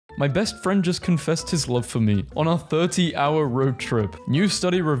My best friend just confessed his love for me on a 30-hour road trip. New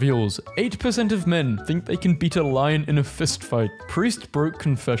study reveals 8% of men think they can beat a lion in a fist fight. Priest broke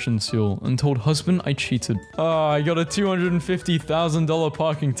confession seal and told husband I cheated. I got a $250,000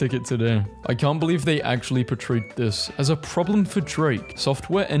 parking ticket today. I can't believe they actually portrayed this as a problem for Drake.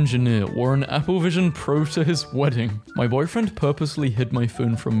 Software engineer wore an Apple Vision Pro to his wedding. My boyfriend purposely hid my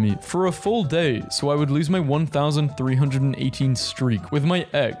phone from me for a full day so I would lose my 1,318 streak with my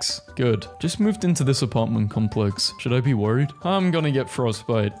ex. Good. Just moved into this apartment complex. Should I be worried? I'm gonna get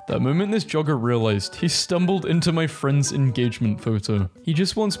frostbite. That moment this jogger realized he stumbled into my friend's engagement photo. He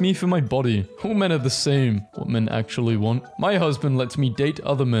just wants me for my body. All men are the same. What men actually want. My husband lets me date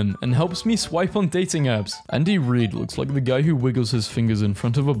other men and helps me swipe on dating apps. Andy Reid looks like the guy who wiggles his fingers in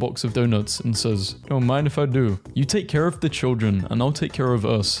front of a box of donuts and says, "Don't mind if I do. You take care of the children and I'll take care of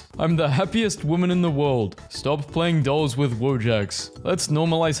us. I'm the happiest woman in the world. Stop playing dolls with Wojaks. Let's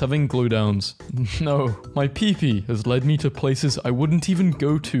normalize having glow downs." No, my pee-pee has led me to places I wouldn't even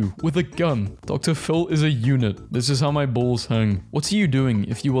go to with a gun. Dr. Phil is a unit. This is how my balls hang. What are you doing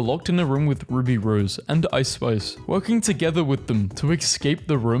if you were locked in a room with Ruby Rose and Ice Spice, working together with them to escape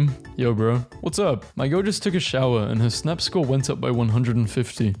the room? Yo bro, what's up? My girl just took a shower and her snap score went up by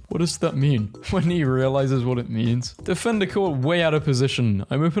 150. What does that mean? When he realizes what it means. Defender caught way out of position.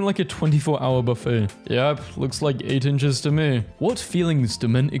 I'm open like a 24-hour buffet. Yep, looks like 8 inches to me. What feelings do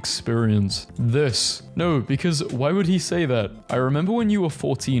men experience? This. No, because why would he say that? I remember when you were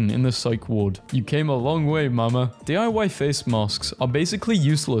 14 in the psych ward. You came a long way, mama. DIY face masks are basically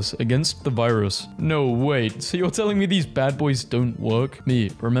useless against the virus. No, wait, so you're telling me these bad boys don't work? Me,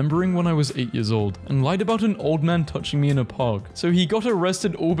 remembering when I was 8 years old and lied about an old man touching me in a park. So he got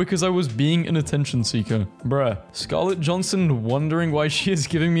arrested all because I was being an attention seeker. Bruh. Scarlett Johansson wondering why she is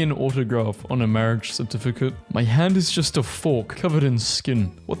giving me an autograph on a marriage certificate. My hand is just a fork covered in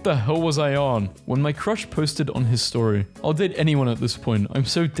skin. What the hell was I on? When my crush posted on his story, "I'll date anyone at this point, I'm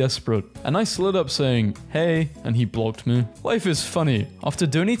so desperate." And I slid up saying, "Hey," and he blocked me. Life is funny. After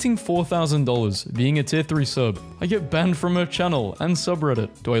donating $4,000, being a tier 3 sub, I get banned from her channel and subreddit.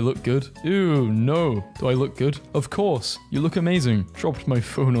 Do I look good? Ew, no. Do I look good? Of course. You look amazing. Dropped my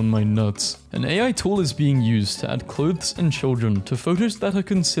phone on my nuts. An AI tool is being used to add clothes and children to photos that are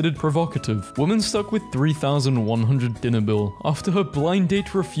considered provocative. Woman stuck with $3,100 dinner bill after her blind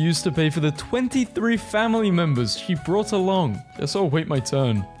date refused to pay for the 23 family members she brought along. Guess I'll wait my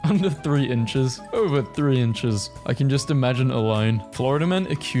turn. Under 3 inches. Over 3 inches. I can just imagine a line. Florida man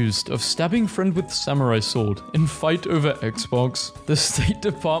accused of stabbing friend with samurai sword in fight over Xbox. The State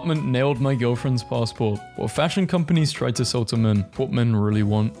Department nailed my girlfriend's passport. What fashion companies try to sell to men. What men really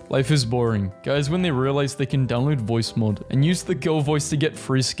want. Life is boring. Guys, when they realize they can download voice mod and use the girl voice to get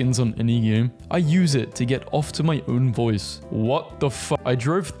free skins on any game, I use it to get off to my own voice. What the fuck? I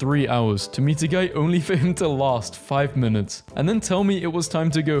drove 3 hours to meet a guy only for him to last 5 minutes and then tell me it was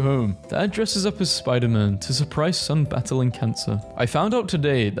time to go home. Dad dresses up as Spider-Man to surprise son battling cancer. I found out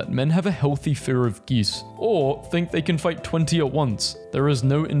today that men have a healthy fear of geese, or think they can fight 20 at once. There is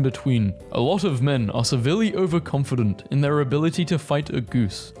no in between. A lot of men are severely overconfident in their ability to fight a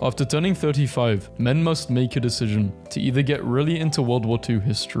goose. After turning 35, men must make a decision to either get really into World War II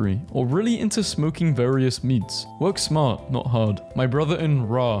history or really into smoking various meats. Work smart, not hard. My brother in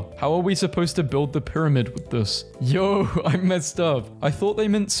Ra. How are we supposed to build the pyramid with this? Yo, I messed up. I thought they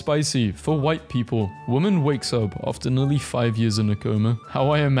meant spicy for white people. Woman wakes up after nearly 5 years in a coma. How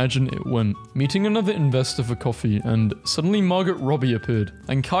I imagine it went. Meeting another investor for coffee and suddenly Margaret Robbie appeared.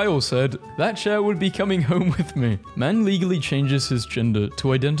 And Kyle said, "That chair would be coming home with me." Man legally changes his gender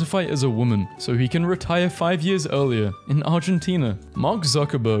to identify as a woman so he can retire 5 years earlier in Argentina. Mark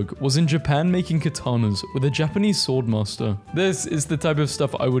Zuckerberg was in Japan making katanas with a Japanese swordmaster. This is the type of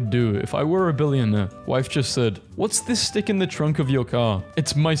stuff I would do if I were a billionaire. Wife just said, "What's this stick in the trunk of your car?"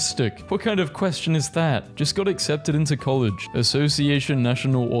 "It's my stick." What kind of question is that? Just got accepted into college. Association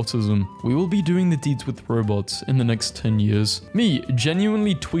National Autism. We will be doing the deeds with robots in the next 10 years. Me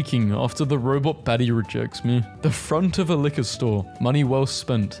genuinely tweaking after the robot baddie rejects me. The front of a liquor store. Money well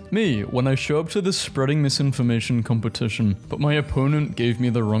spent. Me when I show up to the spreading misinformation competition, but my opponent gave me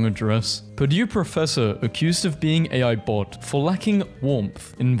the wrong address. Purdue professor accused of being AI bot for lacking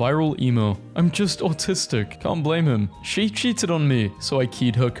warmth in viral email. I'm just autistic. Can't blame him. She cheated on me, so I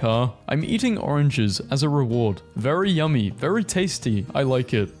keyed her car. I'm eating oranges as a reward. Very yummy, very tasty. I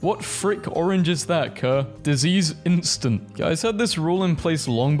like it. What frick orange is that, Kerr? Disease instant. Guys had this rule in place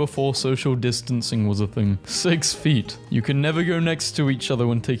long before social distancing was a thing. 6 feet. You can never go next to each other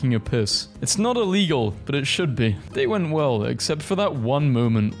when taking a piss. It's not illegal, but it should be. They went well, except for that one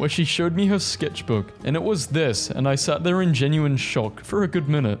moment where she showed me her sketchbook, and it was this, and I sat there in genuine shock for a good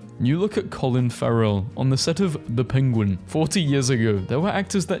minute. You look at Colin Farrell on the set of The Penguin. 40 years ago, there were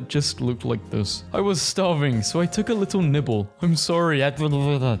actors that just looked like this. I was starving, so I took a little nibble. I'm sorry.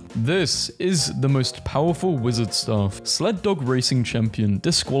 This is the most powerful wizard staff. Sled dog racing champion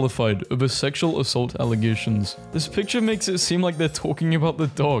disqualified over sexual assault allegations. This picture makes it seem like they're talking about the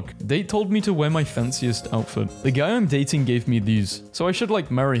dog. They told me to wear my fanciest outfit. The guy I'm dating gave me these, so I should like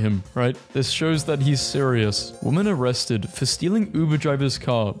marry him, right? This shows that he's serious. Woman arrested for stealing Uber driver's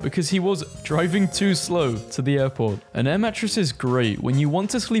car because he was driving too slow to the airport. An air mattress is great when you want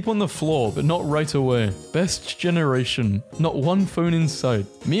to sleep on the floor, but not right away. Best generation. Not one phone in sight.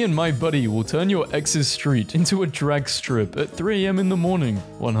 Me and my buddy will turn your ex's street into a drag strip at 3 AM in the morning.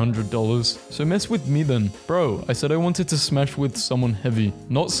 $100. So mess with me then. Bro, I said I wanted to smash with someone heavy,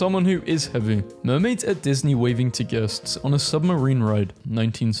 not someone who is heavy. Mermaids at Disney waving to guests on a submarine ride.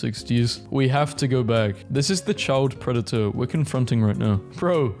 1960s. We have to go back. This is the child predator we're confronting right now.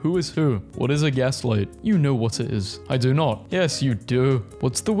 Bro, who is who? What is a gaslight? You know what it is. I do not. Yes, you do.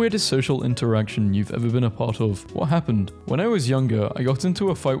 What's the weirdest social interaction you've ever been a part of? What happened? When I was younger, I got into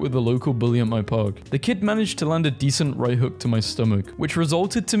a fight with a local bully at my park. The kid managed to land a decent right hook to my stomach, which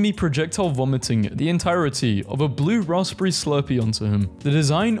resulted to me projectile vomiting the entirety of a blue raspberry Slurpee onto him. The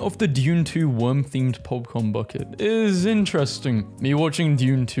design of the Dune 2 worm-themed popcorn bucket is interesting. Me watching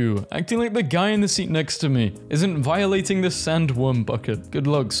Dune 2, acting like the guy in the seat next to me isn't violating the sandworm bucket. Good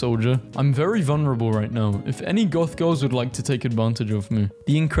luck, soldier. I'm very vulnerable right now. If any goth girls would like to take advantage of me.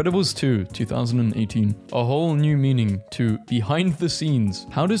 The Incredibles 2, 2018. A whole new meaning to behind the scenes.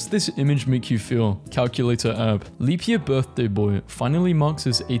 How does this image make you feel? Calculator app. Leap year birthday boy finally marks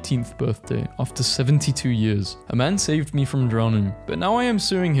his 18th birthday after 72 years. A man saved me from drowning, but now I am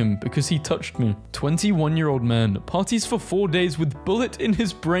suing him because he touched me. 21-year-old man parties for 4 days with bullet in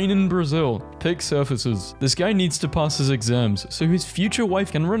his brain in Brazil. Pick surfaces. This guy needs to pass his exams so his future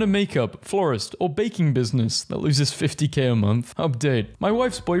wife can run a makeup, florist, or baking business that loses 50k a month. Update. My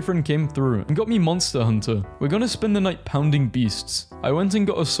wife's boyfriend came through and got me Monster Hunter. We're gonna spend the night pounding beasts. I went and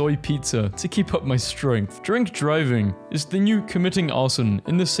got a soy pizza to keep up my strength. Drink driving is the new committing arson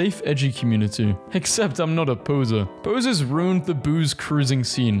in the safe edgy community. Except I'm not a poser. Posers ruined the booze cruising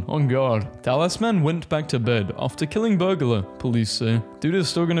scene, on guard. Dallas man went back to bed after killing burglar, police say. Dude is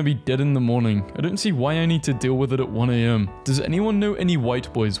still gonna be dead in the morning. I don't see why I need to deal with it at 1 AM. Does anyone know any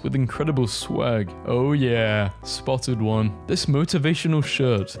white boys with incredible swag? Oh yeah, spotted one. This motivational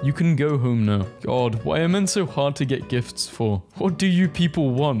shirt. You can go home now. God, why are men so hard to get gifts for? What do you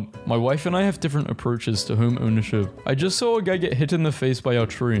people want? My wife and I have different approaches to home ownership. I just saw a guy get hit in the face by our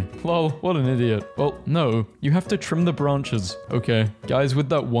tree. Lol, what an idiot. Well, no, you have to trim the branches. Okay, guys with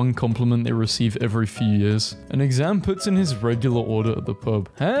that one compliment they receive every few years. An exam puts in his regular order at the pub.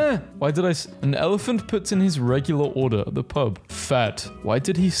 Huh? Why did An elephant puts in his regular order at the pub. Fat. Why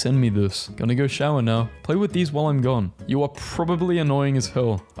did he send me this? Gonna go shower now. Play with these while I'm gone. You are probably annoying as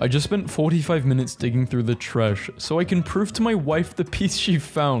hell. I just spent 45 minutes digging through the trash so I can prove to my wife the piece she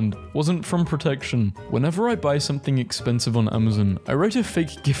found wasn't from protection. Whenever I buy something expensive on Amazon, I write a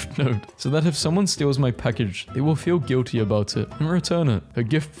fake gift note so that if someone steals my package, they will feel guilty about it and return it. A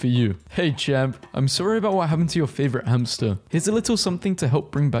gift for you. Hey champ, I'm sorry about what happened to your favorite hamster. Here's a little something to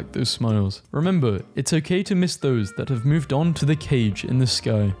help bring back those smiles. Remember, it's okay to miss those that have moved on to the cage in the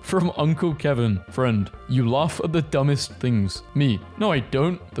sky. From Uncle Kevin. Friend, you laugh at the dumbest things. Me. No, I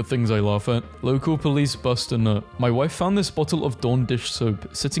don't. The things I laugh at. Local police bust a nut. My wife found this bottle of Dawn dish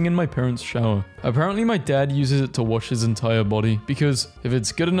soap sitting in my parents' shower. Apparently my dad uses it to wash his entire body because if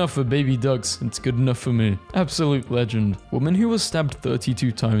it's good enough for baby ducks, it's good enough for me. Absolute legend. Woman who was stabbed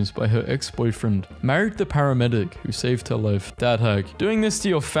 32 times by her ex-boyfriend. Married the paramedic who saved her life. Dad hack. Doing this to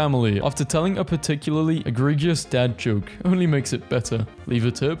your family after telling a particularly egregious dad joke only makes it better. Leave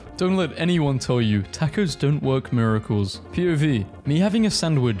a tip. Don't let anyone tell you tacos don't work miracles. POV. Me having a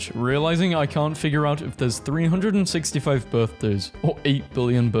sandwich, realizing I can't figure out if there's 365 birthdays or 8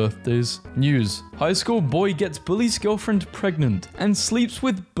 billion birthdays. News. High school boy gets bully's girlfriend pregnant and sleeps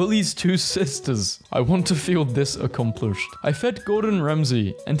with bully's 2 sisters. I want to feel this accomplished. I fed Gordon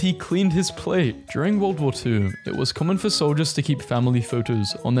Ramsay and he cleaned his plate. During World War II, it was common for soldiers to keep family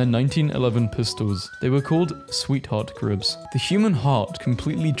photos on their 1911 pistols. They were called sweetheart cribs. The human heart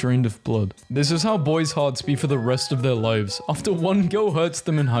completely drained of blood. This is how boys' hearts be for the rest of their lives after one girl hurts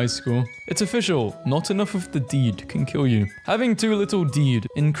them in high school. It's official, not enough of the deed can kill you. Having too little deed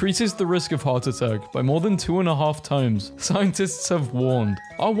increases the risk of heart attack by more than 2.5 times. Scientists have warned.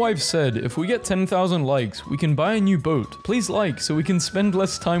 Our wife said if we get 10,000 likes, we can buy a new boat. Please like so we can spend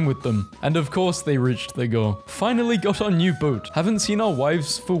less time with them. And of course they reached their goal. Finally got our new boat. Haven't seen our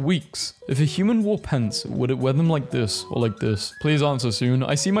wives for weeks. If a human wore pants, would it wear them like this or like this? Please answer soon.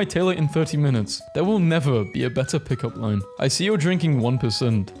 I see my tailor in 30 minutes. There will never be a better pickup line. I see you're drinking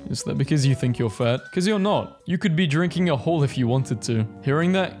 1%. Is that because you think you're fat? Because you're not. You could be drinking a whole if you wanted to.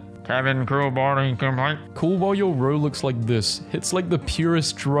 Hearing that? Kevin, cool body complaint. Cool while your row looks like this. Hits like the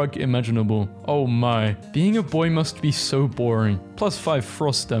purest drug imaginable. Oh my. Being a boy must be so boring. +5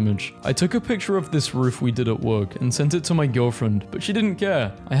 frost damage. I took a picture of this roof we did at work and sent it to my girlfriend, but she didn't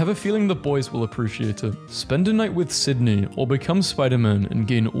care. I have a feeling the boys will appreciate it. Spend a night with Sydney or become Spider-Man and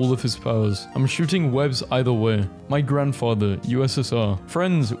gain all of his powers. I'm shooting webs either way. My grandfather, USSR.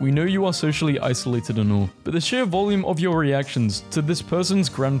 Friends, we know you are socially isolated and all, but the sheer volume of your reactions to this person's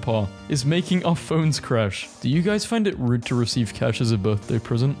grandpa is making our phones crash. Do you guys find it rude to receive cash as a birthday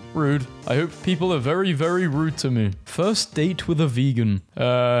present? Rude. I hope people are very, very rude to me. First date with a vegan.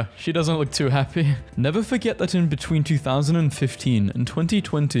 She doesn't look too happy. Never forget that in between 2015 and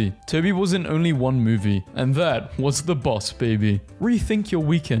 2020, Toby was in only one movie, and that was The Boss Baby. Rethink your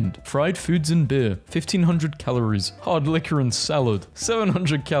weekend. Fried foods and beer, 1500 calories. Hard liquor and salad,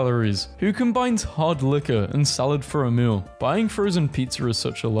 700 calories. Who combines hard liquor and salad for a meal? Buying frozen pizza is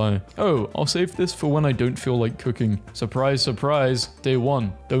such a lie. Oh, I'll save this for when I don't feel like cooking. Surprise, surprise. Day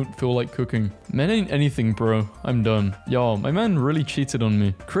 1, don't feel like cooking. Men ain't anything, bro. I'm done. Y'all, my man really cheated on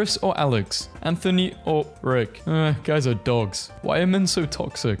me. Chris or Alex? Anthony or Rick? Guys are dogs. Why are men so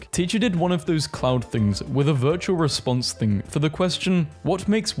toxic? Teacher did one of those cloud things with a virtual response thing for the question, what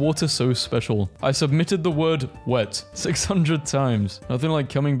makes water so special? I submitted the word wet 600 times. Nothing like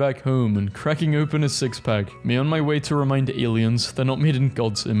coming back home and cracking open a six-pack. Me on my way to remind aliens they're not made in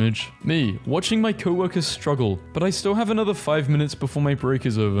God's image. Me, watching my coworkers struggle, but I still have another 5 minutes before my break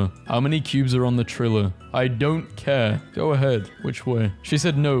is over. How many cubes are on the trailer? I don't care. Go ahead. Which way? She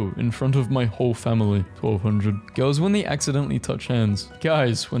said no in front of my whole family. 1200. Girls when they accidentally touch hands.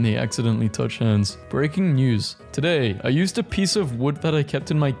 Guys when they accidentally touch hands. Breaking news. Today, I used a piece of wood that I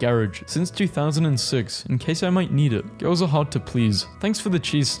kept in my garage since 2006 in case I might need it. Girls are hard to please. Thanks for the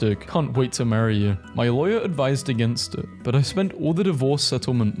cheese stick. Can't wait to marry you. My lawyer advised against it, but I spent all the divorce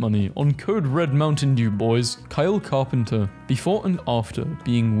settlement money on Code Red Mountain Dew boys. Kyle Carpenter. Before and after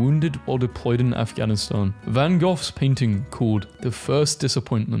being wounded while deployed in Afghanistan. Van Gogh's painting called The First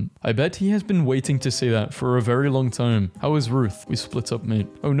Disappointment. I bet he has been waiting to say that for a very long time. How is Ruth? We split up, mate.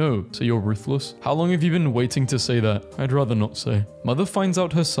 Oh no, so you're ruthless? How long have you been waiting to say that? I'd rather not say. Mother finds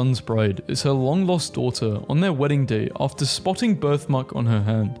out her son's bride is her long-lost daughter on their wedding day after spotting birthmark on her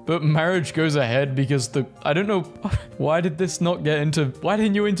hand. But marriage goes ahead because I don't know, why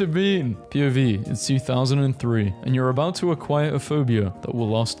didn't you intervene? POV, it's 2003, and you're about to acquire a phobia that will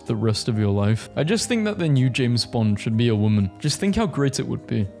last the rest of your life. I just think that the new James Bond should be a woman. Just think how great it would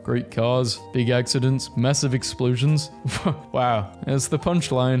be. Great cars, big accidents, massive explosions. Wow, that's the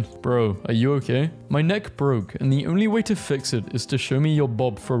punchline. Bro, are you okay? My neck broke, and the only way to fix it is to show me your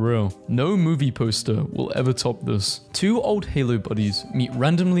bob for real. No movie poster will ever top this. Two old Halo buddies meet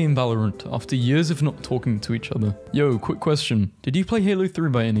randomly in Valorant after years of not talking to each other. Yo, quick question. Did you play Halo 3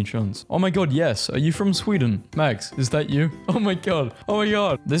 by any chance? Oh my god, yes. Are you from Sweden? Max, is that you? Oh my god. Oh my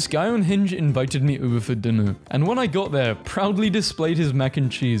god. This guy on Hinge invited me over for dinner, and when I got there, proudly displayed his mac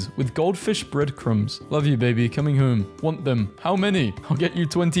and cheese with goldfish breadcrumbs. Love you, baby. Coming home. Want them. How many? I'll get you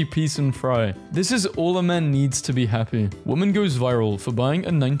 20 piece and fry. This is all a man needs to be happy. Woman goes viral for buying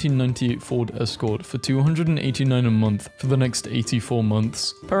a 1998 Ford Escort for $289 a month for the next 84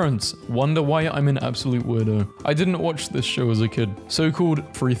 months. Parents wonder why I'm an absolute weirdo. I didn't watch this show as a kid. So-called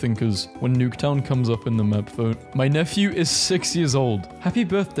Freethinkers when Nuketown comes up in the map vote. My nephew is 6 years old. Happy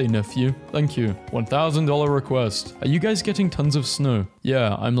birthday, nephew. Thank you. $1,000 request. Are you guys getting tons of snow?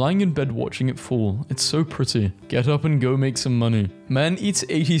 Yeah, I'm lying in bed watching it fall. It's so pretty. Get up and go make some money. Man eats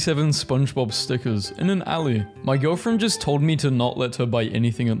 87 SpongeBob stickers in an alley. My girlfriend just told me to not let her buy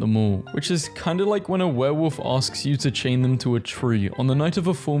anything at the mall, which is kinda like when a werewolf asks you to chain them to a tree on the night of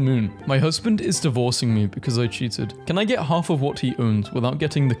a full moon. My husband is divorcing me because I cheated. Can I get half of what he owns without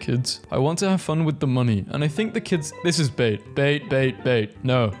getting the kids? I want to have fun with the money, and I think the kids... This is bait. Bait, bait, bait.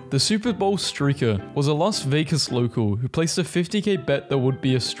 No. The Super Bowl streaker was a Las Vegas local who placed a $50K bet there would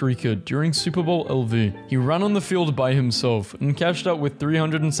be a streaker during Super Bowl LV. He ran on the field by himself and cashed out with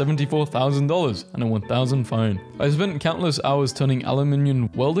 $374,000 and a $1,000 fine. I spent countless hours turning aluminium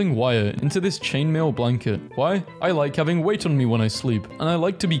welding wire into this chainmail blanket. Why? I like having weight on me when I sleep, and I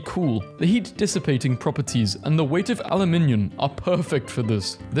like to be cool. The heat dissipating properties and the weight of aluminium are perfect for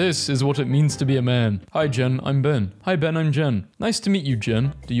this. This is what it means to be a man. Hi Jen, I'm Ben. Hi Ben, I'm Jen. Nice to meet you,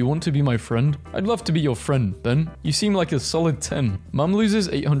 Jen. Do you want to be my friend? I'd love to be your friend, Ben. You seem like a solid 10. Mum loses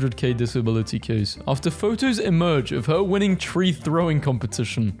 $800K disability case after photos emerge of her winning tree throwing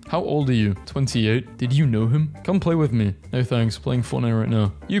competition. How old are you? 28. Did you know him? Come play with me. No thanks, playing Fortnite right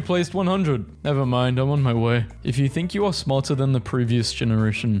now. You placed 100. Never mind, I'm on my way. If you think you are smarter than the previous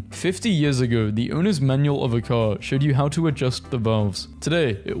generation, 50 years ago, the owner's manual of a car showed you how to adjust the valves.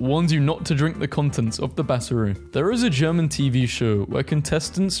 Today, it warns you not to drink the contents of the battery. There is a German TV show where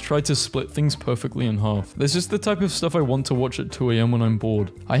contestants try to split things perfectly in half. This is the type of stuff I want to watch at 2 AM when I'm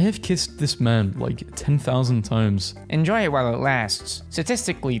bored. I have kissed this man like 10,000 times. Enjoy it while it lasts.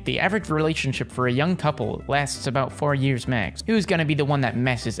 Statistically, the average relationship for a young couple lasts about 4 years max. Who's gonna be the one that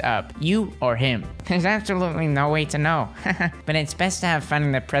messes up, you or him? There's absolutely no way to know. But it's best to have fun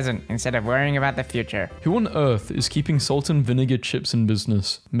in the present instead of worrying about the future. Who on earth is keeping salt and vinegar chips in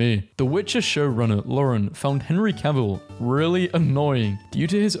business? Me. The Witcher showrunner, Lauren, found Henry Cavill really annoying due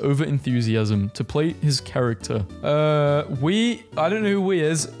to his over-enthusiasm to play his character. I don't know who we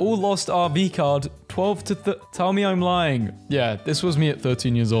is, all lost our V card. 12 to tell me I'm lying. Yeah, this was me at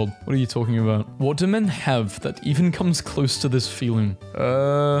 13 years old. What are you talking about? What do men have that even comes close to this feeling?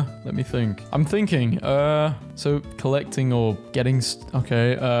 Let me think. I'm thinking, so collecting or getting,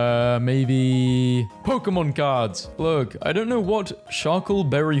 maybe Pokemon cards. Look, I don't know what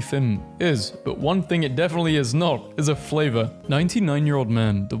Sharkleberry Fin is, but one thing it definitely is not is a flavor. 99-year-old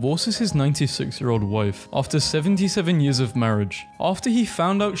man divorces his 96-year-old wife after 77 years of marriage, after he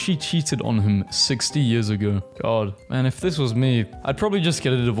found out she cheated on him 60 years ago. God, man, if this was me, I'd probably just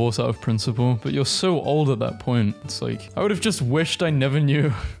get a divorce out of principle, but you're so old at that point. It's like, I would have just wished I never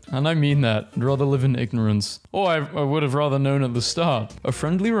knew. And I mean that. I'd rather live in ignorance. Or I would have rather known at the start. A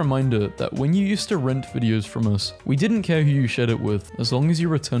friendly reminder that when you used to rent videos from us, we didn't care who you shared it with, as long as you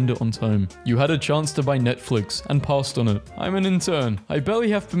returned it on time. You had a chance to buy Netflix and passed on it. I'm an intern. I barely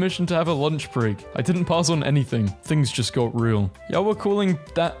have permission to have a lunch break. I didn't pass on anything. Things just got real. Y'all were calling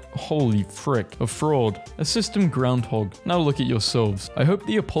that, holy frick, a fraud. A system groundhog. Now look at yourselves. I hope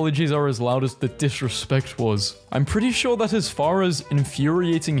the apologies are as loud as the disrespect was. I'm pretty sure that as far as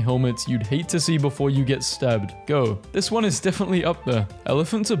infuriating helmets you'd hate to see before you get stabbed go, this one is definitely up there.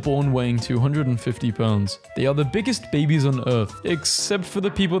 Elephants are born weighing 250 pounds. They are the biggest babies on earth, except for the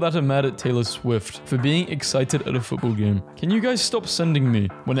people that are mad at Taylor Swift for being excited at a football game. Can you guys stop sending me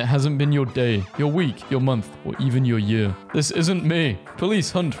when it hasn't been your day, your week, your month, or even your year? This isn't me.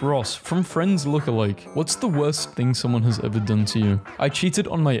 Police hunt Ross from Friends lookalike. What's the worst thing someone has ever done to you? I cheated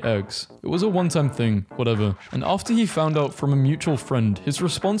on my ex. It was a one-time thing, whatever. And after he found out from a mutual friend, his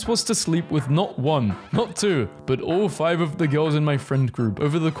response was to sleep with not one, not two, but all 5 of the girls in my friend group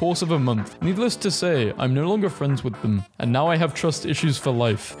over the course of a month. Needless to say, I'm no longer friends with them, and now I have trust issues for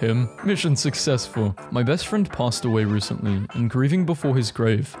life. Him. Mission successful. My best friend passed away recently, and grieving before his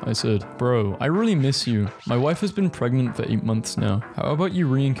grave, I said, "Bro, I really miss you. My wife has been pregnant for 8 months now. How about you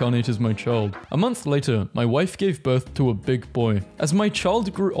reincarnate as my child?" A month later, my wife gave birth to a big boy. As my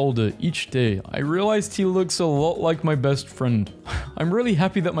child grew older each day, I realized he looks a lot like my best friend. I'm really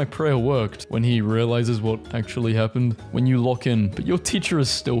happy that my prayer worked. When he realizes what actually happened, when you lock in, but your teacher is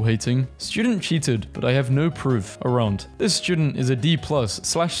still hating. Student cheated, but I have no proof around. This student is a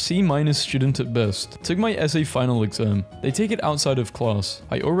D+/C- student at best. Took my essay final exam. They take it outside of class.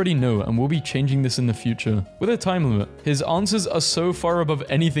 I already know and will be changing this in the future. With a time limit. His answers are so far above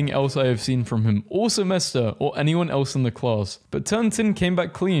anything else I have seen from him all semester or anyone else in the class. But turn 10 came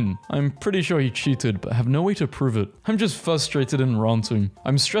back clean. I'm pretty sure he cheated, but have no way to prove it. I'm just frustrated and ranting.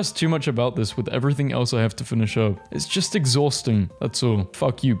 I'm stressed too much about this with everything else I have to finish up. It's just exhausting, that's all.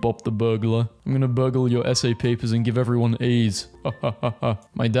 Fuck you, Bob the burglar. I'm gonna burgle your essay papers and give everyone A's.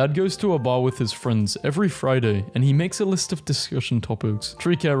 My dad goes to a bar with his friends every Friday, and he makes a list of discussion topics.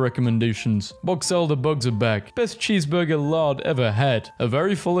 Tree care recommendations. VaazkL the bugs are back. Best cheeseburger lard ever had. A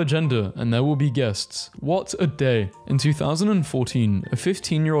very full agenda, and there will be guests. What a day. In 2014, a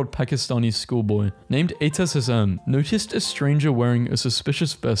 15-year-old Pakistani schoolboy named Etaz Hassan noticed a stranger wearing a suspicious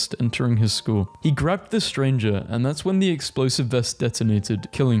suspicious vest entering his school. He grabbed the stranger, and that's when the explosive vest detonated,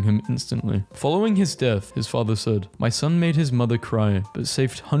 killing him instantly. Following his death, his father said, "My son made his mother cry, but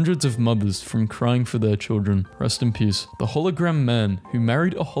saved hundreds of mothers from crying for their children. Rest in peace." The hologram man, who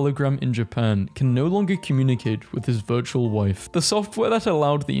married a hologram in Japan, can no longer communicate with his virtual wife. The software that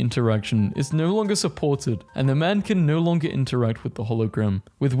allowed the interaction is no longer supported, and the man can no longer interact with the hologram,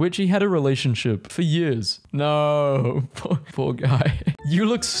 with which he had a relationship for years. No, poor guy. You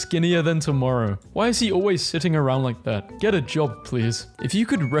look skinnier than tomorrow. Why is he always sitting around like that? Get a job, please. If you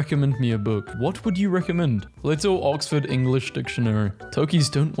could recommend me a book, what would you recommend? Little Oxford English Dictionary.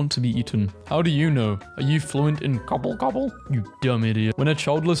 Tokis don't want to be eaten. How do you know? Are you fluent in gobble gobble? You dumb idiot. When a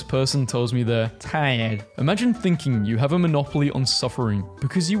childless person tells me they're tired, imagine thinking you have a monopoly on suffering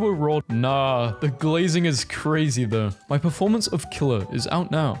because you were raw. Nah, the glazing is crazy though. My performance of Killer is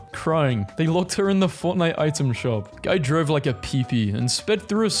out now. Crying. They locked her in the Fortnite item shop. Guy drove like a peepee and sped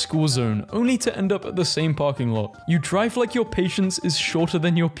through a school zone only to end up at the same parking lot. You drive like your patience is shorter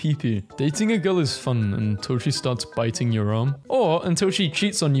than your peepee. Dating a girl is fun until she starts biting your arm. Or until she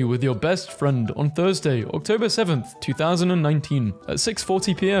cheats on you with your best friend on Thursday, October 7th, 2019 at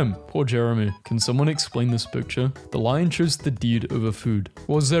 6:40 p.m. Poor Jeremy. Can someone explain this picture? The lion chose the deed over food,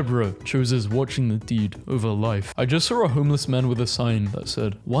 while zebra chooses watching the deed over life. I just saw a homeless man with a sign that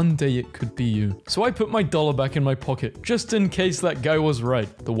said, "One day it could be you." So I put my dollar back in my pocket, just in case that guy was right.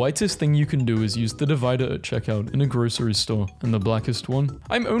 The whitest thing you can do is use the divider at checkout in a grocery store. And the blackest one?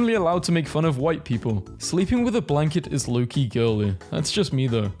 I'm only allowed to make fun of white people. Sleeping with a blanket is low-key girly. That's just me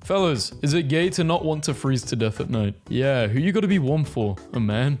though. Fellas, is it gay to not want to freeze to death at night? Yeah, who you gotta be warm for? A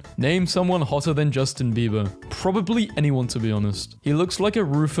man? Name someone hotter than Justin Bieber. Probably anyone, to be honest. He looks like a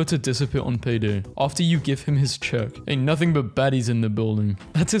roofer to disappear on payday after you give him his check. Ain't nothing but baddies in the building.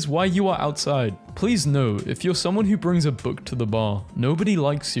 That is why you are outside. Please know, if you're someone who brings a book to the bar, nobody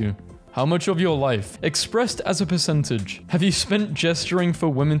likes you. How much of your life, expressed as a percentage, have you spent gesturing for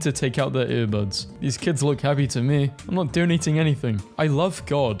women to take out their earbuds? These kids look happy to me. I'm not donating anything. I love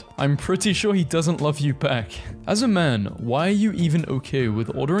God. I'm pretty sure he doesn't love you back. As a man, why are you even okay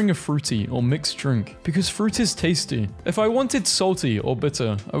with ordering a fruity or mixed drink? Because fruit is tasty. If I wanted salty or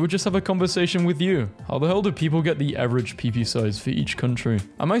bitter, I would just have a conversation with you. How the hell do people get the average PP size for each country?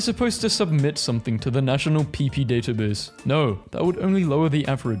 Am I supposed to submit something to the national PP database? No, that would only lower the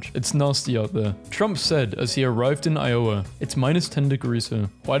average. It's nasty out there. Trump said as he arrived in Iowa, "It's minus 10 degrees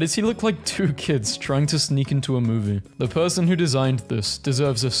here." Why does he look like two kids trying to sneak into a movie? The person who designed this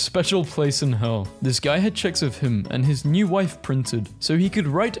deserves a special place in hell. This guy had checks of him and his new wife printed so he could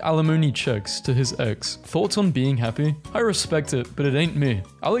write alimony checks to his ex. Thoughts on being happy? I respect it, but it ain't me.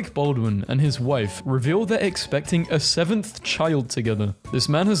 Alec Baldwin and his wife reveal they're expecting a 7th child together. This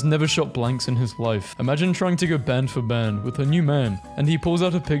man has never shot blanks in his life. Imagine trying to go band for band with a new man, and he pulls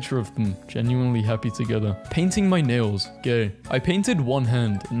out a picture of them, genuinely happy together. Painting my nails. Gay. I painted one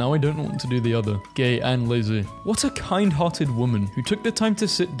hand, and now I don't want to do the other. Gay and lazy. What a kind-hearted woman who took the time to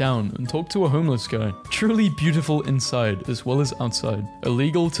sit down and talk to a homeless guy. Truly beautiful inside as well as outside.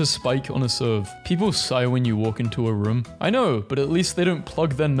 Illegal to spike on a serve. People sigh when you walk into a room. I know, but at least they don't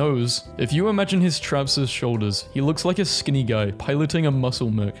plug their nose. If you imagine his traps as shoulders, he looks like a skinny guy piloting a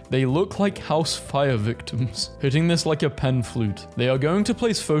muscle mech. They look like house fire victims. Hitting this like a pan flute. They are going to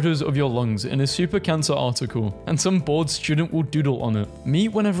place photos of your lungs in a super cancer article, and some bored student will doodle on it. Me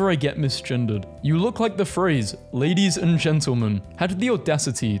whenever I get misgendered. You look like the phrase, "ladies and gentlemen," had the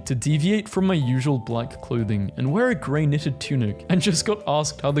audacity to deviate from my usual black clothing and wear a grey knitted tunic, and just got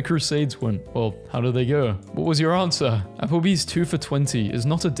asked how the Crusades went. Well, how did they go? What was your answer? Applebee's 2 for $20 is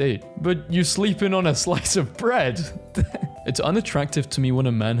not a date, but you sleeping on a slice of bread. It's unattractive to me when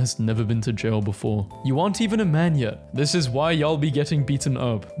a man has never been to jail before. You aren't even a man yet. This is why y'all be getting beaten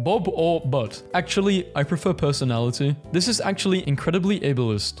up. Bob or butt? Actually, I prefer personality. This is actually incredibly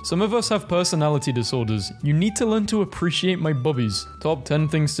ableist. Some of us have personality disorders. You need to learn to appreciate my bobbies. Top 10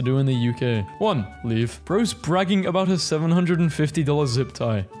 things to do in the UK. 1. Leave. Bro's bragging about his $750 zip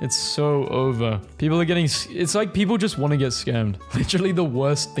tie. It's so over. People are getting... It's like people just want to get scammed. Literally the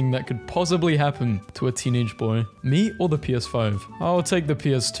worst thing that could possibly happen to a teenage boy. Me or the PS5? I'll take the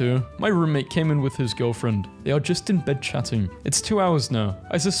PS2. My roommate came in with his girlfriend. They are just in bed chatting. It's 2 hours now.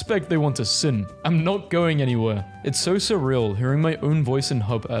 I suspect they want to sin. I'm not going anywhere. It's so surreal hearing my own voice in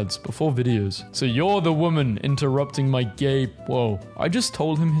hub ads before videos. So you're the woman interrupting my gay... Whoa. I just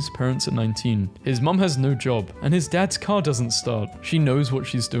told him his parents are 19. His mum has no job, and his dad's car doesn't start. She knows what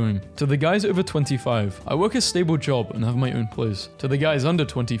she's doing. To the guys over 25, I work a stable job and have my own place. To the guys under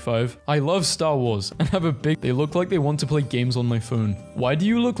 25, I love Star Wars and have a big... They look like they want to play play games on my phone. Why do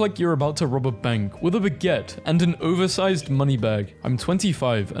you look like you're about to rob a bank with a baguette and an oversized money bag? I'm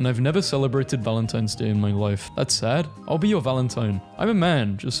 25 and I've never celebrated Valentine's Day in my life. That's sad. I'll be your Valentine. I'm a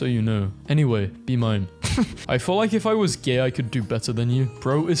man, just so you know. Anyway, be mine. I feel like if I was gay, I could do better than you.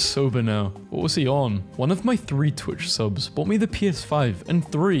 Bro is sober now. What was he on? One of my 3 Twitch subs bought me the PS5 and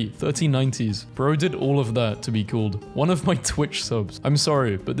 3 3090s. Bro did all of that to be called one of my Twitch subs. I'm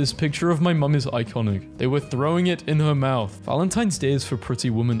sorry, but this picture of my mum is iconic. They were throwing it in her mouth. Valentine's Day is for pretty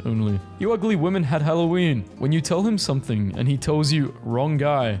women only. You ugly women had Halloween. When you tell him something and he tells you, wrong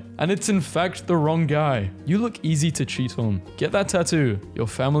guy, and it's in fact the wrong guy, you look easy to cheat on. Get that tattoo. Your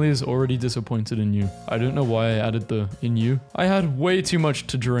family is already disappointed in you. I don't know why I added the in you. I had way too much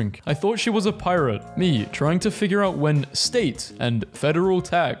to drink. I thought she was a pirate. Me, trying to figure out when state and federal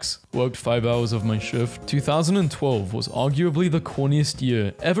tax. Worked 5 hours of my shift. 2012 was arguably the corniest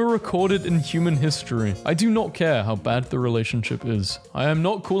year ever recorded in human history. I do not care how bad the relationship is. I am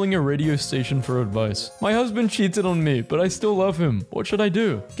not calling a radio station for advice. My husband cheated on me, but I still love him. What should I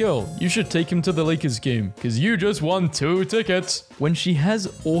do? Girl, you should take him to the Lakers game, cause you just won 2 tickets. When she has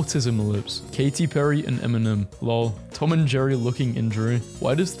autism lips. Katy Perry and Eminem. Lol. Tom and Jerry looking injury.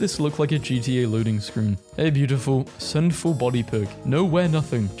 Why does this look like a GTA loading screen? Hey beautiful, send full body pic. No, wear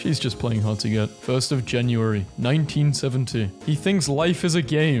nothing. She's just playing hard to get. 1st of January, 1970. He thinks life is a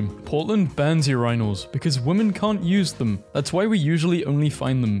game. Portland bans urinals because women can't use them. That's why we usually only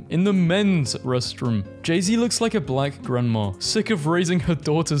find them in the men's restroom. Jay-Z looks like a black grandma, sick of raising her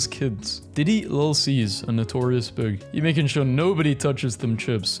daughter's kids. Diddy Lil C's a notorious big. You making sure nobody touches them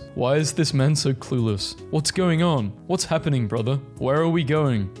chips. Why is this man so clueless? What's going on? What's happening, brother? Where are we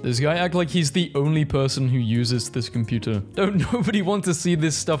going? This guy act like he's the only person who uses this computer. Don't nobody want to see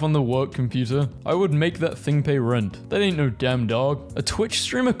this stuff on the work computer? I would make that thing pay rent. That ain't no damn dog. A Twitch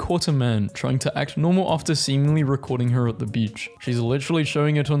streamer caught a man trying to act normal after seemingly recording her at the beach. She's literally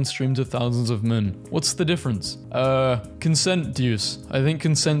showing it on stream to thousands of men. What's the difference? Consent deuce. I think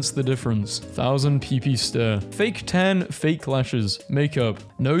consent's the difference. 1000 PP stare. Fake tan, fake lashes, makeup.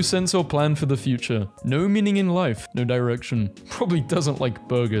 No sense or plan for the future. No meaning in life. No direction. Probably doesn't like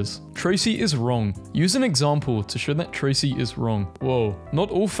burgers. Tracy is wrong. Use an example to show that Tracy is wrong. Whoa. Not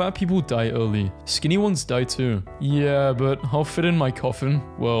all fat people die early. Skinny ones die too. Yeah, but I'll fit in my coffin.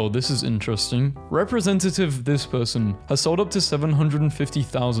 Well, this is interesting. Representative this person has sold up to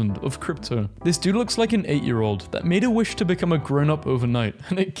 750,000 of crypto. This dude looks like an 8-year-old that made a wish to become a grown-up overnight,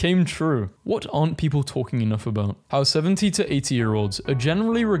 and it came true. What aren't people talking enough about? How 70 to 80-year-olds are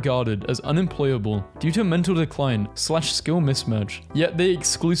generally regarded as unemployable due to mental decline / skill mismatch, yet they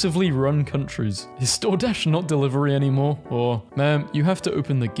exclusively run countries. Is DoorDash not delivery anymore? Or, ma'am, you have to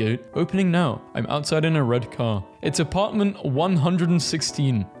open the gate. Opening now. I'm outside in a red car. It's apartment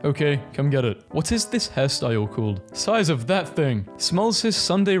 116. Okay, come get it. What is this hairstyle called? Size of that thing. Smells his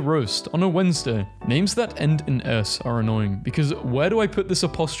Sunday roast on a Wednesday. Names that end in S are annoying because where do I put this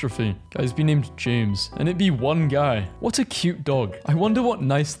apostrophe? Guy's be named James and it be one guy. What a cute dog. I wonder what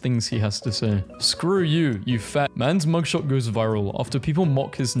nice things he has to say. Screw you, you fat. Man's mugshot goes viral after people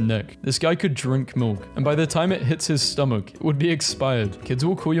mock his neck. This guy could drink milk and by the time it hits his stomach, it would be expired. Kids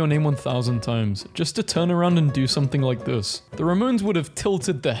will call your name 1,000 times just to turn around and do something like this. The Ramones would have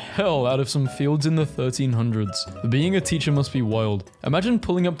tilted the hell out of some fields in the 1300s. Being a teacher must be wild. Imagine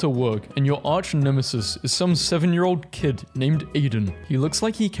pulling up to work and your arch nemesis is some 7-year-old kid named Aiden. He looks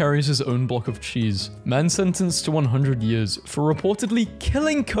like he carries his own block of cheese. Man sentenced to 100 years for reportedly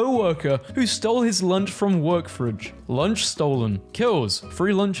killing coworker who stole his lunch from work fridge. Lunch stolen. Kills.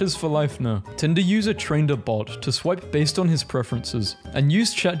 Free lunches for life now. Tinder user trained a bot to swipe based on his preferences and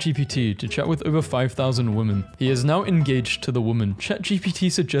used ChatGPT to chat with over 5,000 women. He is now engaged to the woman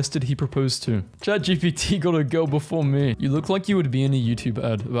ChatGPT suggested he proposed to. ChatGPT got a girl before me. You look like you would be in a YouTube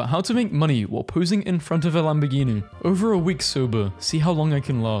ad about how to make money while posing in front of a Lamborghini. Over a week sober, see how long I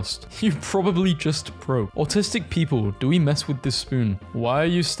can last. You probably just pro. Autistic people, do we mess with this spoon? Why are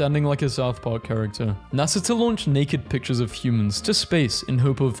you standing like a South Park character? NASA to launch naked pictures of humans to space in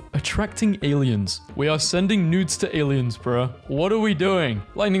hope of attracting aliens. We are sending nudes to aliens, bruh. What are we doing?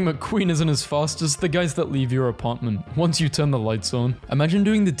 Lightning McQueen isn't as fast as the guys that leave your apartment once you turn the lights on. Imagine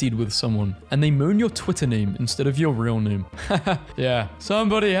doing the deed with someone and they moan your Twitter name instead of your real name. Haha, yeah.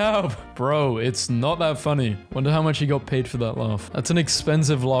 Somebody help. Bro, It's not that funny. Wonder how much he got paid for that laugh. That's an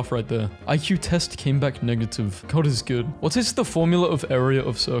expensive laugh right there. IQ test came back negative. God is good. What is the formula of area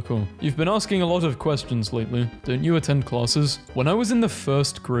of circle? You've been asking a lot of questions lately. Don't you attend classes? When I was in the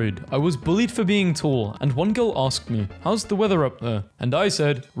 1st grade, I was bullied for being tall, and one girl asked me, how's the weather up there? And I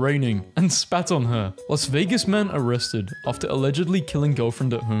said, raining, and spat on her. Las Vegas man arrested after allegedly killing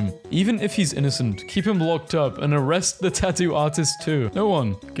girlfriend at home. Even if he's innocent, keep him locked up and arrest the tattoo artist too. No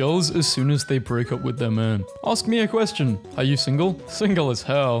one. Girls as soon as they break up with their man. Ask me a question. Are you single? Single as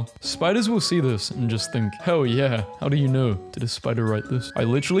hell. Spiders will see this and just think, hell yeah, how do you know? Did a spider write this? I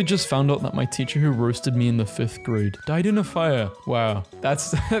literally just found out that my teacher who roasted me in the 5th grade died in a fire. Wow.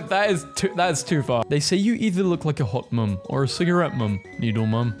 That's too far. They say you either look like a hot mum or a cigarette mum. Needle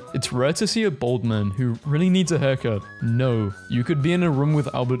mum. It's rare to see a bald man who really needs a haircut. No. You could be in a room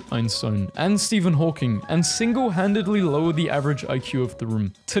with Albert Einstein and Stephen Hawking and single-handedly lower the average IQ of the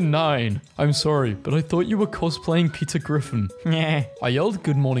room to 9. I'm sorry, but I thought you were cosplaying Peter Griffin. Yeah. I yelled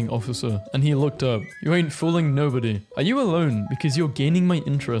good morning officer and he looked up. You ain't fooling nobody. Are you alone? Because you're gaining my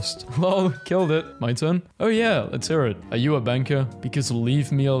interest. Lol, killed it. My turn? Oh yeah, let's hear it. Are you a banker? Because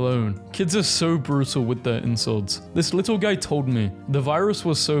leave me alone. Kids are so brutal with their insults. This little guy told me the virus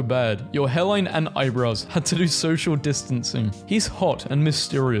was so bad, your hairline and eyebrows had to do social distancing. He's hot and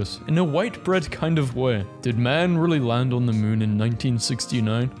mysterious in a white bread kind of way. Did man really land on the moon in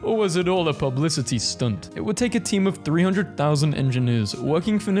 1969? Or was it all a publicity stunt? It would take a team of 300,000 engineers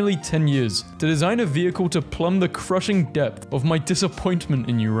working for nearly 10 years to design a vehicle to plumb the crushing depth of my disappointment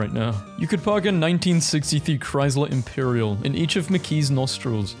in you right now. You could park a 1963 Chrysler Imperial in each of McKee's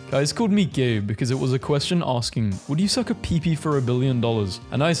nostrils. Guys called me gay because it was a question asking, would you suck a pee-pee for $1 billion?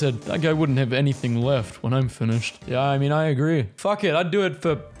 And I said, that guy wouldn't have anything left when I'm finished. Yeah, I mean, I agree. Fuck it, I'd do it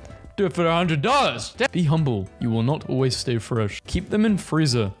for $100. Be humble. You will not always stay fresh. Keep them in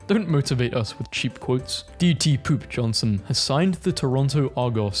freezer. Don't motivate us with cheap quotes. DT Poop Johnson has signed the Toronto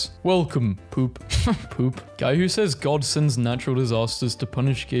Argos. Welcome, Poop. Poop. Guy who says God sends natural disasters to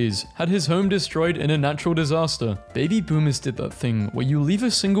punish gays had his home destroyed in a natural disaster. Baby boomers did that thing where you leave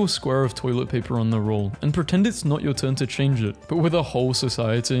a single square of toilet paper on the roll and pretend it's not your turn to change it, but with a whole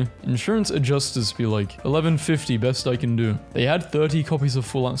society. Insurance adjusters be like, $11.50 best I can do. They had 30 copies of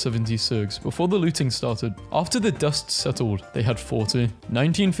Fallout 76 before the looting started. After the dust settled, they had 40.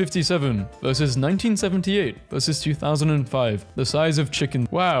 1957 versus 1978 versus 2005. The size of chicken.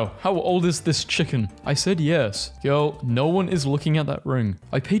 Wow, how old is this chicken? I said yes. Girl, no one is looking at that ring.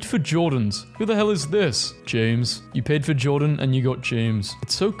 I paid for Jordans. Who the hell is this? James. You paid for Jordan and you got James.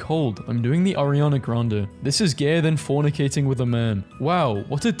 It's so cold. I'm doing the Ariana Grande. This is gayer than fornicating with a man. Wow,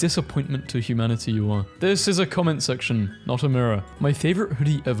 what a disappointment to humanity you are. This is a comment section, not a mirror. My favorite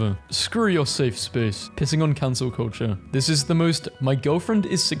hoodie ever. Screw your safe space. Pissing on cancel culture. This is the most my girlfriend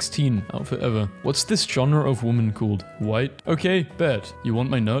is 16 outfit ever. What's this genre of woman called? White? Okay, bet. You want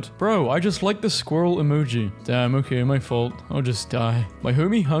my nut? Bro, I just like the squirrel emoji. Damn, okay, my fault. I'll just die. My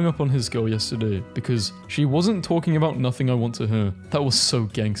homie hung up on his girl yesterday because she wasn't talking about nothing I want to hear. That was so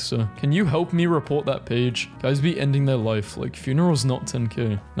gangster. Can you help me report that page? Guys be ending their life like funerals not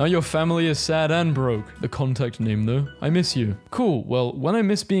 10k. Now your family is sad and broke. The contact name though. I miss you. Cool, well, when I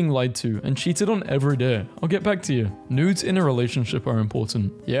miss being lied to and cheated on every day, I'll get back to you. Nudes in a relationship are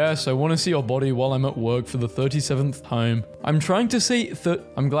important. Yes, I want to see your body while I'm at work for the 37th time. I'm trying to say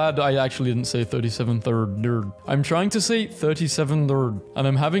I'm glad I actually didn't say 37th third. I'm trying to say 37 third, and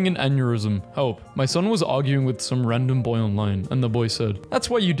I'm having an aneurysm. Help. My son was arguing with some random boy online, and the boy said, "That's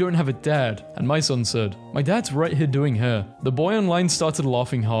why you don't have a dad." And my son said, "My dad's right here doing hair." The boy online started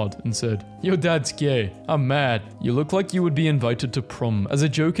laughing hard and said, "Your dad's gay. I'm mad. You look like you would be invited to prom as a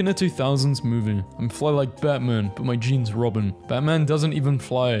joke in a 2000s movie. I'm fly like Batman, but my gene's Robin. Batman doesn't even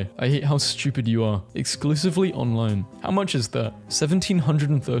fly. I hate how stupid you are. Exclusively online. How much is that?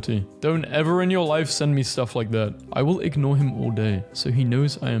 1730. Don't ever in your life send me stuff like that. I will ignore him all day, so he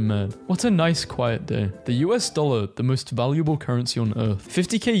knows I am mad. What a nice quiet day. The US dollar, the most valuable currency on earth.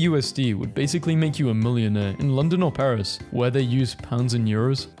 50k USD would basically make you a millionaire in London or Paris, where they use pounds and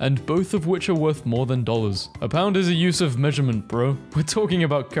euros, and both of which are worth more than dollars. A pound is a use of measurement, bro. We're talking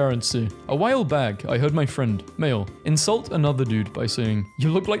about currency. A while back, I heard my friend, male, insult another dude by saying,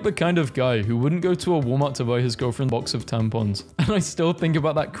 "You look like the kind of guy who wouldn't go to a Walmart to buy his girlfriend a box of tampons." And I still think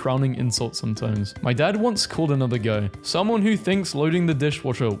about that crowning insult sometimes. My dad once called another guy, someone who thinks loading the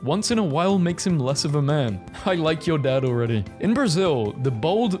dishwasher once in a while makes him less of a man. I like your dad already. In Brazil, the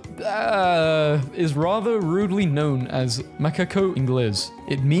bold is rather rudely known as macaco inglês.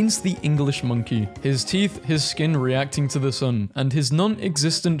 It means the English monkey. His teeth, his skin reacting to the sun, and his non-existent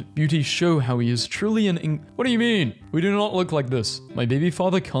non-existent beauty show how he is truly an What do you mean? We do not look like this. My baby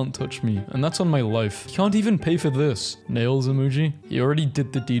father can't touch me, and that's on my life. He can't even pay for this. Nails emoji. He already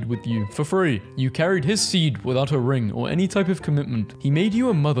did the deed with you. For free. You carried his seed without a ring or any type of commitment. He made you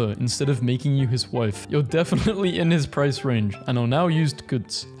a mother instead of making you his wife. You're definitely in his price range, and are now used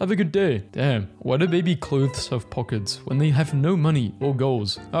goods. Have a good day. Damn. Why do baby clothes have pockets when they have no money or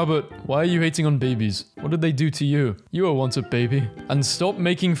goals? Albert, why are you hating on babies? What did they do to you? You were once a baby. And stop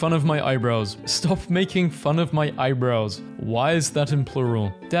making fun of my eyebrows. Stop making fun of my eyebrows. Why is that in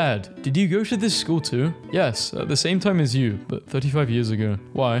plural? Dad, did you go to this school too? Yes, at the same time as you, but 35 years ago.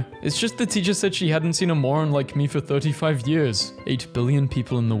 Why? It's just the teacher said she hadn't seen a moron like me for 35 years. 8 billion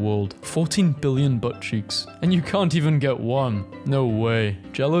people in the world. 14 billion butt cheeks. And you can't even get one. No way.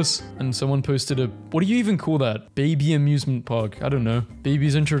 Jealous? And someone posted a, what do you even call that? Baby amusement park. I don't know.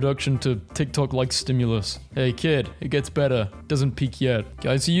 Baby's introduction to TikTok-like stimulus. Hey kid, it gets better. Doesn't peak yet.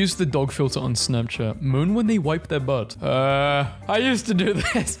 Guys who use the dog filter on Snapchat moan when they wipe their butt. I used to do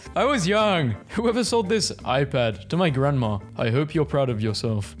this. I was young. Whoever sold this iPad to my grandma. I hope you're proud of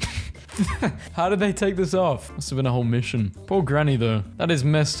yourself. How did they take this off? Must have been a whole mission. Poor granny though. That is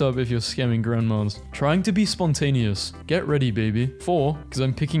messed up if you're scamming grandmas. Trying to be spontaneous. Get ready, baby. 4, because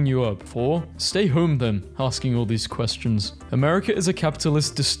I'm picking you up. 4, stay home then. Asking all these questions. America is a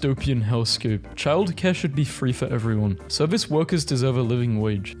capitalist dystopian hellscape. Childcare should be free for everyone. Service workers deserve a living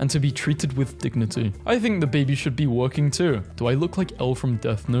wage and to be treated with dignity. I think the baby should be working too. Do I look like L from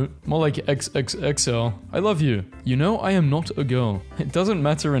Death Note? More like XXXL. I love you. You know I am not a girl. It doesn't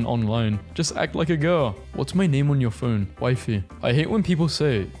matter in online. Just act like a girl. What's my name on your phone? Wifey. I hate when people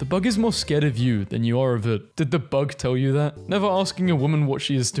say, the bug is more scared of you than you are of it. Did the bug tell you that? Never asking a woman what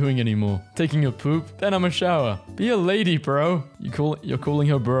she is doing anymore. Taking a poop? Then I'm a shower. Be a lady, bro. You're calling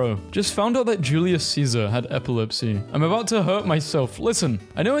her bro. Just found out that Julius Caesar had epilepsy. I'm about to hurt myself. Listen,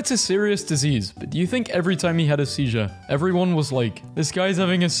 I know it's a serious disease, but do you think every time he had a seizure, everyone was like, this guy's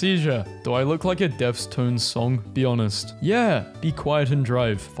having a seizure? Do I look like a Deftones song? Be honest. Yeah, be quiet and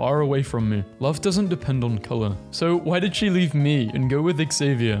drive. Far away from me. Love doesn't depend on color. So why did she leave me and go with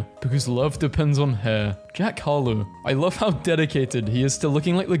Xavier? Because love depends on hair. Jack Harlow. I love how dedicated he is to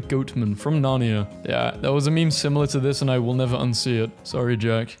looking like the Goatman from Narnia. Yeah, there was a meme similar to this and I will never unsee it. Sorry,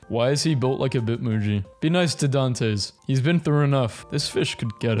 Jack. Why is he built like a Bitmoji? Be nice to Dante's. He's been through enough. This fish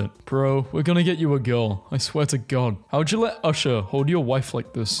could get it. Bro, we're gonna get you a girl. I swear to God. How'd you let Usher hold your wife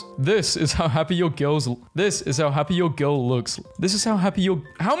like this? This is how happy your This is how happy your girl looks. This is how happy your...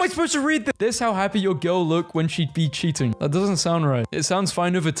 How am I supposed to read this? This how happy your girl look when she'd be cheating. That doesn't sound right. It sounds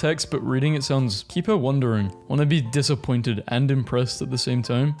fine over text, but reading it sounds... Keep her wondering. Wanna be disappointed and impressed at the same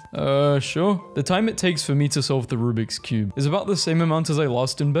time? Sure. The time it takes for me to solve the Rubik's Cube is about the same amount as I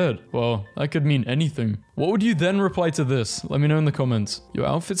lost in bed. Well, that could mean anything. What would you then reply to this? Let me know in the comments. Your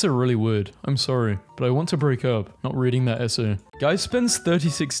outfits are really weird. I'm sorry, but I want to break up. Not reading that essay. Guy spends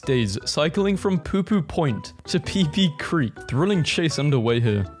 36 days cycling from Poo Poo Point to Pee Pee Creek. Thrilling chase underway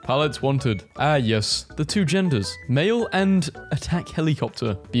here. Pallets wanted. Ah yes, the two genders. Male and attack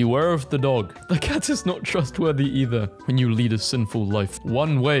helicopter. Beware of the dog. The cat is not trustworthy either when you lead a sinful life.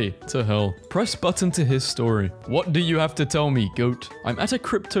 One way to hell. Press button to his story. What do you have to tell me, goat? I'm at a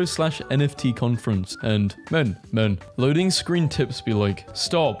crypto/NFT conference and men. Loading screen tips be like,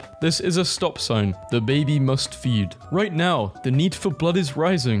 stop. This is a stop sign. The baby must feed. Right now, the need for blood is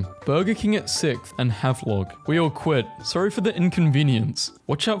rising. Burger King at 6th and Havelock. We all quit. Sorry for the inconvenience.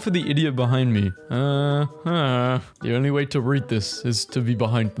 Watch out for the idiot behind me. The only way to read this is to be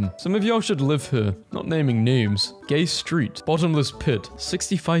behind them. Some of y'all should live here. Not naming names. Gay street. Bottomless pit.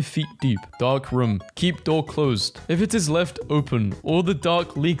 65 feet deep. Dark room. Keep door closed. If it is left open, all the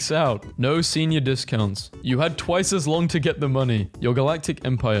dark leaks out. No senior discounts. You had twice as long to get the money. Your galactic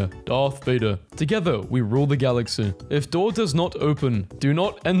empire. Darth Vader. Together, we rule the galaxy. If door does not open, do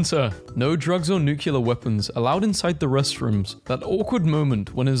not enter. No drugs or nuclear weapons allowed inside the restrooms. That awkward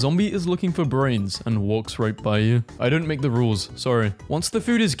moment when a zombie is looking for brains and walks right by you. I don't make the rules, sorry. Once the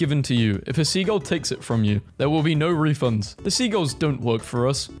food is given to you, if a seagull takes it from you, there will be no refunds. The seagulls don't work for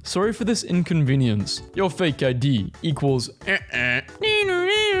us. Sorry for this inconvenience. Your fake ID equals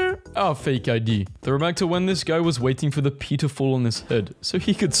our fake ID. Throwback to when this guy was waiting for the pea to fall on his head so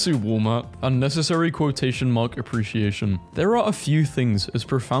he could sue Walmart. Unnecessary quotation mark appreciation. There are a few things as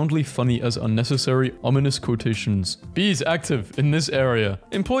profoundly funny as unnecessary ominous quotations. Bees active in this area.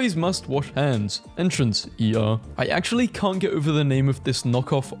 Employees must wash hands. Entrance, ER. I actually can't get over the name of this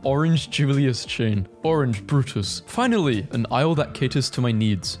knockoff Orange Julius chain. Orange Brutus. Finally, an aisle that caters to my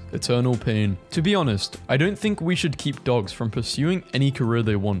needs. Eternal pain. To be honest, I don't think we should keep dogs from pursuing any career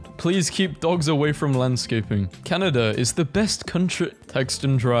they want. Please Please keep dogs away from landscaping. Canada is the best country. Text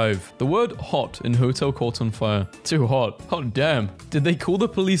and drive. The word hot in hotel caught on fire. Too hot. Oh damn. Did they call the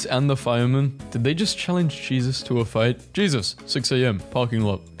police and the firemen? Did they just challenge Jesus to a fight? Jesus, 6 a.m. Parking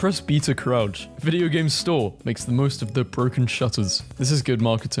lot. Press B to crouch. Video game store makes the most of the broken shutters. This is good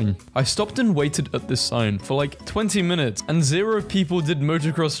marketing. I stopped and waited at this sign for like 20 minutes and 0 people did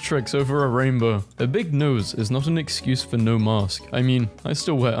motocross tricks over a rainbow. A big nose is not an excuse for no mask. I mean, I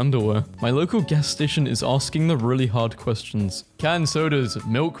still wear underwear. My local gas station is asking the really hard questions. Canned sodas,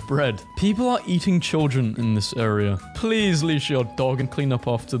 milk, bread. People are eating children in this area. Please leash your dog and clean up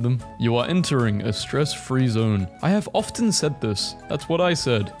after them. You are entering a stress-free zone. I have often said this. That's what I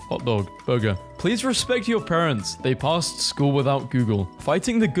said. Hot dog, burger. Please respect your parents. They passed school without Google.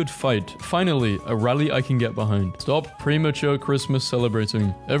 Fighting the good fight. Finally, a rally I can get behind. Stop premature Christmas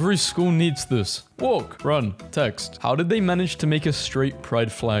celebrating. Every school needs this. Walk, run, text. How did they manage to make a straight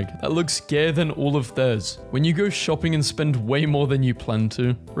pride flag that looks gayer than all of theirs? When you go shopping and spend way more than you planned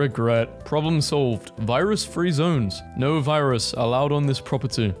to. Regret. Problem solved. Virus-free zones. No virus allowed on this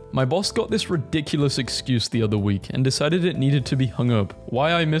property. My boss got this ridiculous excuse the other week and decided it needed to be hung up.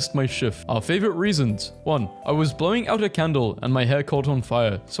 Why I missed my shift. Our favorite reasons. 1. I was blowing out a candle and my hair caught on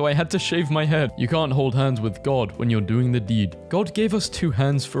fire, so I had to shave my head. You can't hold hands with God when you're doing the deed. God gave us 2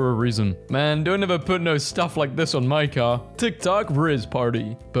 hands for a reason. Man, don't ever put no stuff like this on my car. TikTok Riz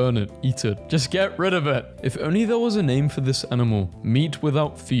party. Burn it. Eat it. Just get rid of it. If only there was a name for this animal. Meat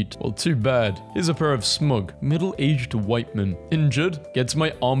without feet. Well, too bad. Here's a pair of smug, middle-aged white men. Injured? Gets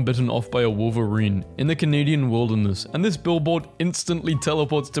my arm bitten off by a wolverine in the Canadian wilderness, and this billboard instantly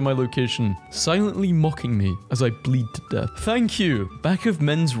teleports to my location, silently mocking me as I bleed to death. Thank you. Back of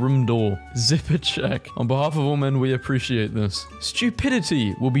men's room door. Zipper check. On behalf of all men, we appreciate this.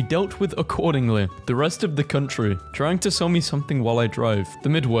 Stupidity will be dealt with accordingly. The rest of the country, trying to sell me something while I drive. The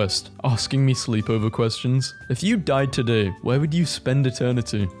Midwest, asking me sleepover questions. If you died today, where would you spend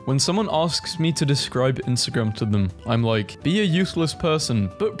eternity? When someone asks me to describe Instagram to them, I'm like, be a useless person,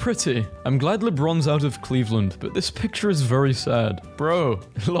 but pretty. I'm glad LeBron's out of Cleveland, but this picture is very sad. Bro,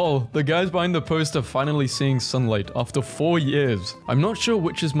 lol, the guys behind the post are finally seeing sunlight after 4 years. I'm not sure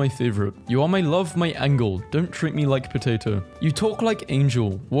which is my favorite. You are my love, my angle. Don't treat me like potato. You talk like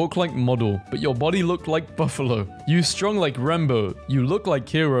angel, walk like model, but your body looked like buffalo. You strong like Rambo. You look like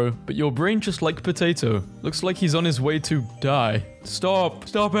hero, but your brain just like potato. Looks like he's on his way to die. Stop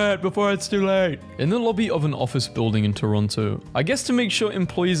it before it's too late. In the lobby of an office building in Toronto, I guess to make sure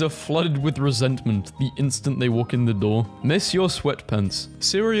employees are flooded with resentment the instant they walk in the door. Miss your sweatpants.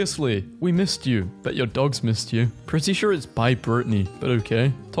 Seriously, we missed you. Bet your dogs missed you. Pretty sure it's by Brittany, but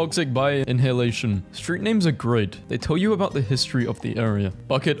okay. Toxic by inhalation. Street names are great. They tell you about the history of the area.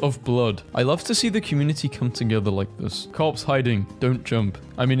 Bucket of blood. I love to see the community come together like this. Cops hiding. Don't jump.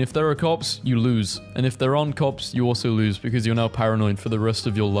 I mean, if there are cops, you lose. And if there aren't cops, you also lose because you're now paranoid for the rest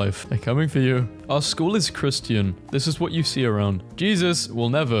of your life. They're coming for you. Our school is Christian. This is what you see around. Jesus will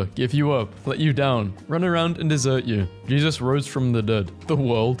never give you up, let you down, run around and desert you. Jesus rose from the dead. The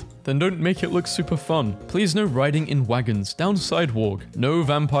world. Then don't make it look super fun. Please no riding in wagons, down sidewalk. No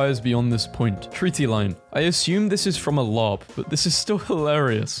vampires beyond this point. Treaty line. I assume this is from a LARP, but this is still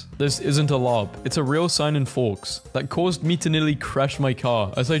hilarious. This isn't a LARP. It's a real sign in Forks that caused me to nearly crash my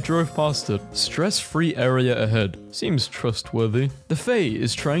car as I drove past it. Stress-free area ahead. Seems trustworthy. The Fae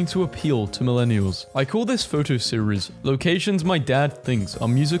is trying to appeal to millennials. I call this photo series locations my dad thinks are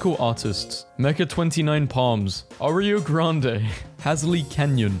musical artists. Mecca 29 Palms. Ario Grande. Hasley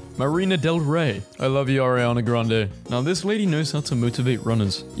Canyon, Marina Del Rey. I love you, Ariana Grande. Now this lady knows how to motivate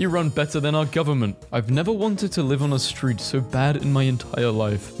runners. You run better than our government. I've never wanted to live on a street so bad in my entire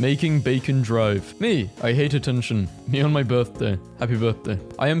life. Making Bacon Drive. Me, I hate attention. Me on my birthday. Happy birthday.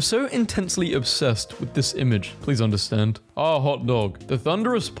 I am so intensely obsessed with this image. Please understand. Ah, hot dog. The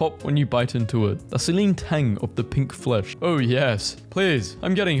thunderous pop when you bite into it. The saline tang of the pink flesh. Oh yes. Please,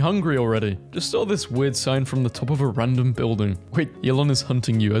 I'm getting hungry already. Just saw this weird sign from the top of a random building. Wait, Elon is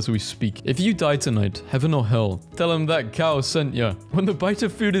hunting you as we speak. If you die tonight, heaven or hell, tell him that cow sent ya. When the bite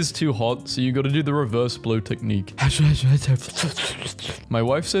of food is too hot, so you gotta do the reverse blow technique. My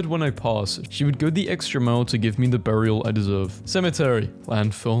wife said when I pass, she would go the extra mile to give me the burial I deserve. Cemetery.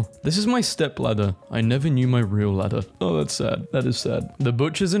 Landfill. This is my step ladder. I never knew my real ladder. Oh, that's sad. That is sad. The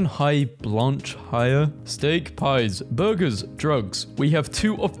butchers in High Blanchshire. Steak, pies, burgers, drugs. We have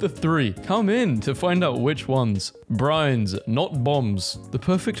 2 of the 3. Come in to find out which ones. Brines, not bombs. The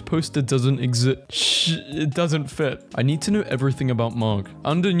perfect poster doesn't exist. Shh, it doesn't fit. I need to know everything about Mark.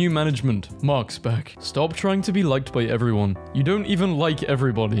 Under new management, Mark's back. Stop trying to be liked by everyone. You don't even like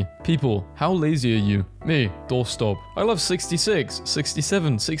everybody. People, how lazy are you? Me, doorstop. I love 66,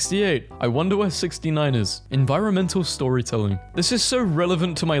 67, 68. I wonder where 69 is. Environmental storytelling. This is so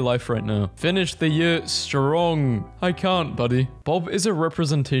relevant to my life right now. Finish the year strong. I can't, buddy. Bob is a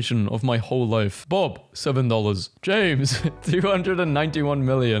representation of my whole life. Bob, $7. James, 291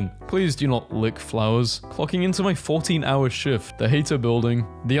 million. Please do not lick flowers. Clocking into my 14-hour shift. The hater building.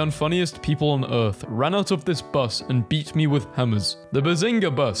 The unfunniest people on earth ran out of this bus and beat me with hammers. The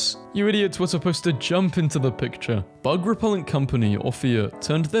Bazinga bus. You idiots were supposed to jump into the picture. Bug repellent company Ophir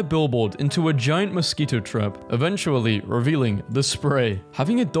turned their billboard into a giant mosquito trap, eventually revealing the spray.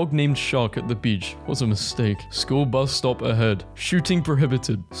 Having a dog named Shark at the beach was a mistake. School bus stop ahead. Shooting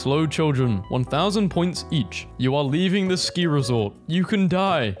prohibited. Slow children, 1,000 points each. You are leaving the ski resort. You can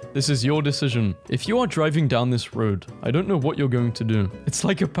die. This is your decision. If you are driving down this road, I don't know what you're going to do. It's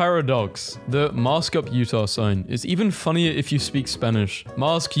like a paradox. The Mask Up Utah sign is even funnier if you speak Spanish.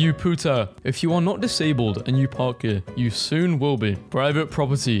 Mask you puta. If you are not disabled and you park here, you soon will be. Private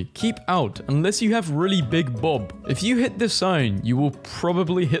property. Keep out unless you have really big bob. If you hit this sign, you will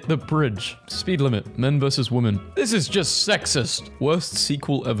probably hit the bridge. Speed limit. Men versus women. This is just sexist. Worst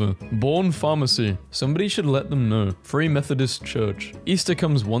sequel ever. Born Pharmacy. Somebody should let them know. Free Methodist Church. Easter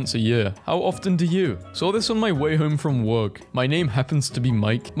comes once a year. How often do you? Saw this on my way home from work. My name happens to be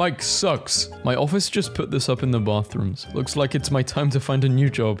Mike. Mike sucks. My office just put this up in the bathrooms. Looks like it's my time to find a new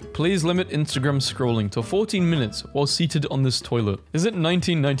job. Please limit Instagram scrolling to 14 minutes while seated on this toilet. Is it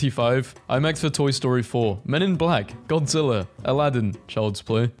 1995? IMAX for Toy Story 4. Men in Black. Godzilla. Aladdin. Child's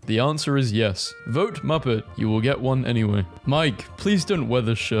Play. The answer is yes. Vote Muppet. You will get one anyway. Mike, please don't wear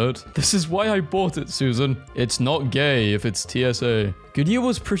this shirt. This is why I bought it, Susan. It's not gay if it's TSA. Goodyear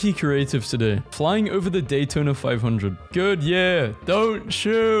was pretty creative today, flying over the Daytona 500. Goodyear, don't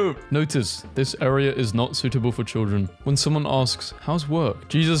shoot! Notice, this area is not suitable for children. When someone asks, how's work?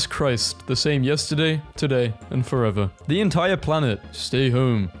 Jesus Christ, the same yesterday, today, and forever. The entire planet, stay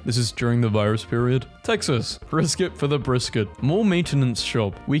home. This is during the virus period. Texas, risk it for the brisket. More maintenance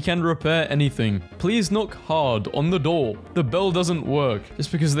shop. We can repair anything. Please knock hard on the door. The bell doesn't work.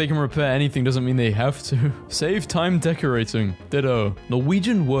 Just because they can repair anything doesn't mean they have to. Save time decorating. Ditto.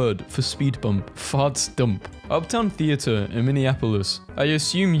 Norwegian word for speed bump. Farts dump. Uptown Theater in Minneapolis. I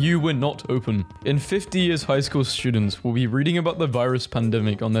assume you were not open. In 50 years, high school students will be reading about the virus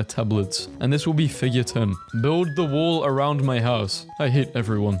pandemic on their tablets, and this will be figure 10. Build the wall around my house. I hate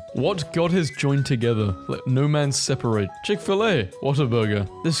everyone. What God has joined together, let no man separate. Chick-fil-A, Whataburger.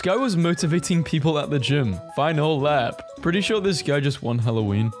 This guy was motivating people at the gym. Final lap. Pretty sure this guy just won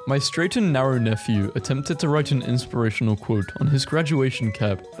Halloween. My straight and narrow nephew attempted to write an inspirational quote on his graduation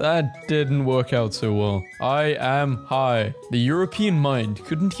cap. That didn't work out so well. I am high. The European mind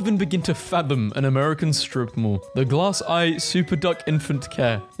couldn't even begin to fathom an American strip mall. The glass eye super duck infant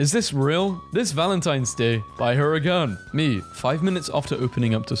care. Is this real? This Valentine's Day, buy her a gun. Me, 5 minutes after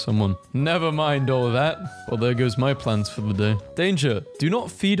opening up to someone. Never mind all that. Well, there goes my plans for the day. Danger. Do not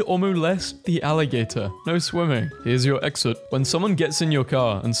feed or molest the alligator. No swimming. Here's your exit. When someone gets in your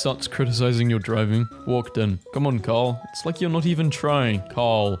car and starts criticizing your driving, walked in. Come on, Carl. It's like you're not even trying.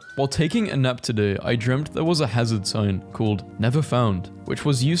 Carl. While taking a nap today, I dreamt there was a hazard sign called Never Found, which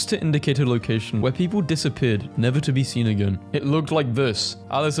was used to indicate a location where people disappeared, never to be seen again. It looked like this.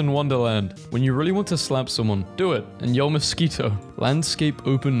 Alice in Wonderland. When you really want to slap someone, do it and yell mosquito. Landscape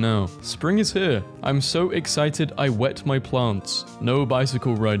open now. Spring is here. I'm so excited I wet my plants. No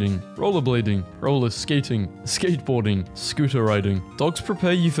bicycle riding, rollerblading, roller skating, skateboarding, scooter riding. Dogs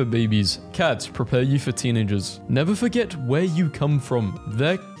prepare you for babies. Cats prepare you for teenagers. Never forget where you come from.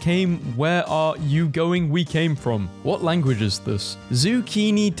 There came, where are you going? We came from. What language is this?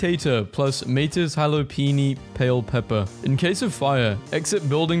 Zucchini tater plus Mater's jalapeno pale pepper. In case of fire, exit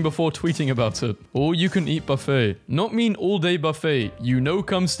building before tweeting about it. All you can eat buffet. Not mean all day buffet. You know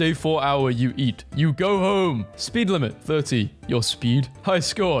come stay 4 hour you eat. You go home. Speed limit 30. Your speed? High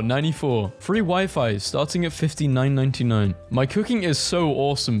score 94. Free Wi-Fi starting at $59.99. My cooking is so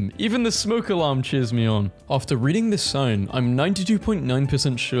awesome. Even the smoke alarm cheers me on. After reading this sign, I'm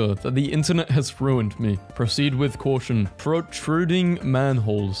 92.9% sure that the internet has ruined me. Proceed with caution. Protruding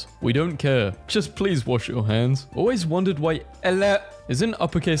manholes. We don't care. Just please wash your hands. Always wondered why Ella is in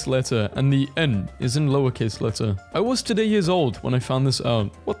uppercase letter and the N is in lowercase letter. I was today years old when I found this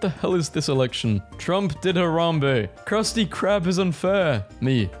out. What the hell is this election? Trump did Harambe. Krusty Krab is unfair.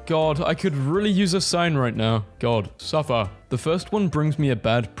 Me. God, I could really use a sign right now. God, suffer. The first one brings me a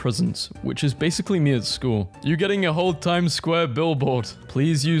bad presence, which is basically me at school. You getting a whole Times Square billboard.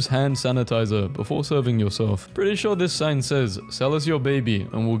 Please use hand sanitizer before serving yourself. Pretty sure this sign says, sell us your baby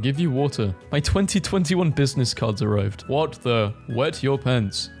and we'll give you water. My 2021 business cards arrived. What the? Wet your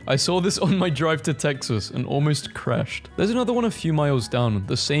pants. I saw this on my drive to Texas and almost crashed. There's another one a few miles down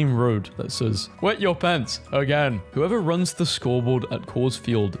the same road that says, wet your pants, again. Whoever runs the scoreboard at Coors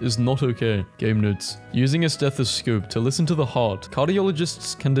Field is not okay. Game notes. Using a stethoscope to listen to the heart,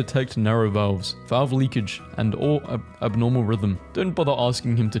 cardiologists can detect narrow valves, valve leakage, and or abnormal rhythm. Don't bother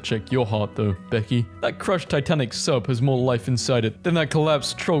asking him to check your heart though, Becky. That crushed Titanic sub has more life inside it than that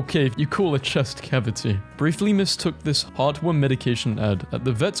collapsed troll cave you call a chest cavity. Briefly mistook this heartworm medication ad at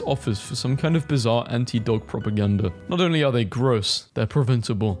the vet's office for some kind of bizarre anti-dog propaganda. Not only are they gross, they're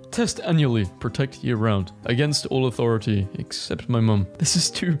preventable. Test annually, protect year-round. Against all authority, except my mum. This is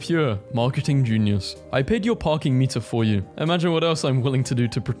too pure. Marketing genius. I paid your parking meter for you. Imagine what else I'm willing to do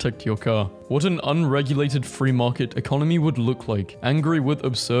to protect your car. What an unregulated free market economy would look like. Angry with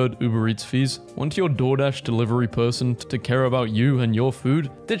absurd Uber Eats fees? Want your DoorDash delivery person to care about you and your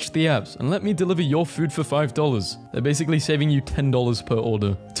food? Ditch the apps and let me deliver your food for $5. They're basically saving you $10 per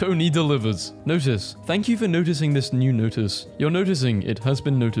order. Tony delivers. Notice. Thank you for noticing this new notice. You're noticing, it has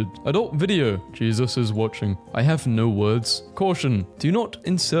been noted. Adult video. Jesus is watching. I have no words. Caution. Do not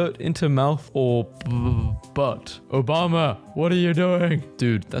insert into mouth or butt. Obama, what are you doing?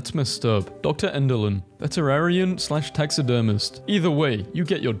 Dude, that's messed up. Dr. Enderlin. Veterinarian/taxidermist. Either way, you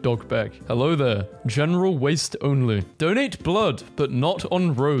get your dog back. Hello there. General waste only. Donate blood, but not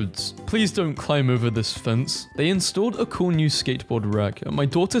on roads. Please don't climb over this fence. They installed a cool new skateboard rack at my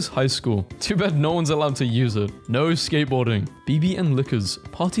daughter's high school. Too bad no one's allowed to use it. No skateboarding. BB and Liquors.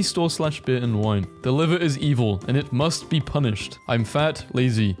 Party store/beer and wine. The liver is evil, and it must be punished. I'm fat,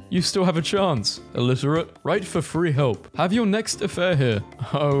 lazy. You still have a chance. Illiterate. Write for free help. Have your next affair here.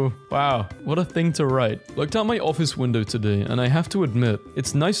 Oh, wow. What a thing to write. Looked out my office window today, and I have to admit,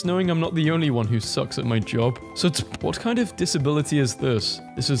 it's nice knowing I'm not the only one who sucks at my job. So what kind of disability is this?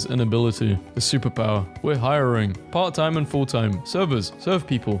 This is an ability. A superpower. We're hiring. Part-time and full-time. Servers. Serve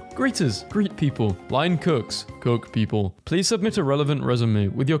people. Greeters. Greet people. Line cooks. Cook people. Please submit a relevant resume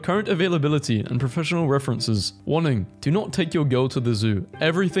with your current availability and professional references. Warning. Do not take your girl to the zoo.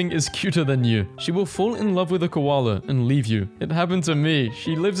 Everything is cuter than you. She will fall in love with a koala and leave you. It happened to me.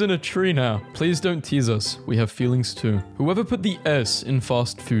 She lives in a tree now. Please don't tease us. We have feelings too. Whoever put the S in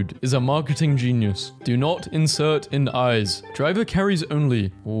fast food is a marketing genius. Do not insert in eyes. Driver carries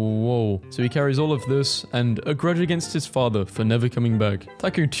only. Whoa. So he carries all of this and a grudge against his father for never coming back.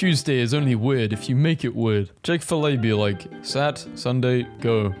 Taco Tuesday is only weird if you make it weird. Chick-fil-A be like, Sat, Sunday,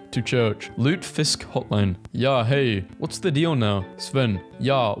 go to church. Loot Fisk hotline. Yeah, hey, what's the deal now? Sven.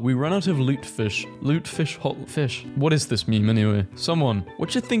 Yeah, we ran out of loot fish. Loot fish hot fish. What is this meme anyway? Someone,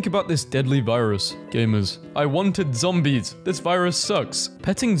 what you think about this deadly virus? Gamers. I wanted zombies. This virus sucks.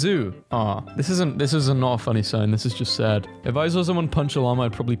 Petting zoo. This is not a funny sign. This is just sad. If I saw someone punch a llama,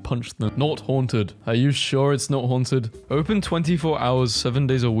 I'd probably punch them. Not haunted. Are you sure it's not haunted? Open 24 hours, 7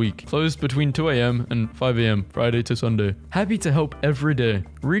 days a week. Closed between 2 a.m. and 5 a.m. Friday to Sunday. Happy to help every day.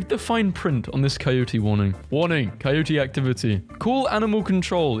 Read the fine print on this coyote warning. Warning, coyote activity. Call animal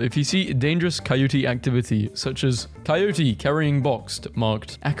control if you see dangerous coyote activity, such as coyote carrying box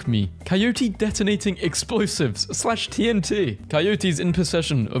marked Acme. Coyote detonating explosives /TNT. Coyotes in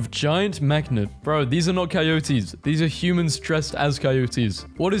possession of giant magnet. Bro, these are not coyotes. These are humans dressed as coyotes.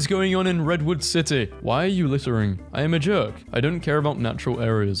 What is going on in Redwood City? Why are you littering? I am a jerk. I don't care about natural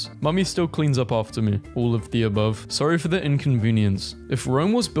areas. Mummy still cleans up after me. All of the above. Sorry for the inconvenience. If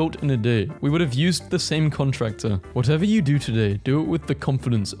Rome was built in a day, we would have used the same contractor. Whatever you do today, do it with the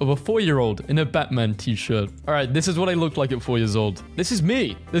confidence of a 4-year-old in a Batman t-shirt. Alright, this is what I looked like at 4 years old. This is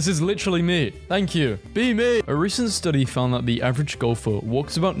me. This is literally me. Thank you. Be me. A recent study found that the average golfer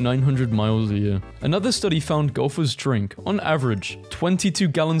walks about 900 miles a year. Another study found golfers drink, on average, 22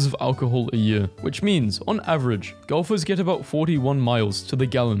 gallons of alcohol a year, which means, on average, golfers get about 41 miles to the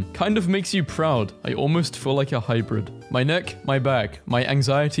gallon. Kind of makes you proud. I almost feel like a hybrid. My neck, my back, my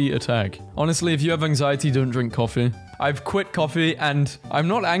anxiety attack. Honestly, if you have anxiety, don't drink coffee. I've quit coffee and I'm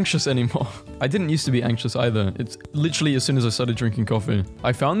not anxious anymore. I didn't used to be anxious either. It's literally as soon as I started drinking coffee.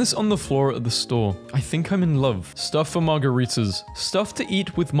 I found this on the floor at the store. I think I'm in love. Stuff for margaritas. Stuff to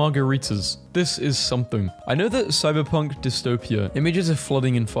eat with margaritas. This is something. I know that cyberpunk dystopia, images are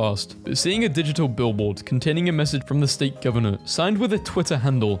flooding in fast, but seeing a digital billboard containing a message from the state governor, signed with a Twitter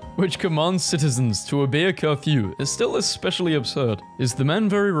handle, which commands citizens to obey a curfew, is still especially absurd. Is the man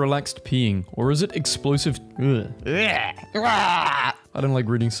very relaxed peeing, or is it explosive? I don't like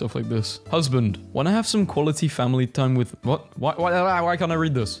reading stuff like this. Husband, wanna have some quality family time with... What? Why can't I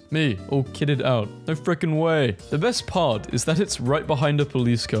read this? Me, all kitted out. No frickin' way. The best part is that it's right behind a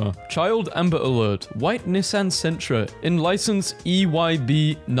police car. Child Amber Alert. White Nissan Sentra in license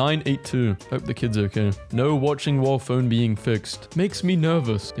EYB982. Hope the kid's okay. No watching while phone being fixed. Makes me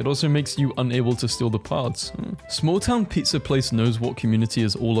nervous. It also makes you unable to steal the parts. Small town pizza place knows what community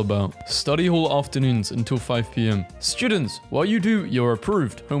is all about. Study hall afternoons until 5 p.m. Students, while you do your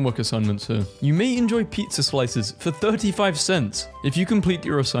approved homework assignments here, you may enjoy pizza slices for 35 cents. If you complete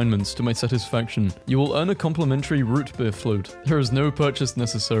your assignments to my satisfaction, you will earn a complimentary root beer float. There is no purchase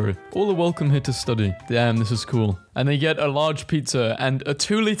necessary. All are welcome here to study. Damn, this is cool. And they get a large pizza and a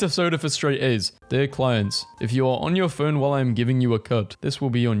 2-liter soda for straight A's. Dear clients, if you are on your phone while I am giving you a cut, this will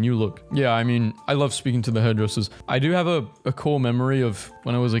be your new look. Yeah, I mean, I love speaking to the hairdressers. I do have a core memory of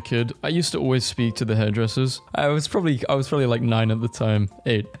when I was a kid. I used to always speak to the hairdressers. I was probably like 9 at the time,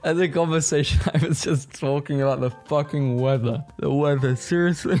 8. At the conversation, I was just talking about the fucking weather. The weather,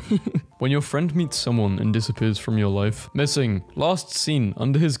 seriously. When your friend meets someone and disappears from your life. Missing. Last seen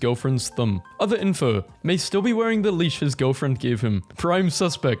under his girlfriend's thumb. Other info. May still be wearing the leash his girlfriend gave him. Prime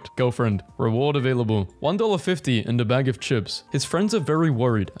suspect. Girlfriend. Reward available. $1.50 and a bag of chips. His friends are very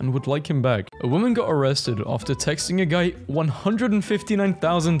worried and would like him back. A woman got arrested after texting a guy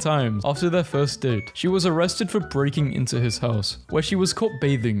 159,000 times after their first date. She was arrested for breaking into his house, where she was caught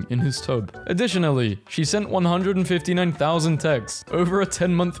bathing in his tub. Additionally, she sent 159,000 texts over a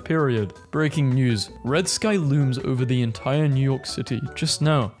 10-month period. Breaking news. Red sky looms over the entire New York City just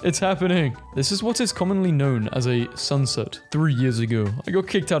now. It's happening. This is what is commonly known as a sunset. 3 years ago, I got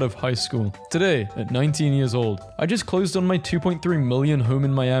kicked out of high school. Today, at 19 years old, I just closed on my 2.3 million home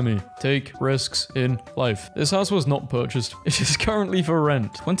in Miami. Take risks in life. This house was not purchased. It is currently for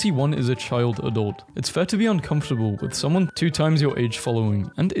rent. 21 is a child adult. It's fair to be uncomfortable with someone 2 times your age following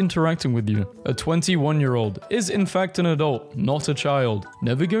and interacting with you. A 21-year-old is in fact an adult, not a child.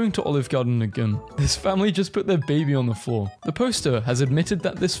 Never going to Olive Garden again. This family just put their baby on the floor. The poster has admitted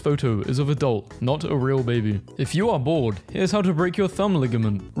that this photo is of adult, not a real baby. If you are bored, here's how to break your thumb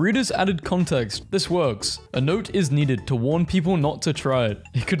ligament. Readers added context. This works. A note is needed to warn people not to try it.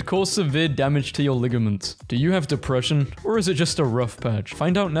 It could cause severe damage to your ligaments. Do you have depression, or is it just a rough patch?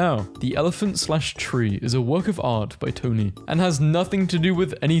 Find out now. The Elephant/Tree is a work of art by Tony, and has nothing to do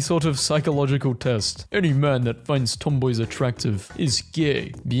with any sort of psychological test. Any man that finds tomboys attractive is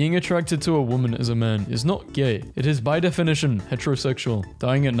gay. Being attracted to a woman as a man is not gay. It is by definition heterosexual.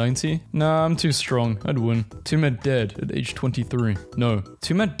 Dying at 90? Nah, I'm too strong. I'd win. Tumed dead at age 23. No,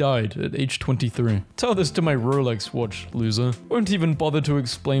 Tumed died at age 23. Tell this to my Rolex watch, loser. Won't even bother to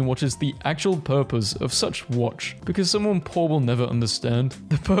explain what is the actual purpose of such watch, because someone poor will never understand.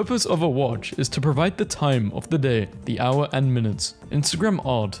 The purpose of a watch is to provide the time of the day, the hour and minutes. Instagram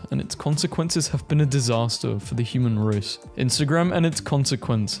art and its consequences have been a disaster for the human race. Instagram and its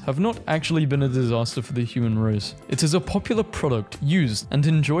consequence have not actually been a disaster for the human race. It is a popular product used and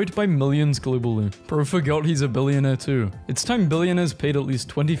enjoyed by millions globally. Bro forgot he's a billionaire too. It's time billionaires paid at least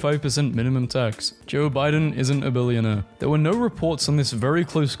 25% minimum tax. Joe Biden isn't a billionaire. There were no reports on this very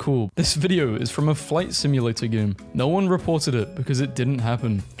close call. This video is from a flight simulator game. No one reported it because it didn't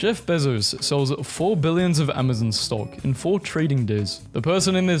happen. Jeff Bezos sells 4 billions of Amazon stock in 4 trading days. The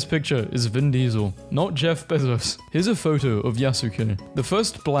person in this picture is Vin Diesel, not Jeff Bezos. Here's a photo of Yasuke, the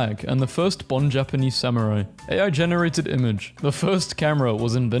first black and the first Bond Japanese samurai. AI generated image. The first camera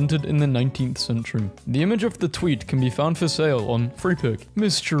was invented in the 19th century. The image of the tweet can be found for sale on FreePic.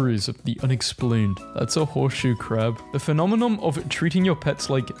 Mysteries of the unexplained. That's a horseshoe crab. The phenomenon of treating your pets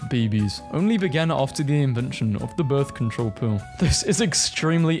like babies only began after the invention of the birth control pill. This is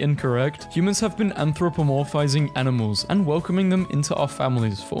extremely incorrect. Humans have been anthropomorphizing animals and welcoming them into our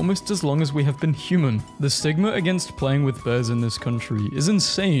families for almost as long as we have been human. The stigma against playing with bears in this country is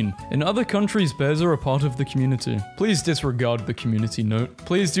insane. In other countries, bears are a part of the community. Please disregard the community note.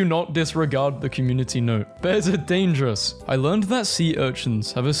 Please do not disregard the community note. Bears are dangerous. I learned that sea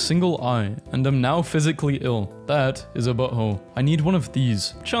urchins have a single eye and am now physically ill. That is a butthole. I need one of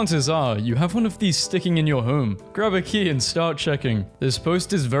these. Chances are you have one of these sticking in your home. Grab a key and start checking. This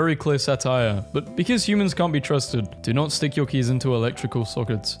post is very clear satire, but because humans can't be trusted, do not stick your keys into electrical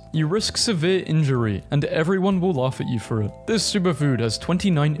sockets. You risk severe injury and everyone will laugh at you for it. This superfood has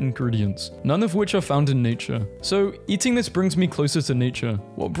 29 ingredients, none of which are found in nature. So eating this brings me closer to nature.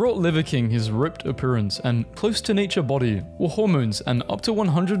 What brought Liver King his ripped appearance and close to nature body were hormones and up to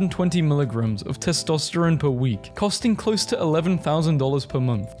 120 milligrams of testosterone per week. week, costing close to $11,000 per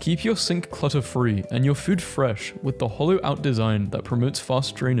month. Keep your sink clutter-free and your food fresh with the hollow-out design that promotes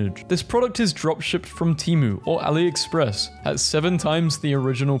fast drainage. This product is drop-shipped from Temu or AliExpress at 7 times the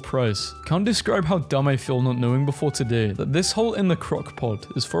original price. Can't describe how dumb I feel not knowing before today that this hole in the crock pot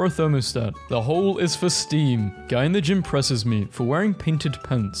is for a thermostat. The hole is for steam. Guy in the gym presses me for wearing painted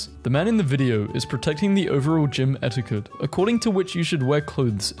pants. The man in the video is protecting the overall gym etiquette, according to which you should wear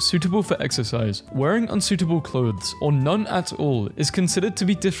clothes suitable for exercise. Wearing unsuitable clothes, or none at all, is considered to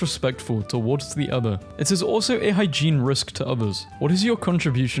be disrespectful towards the other. It is also a hygiene risk to others. What is your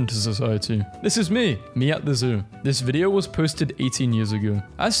contribution to society? This is me at the zoo. This video was posted 18 years ago.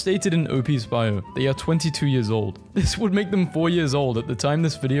 As stated in OP's bio, they are 22 years old. This would make them 4 years old at the time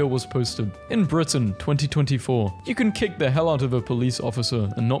this video was posted. In Britain, 2024, you can kick the hell out of a police officer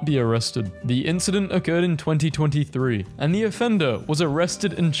and not be arrested. The incident occurred in 2023, and the offender was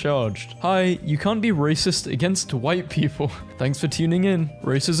arrested and charged. Hi, you can't be racist against white people. Thanks for tuning in.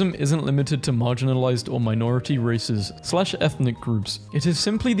 Racism isn't limited to marginalized or minority races/ethnic groups. It is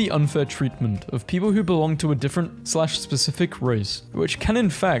simply the unfair treatment of people who belong to a different/specific race, which can in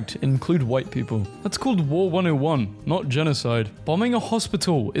fact include white people. That's called War 101, not genocide. Bombing a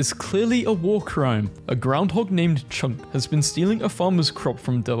hospital is clearly a war crime. A groundhog named Chunk has been stealing a farmer's crop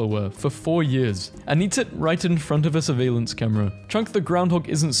from Delaware for 4 years and eats it right in front of a surveillance camera. Chunk the groundhog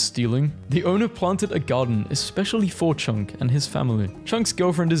isn't stealing. The owner planted a garden especially for Chunk and his family. Chunk's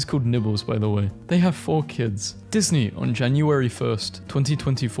girlfriend is called Nibbles, by the way. They have 4 kids. Disney on January 1st,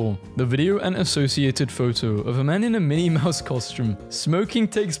 2024. The video and associated photo of a man in a Minnie Mouse costume. Smoking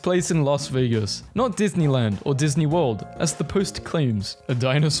takes place in Las Vegas, not Disneyland or Disney World, as the post claims. A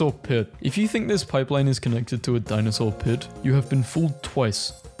dinosaur pit. If you think this pipeline is connected to a dinosaur pit, you have been fooled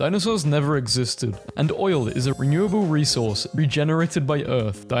twice. Dinosaurs never existed, and oil is a renewable resource regenerated by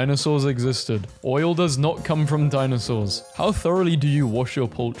Earth. Dinosaurs existed. Oil does not come from dinosaurs. How thoroughly do you wash your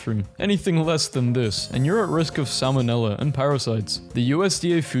poultry? Anything less than this, and you're at risk of salmonella and parasites. The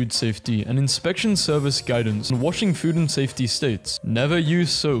USDA Food Safety and Inspection Service guidance on washing food and safety states: never use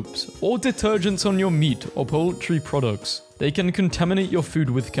soaps or detergents on your meat or poultry products. They can contaminate your food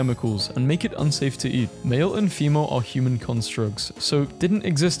with chemicals and make it unsafe to eat. Male and female are human constructs, so didn't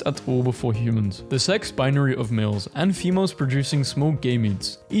exist at all before humans. The sex binary of males and females producing small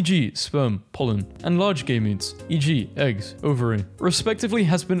gametes, e.g. sperm, pollen, and large gametes, e.g. eggs, ovary, respectively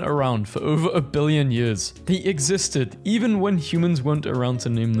has been around for over 1 billion years. They existed even when humans weren't around to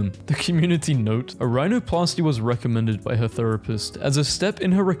name them. The community note: a rhinoplasty was recommended by her therapist as a step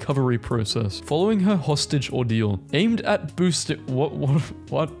in her recovery process following her hostage ordeal, aimed at boosted.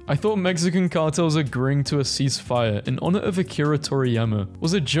 What? I thought Mexican cartels agreeing to a ceasefire in honor of Akira Toriyama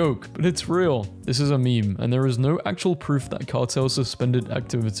was a joke, but it's real. This is a meme, and there is no actual proof that cartels suspended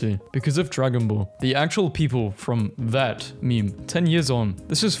activity because of Dragon Ball. The actual people from that meme, 10 years on.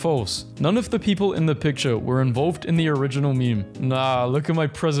 This is false. None of the people in the picture were involved in the original meme. Nah, look at my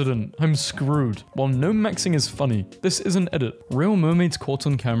president. I'm screwed. While no maxing is funny, this is an edit. Real mermaids caught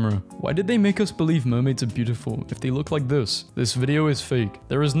on camera. Why did they make us believe mermaids are beautiful if they look like this? This video is fake.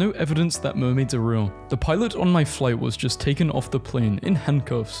 There is no evidence that mermaids are real. The pilot on my flight was just taken off the plane in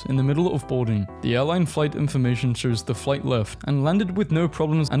handcuffs in the middle of boarding. The airline flight information shows the flight left and landed with no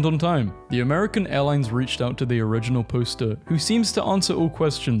problems and on time. The American Airlines reached out to the original poster, who seems to answer all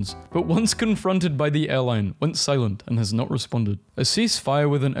questions, but once confronted by the airline, went silent and has not responded. A ceasefire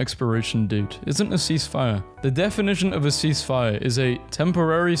with an expiration date isn't a ceasefire. The definition of a ceasefire is a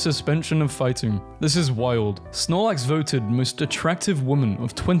temporary suspension of fighting. This is wild. Snorlax voted most attractive woman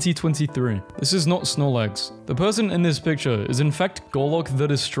of 2023. This is not Snorlax. The person in this picture is in fact Gorlok the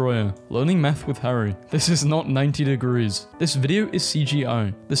Destroyer, learning math with Harry. This is not 90 degrees. This video is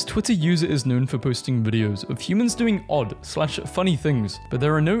CGI. This Twitter user is known for posting videos of humans doing odd/funny things, but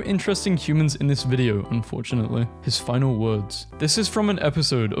there are no interesting humans in this video, unfortunately. His final words. This is from an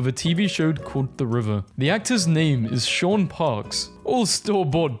episode of a TV show called The River. The actor's name is Sean Parks. All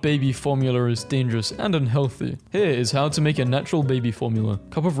store-bought baby formula is dangerous and unhealthy. Here is how to make a natural baby formula.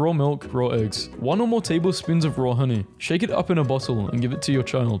 Cup of raw milk, raw eggs, 1 or more tablespoons of raw honey. Shake it up in a bottle and give it to your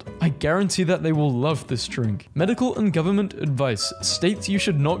child. I guarantee that they will love this drink. Medical and government advice states you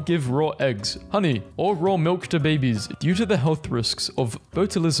should not give raw eggs, honey, or raw milk to babies due to the health risks of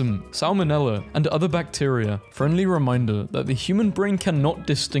botulism, salmonella, and other bacteria. Friendly reminder that the human brain cannot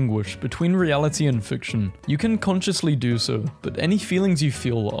distinguish between reality and fiction. You can consciously do so, but any any feelings you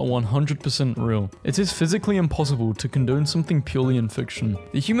feel are 100% real. It is physically impossible to condone something purely in fiction.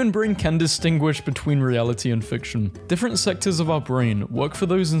 The human brain can distinguish between reality and fiction. Different sectors of our brain work for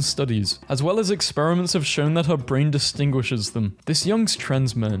those in studies, as well as experiments have shown that our brain distinguishes them. This young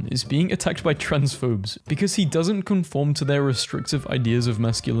trans man is being attacked by transphobes because he doesn't conform to their restrictive ideas of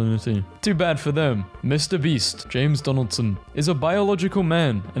masculinity. Too bad for them. Mr. Beast, James Donaldson, is a biological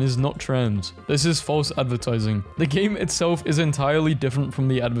man and is not trans. This is false advertising. The game itself is entirely different from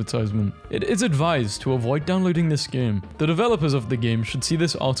the advertisement. It is advised to avoid downloading this game. The developers of the game should see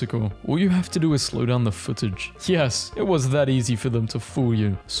this article. All you have to do is slow down the footage. Yes, it was that easy for them to fool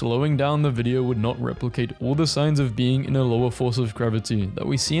you. Slowing down the video would not replicate all the signs of being in a lower force of gravity that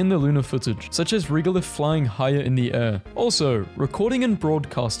we see in the lunar footage, such as regolith flying higher in the air. Also, recording and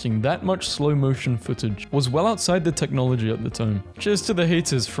broadcasting that much slow motion footage was well outside the technology at the time. Cheers to the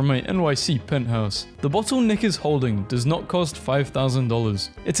haters from my NYC penthouse. The bottle Nick is holding does not cost $5,000.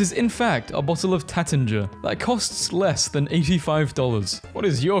 It is in fact a bottle of Tattinger that costs less than $85. What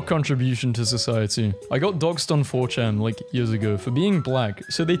is your contribution to society? I got doxed on 4chan like years ago for being black,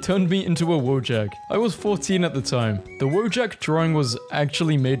 so they turned me into a Wojak. I was 14 at the time. The Wojak drawing was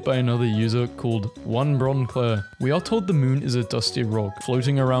actually made by another user called One Bron Claire. We are told the moon is a dusty rock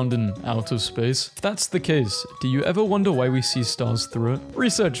floating around in outer space. If that's the case, do you ever wonder why we see stars through it?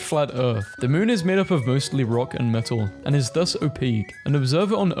 Research Flat Earth. The moon is made up of mostly rock and metal, and is thus opaque. An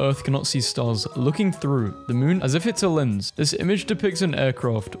observer on Earth cannot see stars looking through the moon as if it's a lens. This image depicts an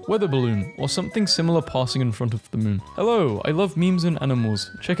aircraft, weather balloon, or something similar passing in front of the moon. Hello, I love memes and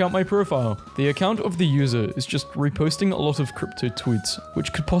animals. Check out my profile. The account of the user is just reposting a lot of crypto tweets,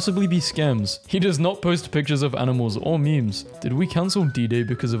 which could possibly be scams. He does not post pictures of animals or memes. Did we cancel D-Day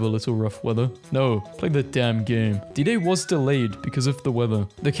because of a little rough weather? No, play the damn game. D-Day was delayed because of the weather.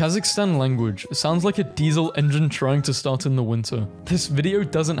 The Kazakhstan language sounds like a diesel engine trying to start in the winter. This video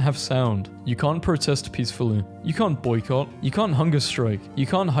doesn't have sound. You can't protest peacefully. You can't boycott. You can't hunger strike. You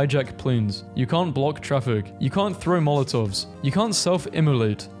can't hijack planes. You can't block traffic. You can't throw Molotovs. You can't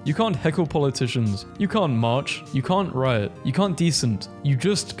self-immolate. You can't heckle politicians. You can't march. You can't riot. You can't decent. You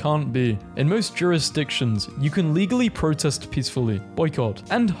just can't be. In most jurisdictions, you can legally protest peacefully, boycott,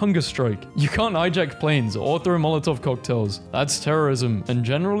 and hunger strike. You can't hijack planes or throw Molotov cocktails. That's terrorism and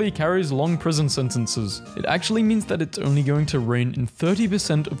generally carries long prison sentences. It actually means that it's only going to rain in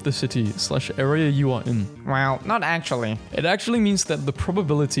 30% of the city/area you are in. Well, not actually. It actually means that the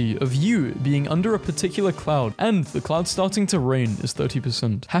probability of you being under a particular cloud and the cloud starting to rain is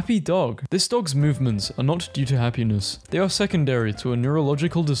 30%. Happy dog. This dog's movements are not due to happiness. They are secondary to a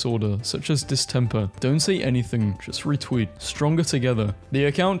neurological disorder such as distemper. Don't say anything, just retweet. Stronger together. The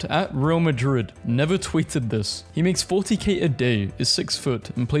account at Real Madrid never tweeted this. He makes 40k a day, is 6 foot,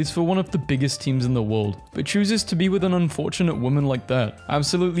 and plays for one of the biggest teams in the world, but chooses to be with an unfortunate woman like that.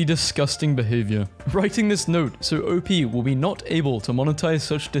 Absolutely disgusting behavior. Writing this note so OP will be not able to monetize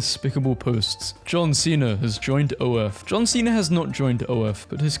such despicable posts. John Cena has joined OF. John Cena has not joined OF,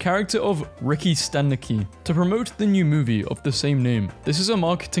 but his character of Ricky Stanicky to promote the new movie of the same name. This is a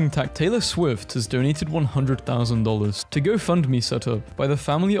marketing tactic. Taylor Swift has donated $100,000 to GoFundMe set up by the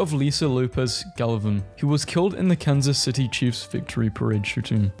family of Lisa Lopez Galvin, who was killed in the Kansas City Chiefs victory parade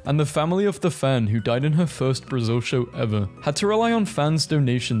shooting, and the family of the fan who died in her first Brazil show ever had to rely on fans'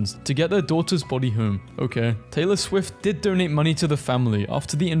 donations to get their daughter's body home. Okay, Taylor Swift did donate money to the family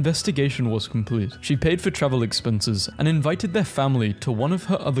after the investigation was complete. She paid for travel expenses and invited their family to one of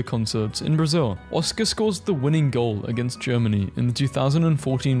her other concerts in Brazil. Oscar scores the winning goal against Germany in the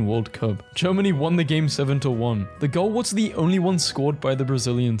 2014 World Cup. Germany won the game 7-1. The goal was the only one scored by the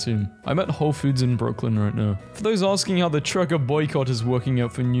Brazilian team. I'm at Whole Foods in Brooklyn right now. For those asking how the trucker boycott is working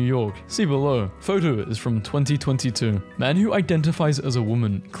out for New York, see below. Photo is from 2022. Man who identifies as a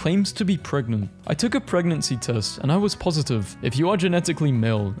woman claims to be pregnant. I took a pregnancy test and I was positive. If you are genetically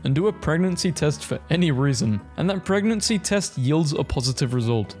male and do a pregnancy test for any reason, and that pregnancy test yields a positive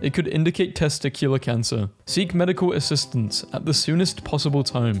result, it could indicate testicular cancer. Seek medical assistance at the soonest possible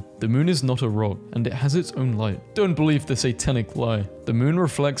time. The moon is not a rock, and it has its own light. Don't believe the satanic lie. The moon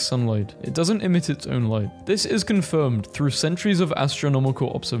reflects sunlight. It doesn't emit its own light. This is confirmed through centuries of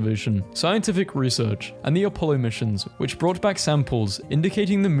astronomical observation, scientific research, and the Apollo missions, which brought back samples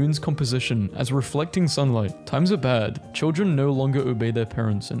indicating the moon's composition as reflecting sunlight. Times are bad. Children no longer obey their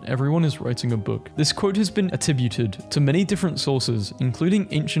parents, and everyone is writing a book. This quote has been attributed to many different sources, including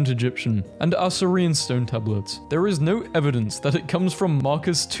ancient Egyptian and Assyrian stone tablets. There is no evidence that it comes from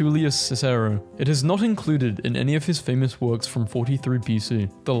Marcus Tullius Cicero. It is not included in any of his famous works from 43 BC,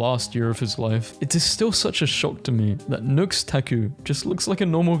 the last year of his life. It is still such a shock to me that Nux Taku just looks like a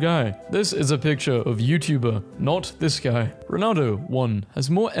normal guy. This is a picture of YouTuber, not This guy. Ronaldo, 1,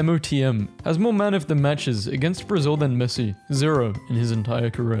 has more MOTM, has more man of the matches against Brazil than Messi, 0 in his entire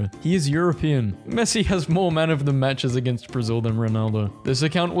career. He is European. Messi has more man of the matches against Brazil than Ronaldo. This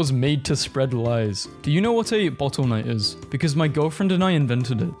account was made to spread lies. Do you know what a bottle night is? Because my girlfriend and I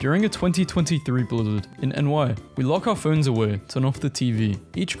invented it during a 2023 blizzard in NY. We lock our phones away, turn off the TV,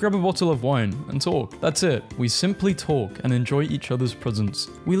 each grab a bottle of wine, and talk. That's it. We simply talk and enjoy each other's presence.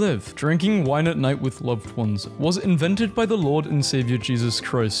 We live. Drinking wine at night with loved ones was invented by the Lord and Savior Jesus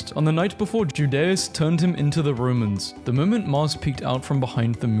Christ on the night before Judaeus turned him into the Romans, the moment Mars peeked out from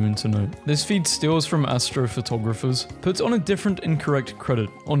behind the moon tonight. This feed steals from astrophotographers, puts on a different incorrect credit,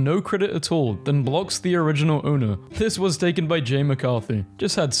 or no credit at all, then blocks the original owner. This was taken by Jay McCarthy.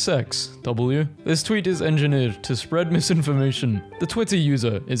 Just had sex, W. This tweet is engineered to spread misinformation. The Twitter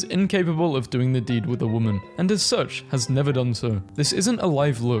user is incapable of doing the deed with a woman, and as such, has never done so. This isn't a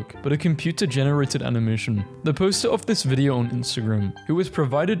live look, but a computer-generated animation. The poster of this video on Instagram, who was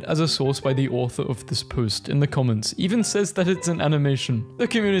provided as a source by the author of this post in the comments, even says that it's an animation. The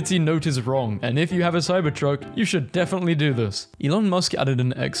community note is wrong, and if you have a Cybertruck, you should definitely do this. Elon Musk added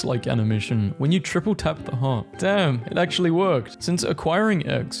an X-like animation when you triple tap the heart. Damn, it actually worked. Since acquiring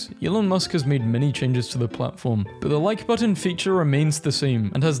X, Elon Musk has made many changes to the platform, but the like button feature remains the same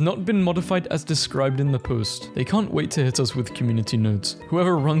and has not been modified as described in the post. They can't wait to hit us with community notes.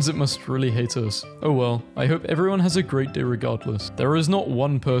 Whoever runs it must really hate us. Oh well, I hope everyone has a great day regardless. There is not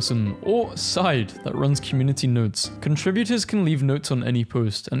one person or side that runs community notes. Contributors can leave notes on any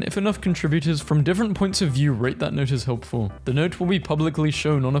post, and if enough contributors from different points of view rate that note as helpful, the note will be publicly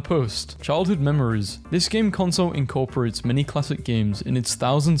shown on a post. Childhood memories. This game console incorporates many classic games in its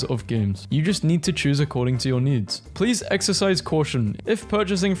thousands of games. You just need to choose according to your needs. Please exercise caution if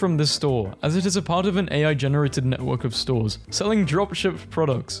purchasing from this store, as it is a part of an AI-generated network of stores selling drop-shipped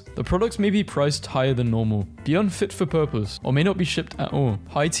products. The products may be priced higher than normal, be unfit for purpose, or may not be shipped at all.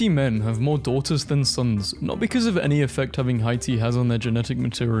 High T men have more daughters than sons, not because of any effect having high T has on their genetic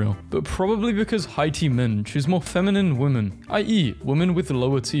material, but probably because high T men choose more feminine women, i.e. women with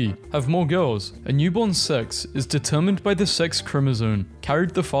lower T, have more girls. A newborn's sex is determined by the sex chromosome,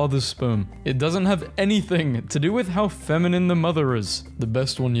 carried the father's sperm. It doesn't have anything to do with how feminine the mother is. The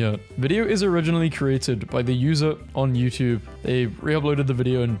best one yet. Video is originally created by the user on YouTube. They re-uploaded the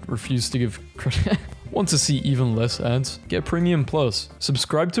video and refused to give credit. Want to see even less ads? Get Premium Plus.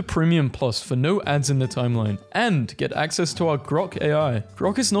 Subscribe to Premium Plus for no ads in the timeline, and get access to our Grok AI.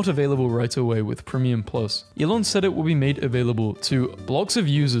 Grok is not available right away with Premium Plus. Elon said it will be made available to blocks of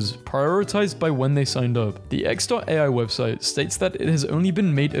users prioritized by when they signed up. The X.AI website states that it has only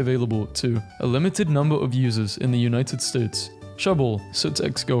been made available to a limited number of users in the United States. Shubble, Soot's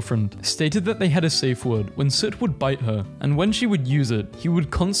ex-girlfriend, stated that they had a safe word when Soot would bite her, and when she would use it, he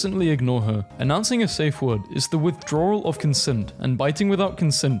would constantly ignore her. Announcing a safe word is the withdrawal of consent, and biting without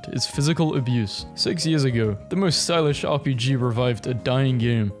consent is physical abuse. 6 years ago, the most stylish RPG revived a dying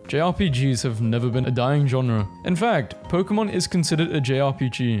game. JRPGs have never been a dying genre. In fact, Pokemon is considered a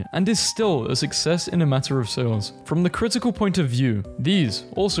JRPG, and is still a success in a matter of sales. From the critical point of view, these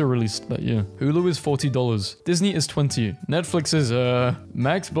also released that year. Hulu is $40, Disney is $20, Netflix is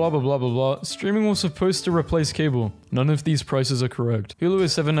max blah blah blah blah blah. Streaming was supposed to replace cable. None of these prices are correct. Hulu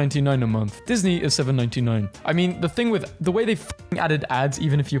is $7.99 a month. Disney is $7.99. I mean, the thing with the way they added ads,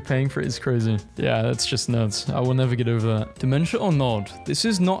 even if you're paying for it, is crazy. Yeah, that's just nuts. I will never get over that. Dementia or not, this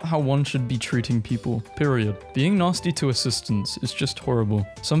is not how one should be treating people, period. Being nasty to assistants is just horrible.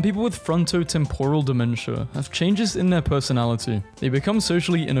 Some people with frontotemporal dementia have changes in their personality. They become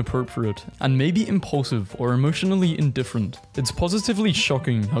socially inappropriate, and may be impulsive or emotionally indifferent. It's positively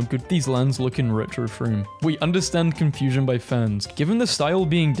shocking how good these lands look in retro frame. We understand confusion by fans, given the style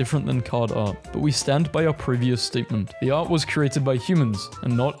being different than card art, but we stand by our previous statement. The art was created by humans,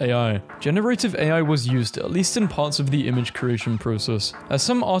 and not AI. Generative AI was used at least in parts of the image creation process, as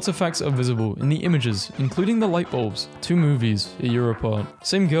some artifacts are visible in the images, including the light bulbs. 2 movies, a year apart.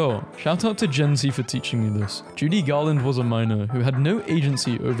 Same girl. Shout out to Gen Z for teaching me this. Judy Garland was a minor who had no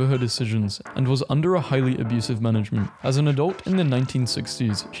agency over her decisions, and was under a highly abusive management. As an adult in the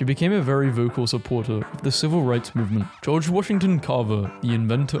 1960s, she became a very vocal supporter of the civil rights movement. George Washington Carver, the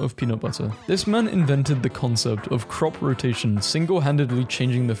inventor of peanut butter. This man invented the concept of crop rotation, single-handedly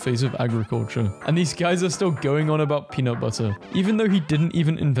changing the face of agriculture. And these guys are still going on about peanut butter, even though he didn't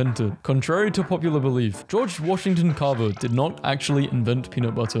even invent it. Contrary to popular belief, George Washington Carver did not actually invent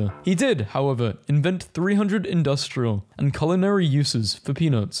peanut butter. He did, however, invent 300 industrial and culinary uses for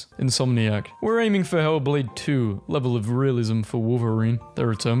peanuts. Insomniac. We're aiming for Hellblade 2 level of realism for Wolverine,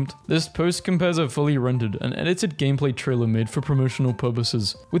 their attempt. This post compares a fully rendered and edited gameplay trailer made for promotional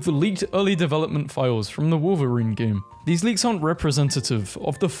purposes with the leaked early development files from the Wolverine game. These leaks aren't representative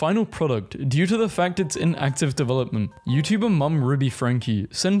of the final product due to the fact it's in active development. YouTuber Mum Ruby Frankie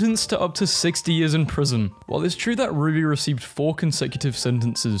sentenced to up to 60 years in prison. While it's true that Ruby received 4 consecutive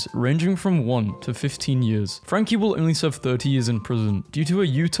sentences ranging from 1 to 15 years, Frankie will only serve 30 years in prison due to a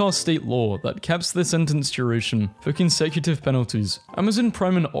Utah state law that caps the sentence duration for consecutive penalties. Amazon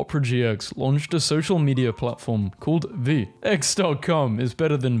Prime and Opera GX launched a social media platform called V. X.com is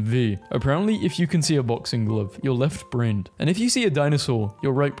better than V. Apparently, if you can see a boxing glove, you're left-brained. And if you see a dinosaur,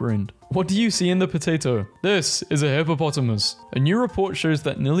 you're right-brained. What do you see in the potato? This is a hippopotamus. A new report shows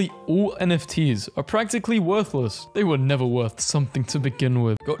that nearly all NFTs are practically worthless. They were never worth something to begin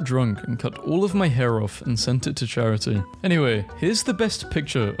with. Got drunk and cut all of my hair off and sent it to charity. Anyway, here's the best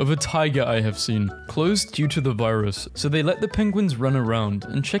picture of a tiger I have seen. Closed due to the virus, so they let the penguins run around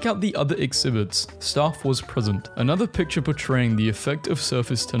and check out the other exhibits. Staff was present. Another picture portraying the effect of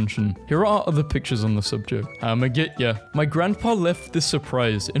surface tension. Here are other pictures on the subject. I'ma get ya. My grandpa left this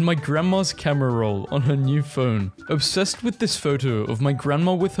surprise in my grandma's camera roll on her new phone. Obsessed with this photo of my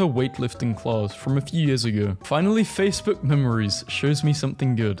grandma with her weightlifting class from a few years ago. Finally, Facebook Memories shows me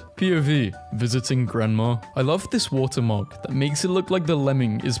something good. POV, visiting grandma. I love this watermark that makes it look like the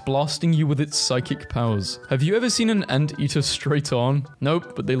lemming is blasting you with its psychic powers. Have you ever seen an anteater straight on?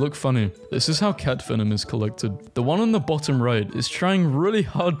 Nope, but they look funny. This is how cat venom is collected. The one on the bottom right is trying really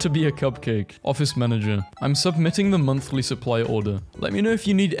hard to be a cupcake. Office manager. I'm submitting the monthly supply order. Let me know if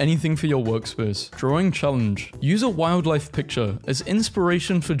you need anything for your workspace. Drawing challenge. Use a wildlife picture as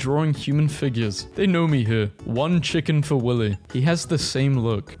inspiration for drawing human figures. They know me here. 1 chicken for Willy. He has the same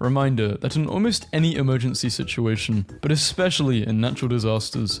look. Reminder that in almost any emergency situation, but especially in natural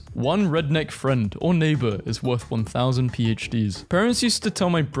disasters, 1 redneck friend or neighbor is worth 1,000 PhDs. Parents used to tell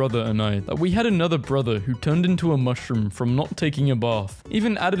my brother and I that we had another brother who turned into a mushroom from not taking a bath.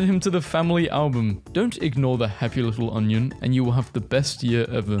 Even added him to the family album. Don't ignore the happy little onion and you will have the best year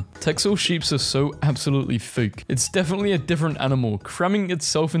ever. Texel sheeps are so absolutely fake. It's definitely a different animal cramming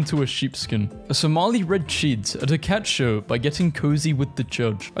itself into a sheepskin. A Somali read cheats at a cat show by getting cozy with the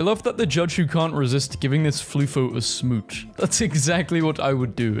judge. I love that the judge who can't resist giving this flufo a smooch. That's exactly what I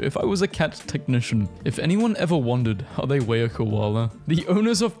would do if I was a cat technician. If anyone ever wondered how they weigh a koala, the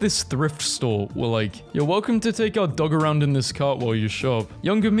owners of this thrift store were like, "You're welcome to take our dog around in this cart while you shop."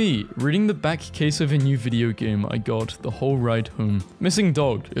 Younger me, reading the back case of a new video game I got the whole ride home. Missing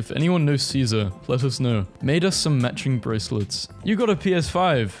dog. If anyone knows Caesar, let us know. Made us some matching bracelets. You got a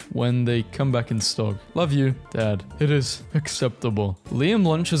PS5 when they come back in stock. Love you, Dad. It is acceptable. Liam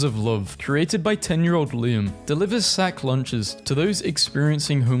Lunches of Love, created by 10-year-old Liam, delivers sack lunches to those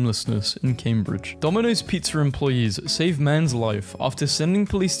experiencing homelessness in Cambridge. Domino's Pizza employees save man's life after sending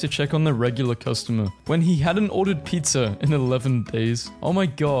police to check on the regular customer when he hadn't ordered pizza in 11 days. Oh my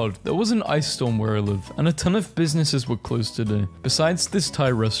god, there was an ice storm where I live, and a ton of businesses were closed today. Besides this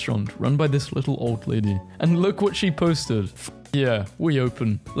Thai restaurant run by this little old lady. And look what she posted. Yeah, we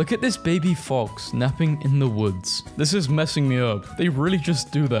open. Look at this baby fox napping in the woods. This is messing me up. They really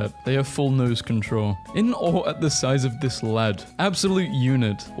just do that. They have full nose control. In awe at the size of this lad. Absolute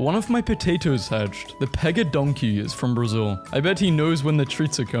unit. One of my potatoes hatched. The Pega donkey is from Brazil. I bet he knows when the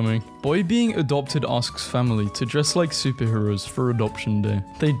treats are coming. Boy being adopted asks family to dress like superheroes for adoption day.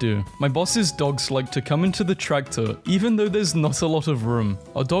 They do. My boss's dogs like to come into the tractor even though there's not a lot of room.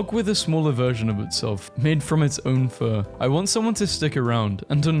 A dog with a smaller version of itself, made from its own fur. I want someone to stick around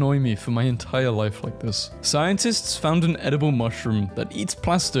and annoy me for my entire life like this. Scientists found an edible mushroom that eats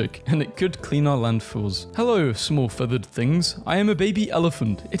plastic and it could clean our landfills. Hello, small feathered things. I am a baby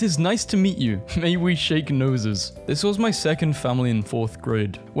elephant. It is nice to meet you. May we shake noses. This was my second family in 4th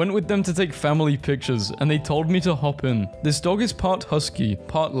grade. Went with them to take family pictures and they told me to hop in. This dog is part husky,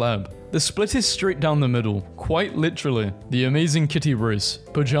 part lab. The split is straight down the middle, quite literally. The amazing kitty race,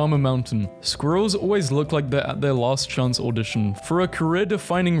 Pajama Mountain. Squirrels always look like they're at their last chance audition for a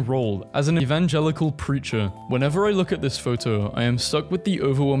career-defining role as an evangelical preacher. Whenever I look at this photo, I am stuck with the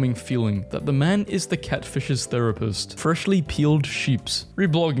overwhelming feeling that the man is the catfish's therapist. Freshly peeled sheeps.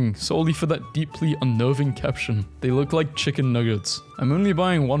 Reblogging solely for that deeply unnerving caption. They look like chicken nuggets. I'm only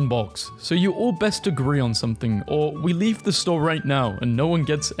buying one box, so you all best agree on something, or we leave the store right now and no one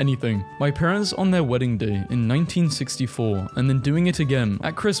gets anything. My parents on their wedding day in 1964, and then doing it again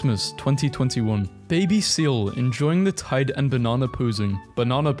at Christmas 2021. Baby seal enjoying the tide and banana posing.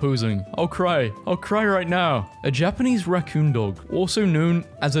 Banana posing. I'll cry right now. A Japanese raccoon dog, also known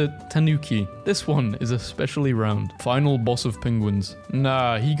as a tanuki. This one is especially round. Final boss of penguins.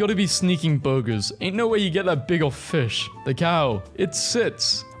 Nah, he gotta be sneaking burgers. Ain't no way you get that big of fish. The cow. It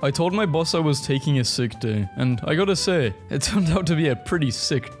sits. I told my boss I was taking a sick day, and I gotta say, it turned out to be a pretty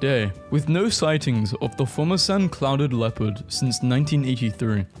sick day. With no sightings of the Formosan clouded leopard since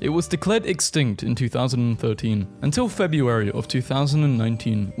 1983, it was declared extinct in 2013, until February of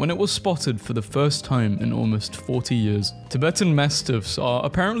 2019, when it was spotted for the first time in almost 40 years. Tibetan Mastiffs are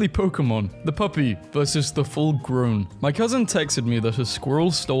apparently Pokemon, the puppy versus the full-grown. My cousin texted me that a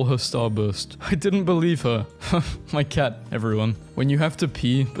squirrel stole her starburst. I didn't believe her. My cat, everyone. When you have to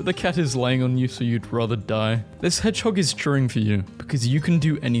pee, but the cat is laying on you so you'd rather die. This hedgehog is cheering for you, because you can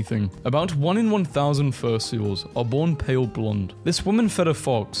do anything. About 1 in 1,000 fur seals are born pale blonde. This woman fed a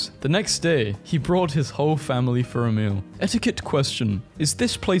fox. The next day, he brought his whole family for a meal. Etiquette question. Is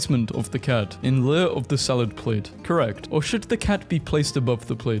this placement of the cat in lieu of the salad plate correct? Or should the cat be placed above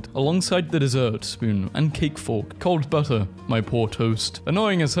the plate, alongside the dessert spoon and cake fork? Cold butter. My poor toast.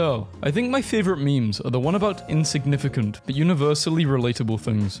 Annoying as hell. I think my favorite memes are the one about insignificant, but universally relatable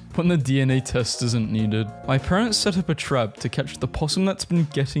things. When the DNA test isn't needed. My parents set up a trap to catch the possum that's been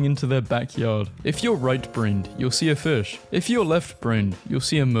getting into their backyard. If you're right-brained, you'll see a fish. If you're left-brained, you'll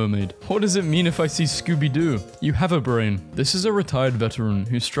see a mermaid. What does it mean if I see Scooby-Doo? You have a brain. This is a retired veteran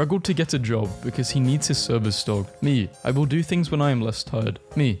who struggled to get a job because he needs his service dog. Me, I will do things when I am less tired.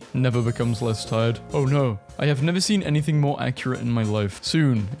 Me, never becomes less tired. Oh no. I have never seen anything more accurate in my life.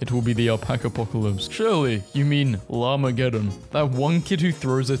 Soon, it will be the alpaca apocalypse. Surely, you mean Llamageddon. That one kid who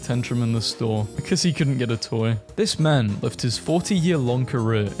throws a tantrum in the store because he couldn't get a toy. This man left his 40-year-long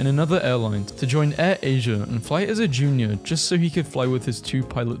career in another airline to join Air Asia and fly as a junior just so he could fly with his 2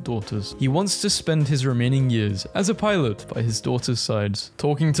 pilot daughters. He wants to spend his remaining years as a pilot by his daughter's sides,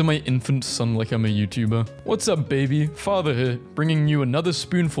 talking to my infant son like I'm a YouTuber. What's up, baby? Father here, bringing you another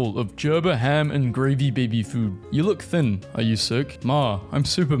spoonful of Gerber ham and gravy baby food. You look thin. Are you sick? Ma, I'm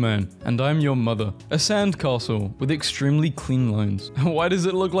Superman, and I'm your mother. A sandcastle with extremely clean lines. Why does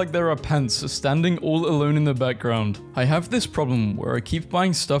it look like there are pants standing all alone in the background? I have this problem where I keep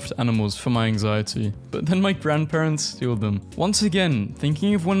buying stuffed animals for my anxiety, but then my grandparents steal them. Once again,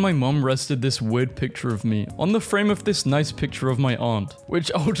 thinking of when my mom rested this weird picture of me on the frame of this nice picture of my aunt,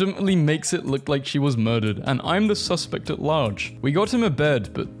 which ultimately makes it look like she was murdered, and I'm the suspect at large. We got him a bed,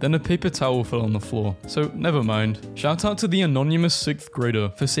 but then a paper towel fell on the floor, so never mind. Shout out to the anonymous 6th grader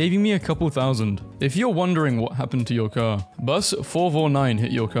for saving me a couple thousand. If you're wondering what happened to your car, bus 449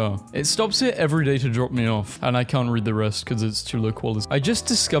 hit your car. It stops here every day to drop me off, and I can't read the rest because it's too low quality. I just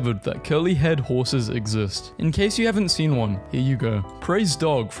discovered that curly-haired horses exist. In case you haven't seen one, here you go. Praise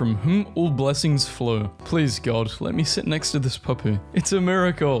dog from whom all blessings flow. Please God, let me sit next to this puppy. It's a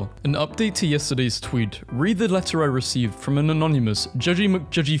miracle. An update to yesterday's tweet. Read the letter I received from an anonymous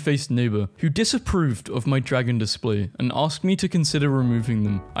judgy-faced neighbor who disapproved of my dragon display and asked me to consider removing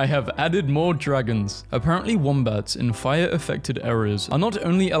them. I have added more dragons. Apparently wombats in fire-affected areas are not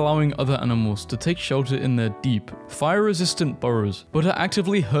only allowing other animals to take shelter in their deep, fire-resistant burrows, but are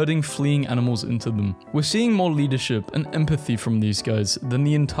actively herding fleeing animals into them. We're seeing more leadership and empathy from these guys than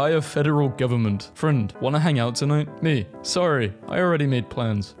the entire federal government. Friend, wanna hang out tonight? Me. Sorry, I already made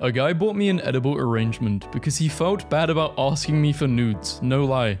plans. A guy bought me an edible arrangement because he felt bad about asking me for nudes. No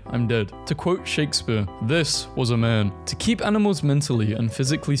lie, I'm dead. To quote Shakespeare, this was a man. To keep animals mentally and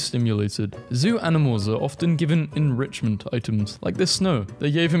physically stimulated, zoo animals are often given enrichment items, like this snow.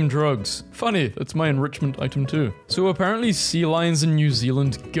 They gave him drugs. Funny, that's my enrichment item too. So apparently sea lions in New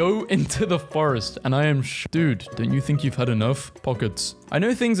Zealand go into the forest, and I am Dude, don't you think you've had enough? Pockets. I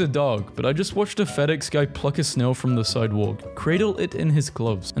know things are dark, but I just watched a FedEx guy pluck a snail from the sidewalk, cradle it in his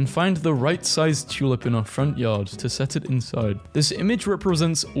gloves, and find the right sized tulip in our front yard to set it inside. This image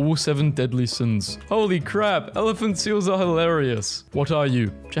represents all 7 deadly sins. Holy crap, elephant seals are hilarious. What are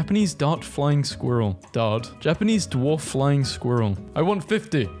you? Japanese dart flying squirrel. Dart. Japanese dwarf flying squirrel. I want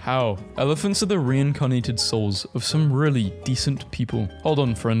 50. How? Elephants are the reincarnated souls of some really decent people. Hold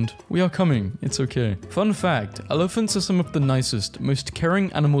on, friend. We are coming. It's okay. Fun fact, elephants are some of the nicest, most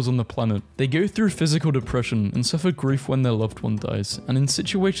caring animals on the planet. They go through physical depression and suffer grief when their loved one dies, and in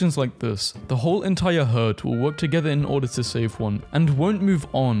situations like this, the whole entire herd will work together in order to save one, and won't move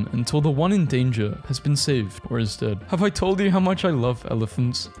on until the one in danger has been saved or is dead. Have I told you how much I love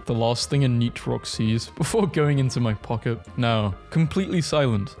elephants? The last thing a neat rock sees before going into my pocket. Now, completely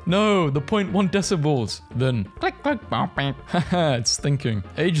silent. No, the 0.1 decibels. Then, Click, click, bump, beep. haha, it's thinking.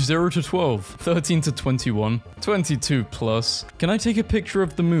 Age 0 to 12, 13 to 21, 22 plus. Can I take a picture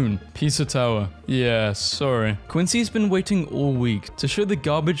of the moon? Pisa Tower. Yeah, sorry. Quincy's been waiting all week to show the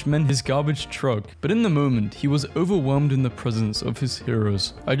garbage men his garbage truck, but in the moment, he was overwhelmed in the presence of his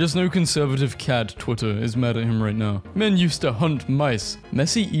heroes. I just know conservative cat Twitter is mad at him right now. Men used to hunt mice.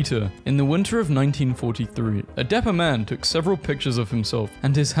 Messy Eater. In the winter of 1943, a dapper man took several pictures of himself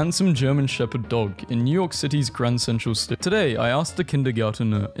and his handsome German Shepherd dog in New York City's Grand Central Station. Today, I asked a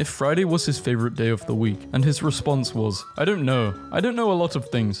kindergartner if Friday was his favorite day of the week, and his response was, I don't know. I don't know a lot of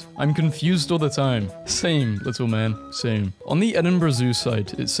things. I'm confused all the time. Same, little man. Same. On the Edinburgh Zoo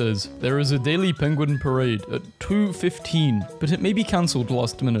site, it says, there is a daily penguin parade at 2:15, but it may be cancelled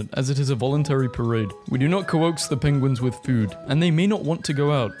last minute as it is a voluntary parade. We do not coax the penguins with food, and they may not want to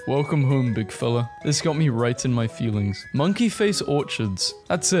go out. Welcome home, big fella. This got me right in my feelings. Monkey face orchards.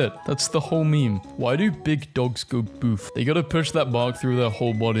 That's it. That's the whole meme. Why do big dogs go boof? They gotta push that bark through their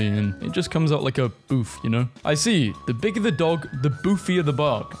whole body and it just comes out like a boof, you know? I see. The bigger the dog, the boofier the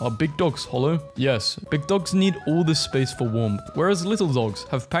bark. Are big dogs hollow? Yes. Big dogs need all this space for warmth, whereas little dogs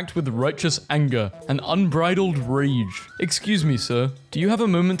have packed with righteous anger and unbridled rage. Excuse me, sir. Do you have a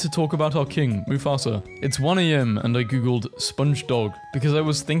moment to talk about our king, Mufasa? It's 1 AM and I googled sponge dog because I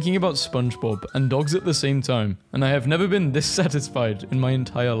was thinking about SpongeBob and dogs at the same time, and I have never been this satisfied in my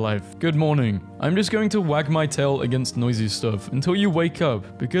entire life. Good morning. I'm just going to wag my tail against noisy stuff until you wake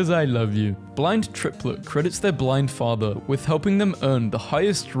up because I love you. Blind Triplet credits their blind father with helping them earn the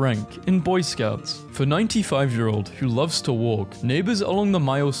highest rank in Boy Scouts. For 95-year-old who loves to walk, neighbors along the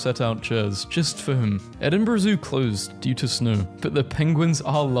mile set out chairs just for him. Edinburgh Zoo closed due to snow, but the penguins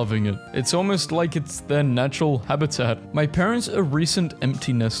are loving it. It's almost like it's their natural habitat. My parents are recent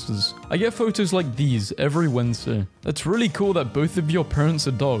empty nesters. I get photos like these every Wednesday. That's really cool that both of your parents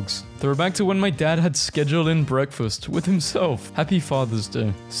are dogs. Throwback to when my dad had scheduled in breakfast with himself. Happy Father's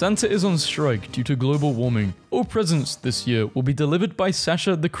Day. Santa is on strike due to global warming. All presents this year will be delivered by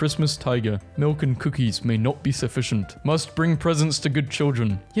Sasha the Christmas Tiger. Milk and cookies may not be sufficient. Must bring presents to good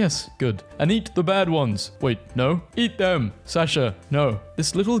children. Yes, good. And eat the bad ones. Wait, no? Eat them. Sasha, no.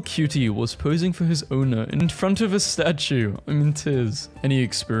 This little cutie was posing for his owner in front of a statue. I'm in tears. Any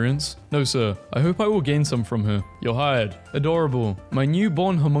experience? No, sir. I hope I will gain some from her. You're hired. Adorable. My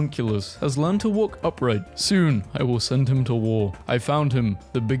newborn homunculus has learned to walk upright. Soon, I will send him to war. I found him,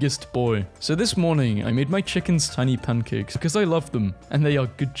 the biggest boy. So this morning, I made my chickens tiny pancakes because I love them, and they are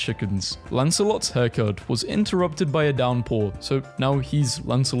good chickens. Lancelot's haircut was interrupted by a downpour, so now he's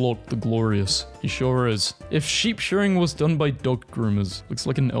Lancelot the Glorious. He sure is. If sheep shearing was done by dog groomers, looks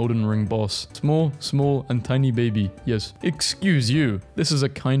like an Elden Ring boss. Small, and tiny baby. Yes. Excuse you. This is a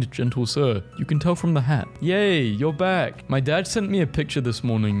kind, gentle sir. You can tell from the hat. Yay, you're back. My dad sent me a picture this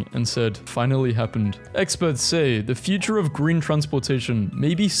morning and said, finally happened. Experts say the future of green transportation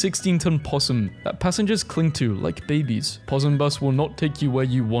may be 16-ton possum that passengers cling to like babies. Possum bus will not take you where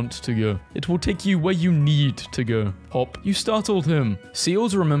you want to go. It will take you where you need to go. Hop, you startled him.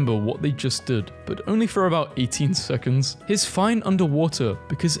 Seals remember what they just did, but only for about 18 seconds. He's fine underwater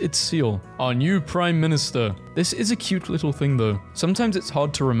because it's Seal, our new Prime Minister. This is a cute little thing though. Sometimes it's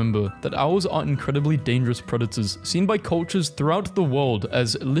hard to remember that owls are incredibly dangerous predators seen by cultures throughout the world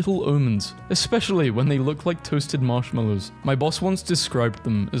as little omens, especially when they look like toasted marshmallows. My boss once described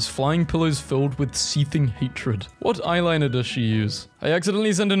them as flying pillows filled with seething hatred. What eyeliner does she use? I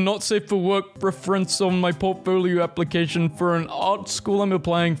accidentally sent a not safe for work reference on my portfolio application for an art school I'm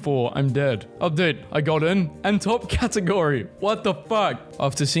applying for. I'm dead. Update, I got in. And top category. What the fuck?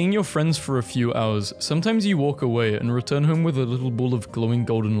 After seeing your friends for a few hours, sometimes you walk away and return home with a little ball of glowing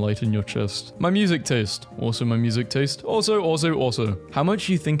golden light in your chest. My music taste. Also my music taste. Also. How much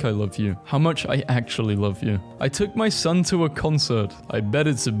you think I love you. How much I actually love you. I took my son to a concert. I bet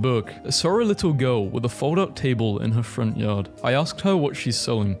it's a book. I saw a little girl with a fold-out table in her front yard. I asked her what she's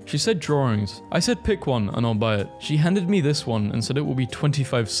selling. She said drawings. I said pick one and I'll buy it. She handed me this one and said it will be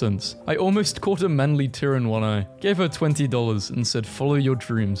 25 cents. I almost caught a manly tear in one eye. Gave her $20 and said follow your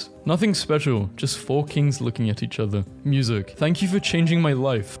dreams. Nothing special, just 4 kings looking looking at each other. Music. Thank you for changing my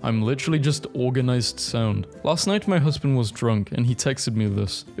life. I'm literally just organized sound. Last night my husband was drunk and he texted me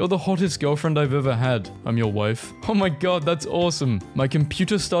this. You're the hottest girlfriend I've ever had. I'm your wife. Oh my god, that's awesome. My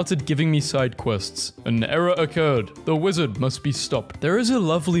computer started giving me side quests. An error occurred. The wizard must be stopped. There is a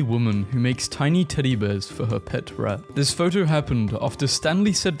lovely woman who makes tiny teddy bears for her pet rat. This photo happened after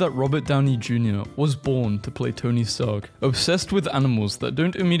Stanley said that Robert Downey Jr. was born to play Tony Stark. Obsessed with animals that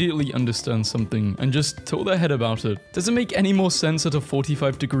don't immediately understand something and just tilt their head about it. Does it make any more sense at a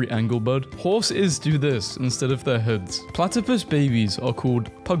 45-degree angle, bud? Horses do this instead of their heads. Platypus babies are called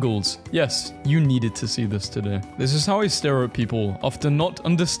puggles. Yes, you needed to see this today. This is how I stare at people after not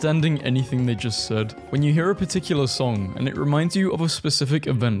understanding anything they just said. When you hear a particular song and it reminds you of a specific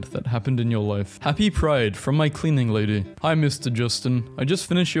event that happened in your life. Happy Pride from my cleaning lady. Hi, Mr. Justin. I just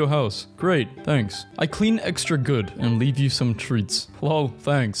finished your house. Great, thanks. I clean extra good and leave you some treats. Lol,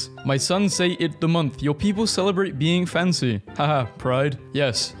 thanks. My sons say it the month your people celebrate being fancy. Haha, Pride.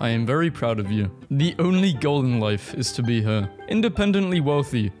 Yes, I am very proud of you. The only goal in life is to be her. Independently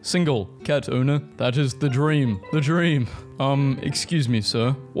wealthy, single, cat owner. That is the dream. The dream. Excuse me, sir.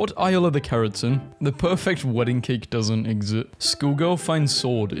 What aisle are the carrots in? The perfect wedding cake doesn't exist. Schoolgirl finds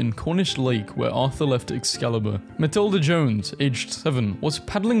sword in Cornish Lake where Arthur left Excalibur. Matilda Jones, aged 7, was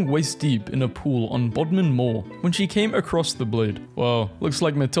paddling waist deep in a pool on Bodmin Moor when she came across the blade. Wow, looks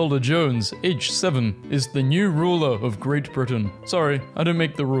like Matilda Jones, aged 7, is the new ruler of Great Britain. Sorry, I don't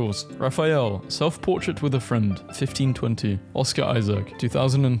make the rules. Raphael, self-portrait with a friend, 1520. Oscar Isaac,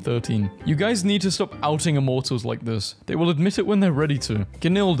 2013. You guys need to stop outing immortals like this. They will admit it when they're ready to.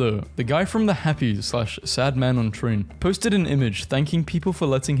 Ganildo, the guy from the Happy/Sad Man on Train, posted an image thanking people for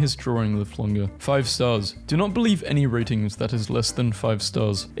letting his drawing live longer. 5 stars. Do not believe any ratings that is less than 5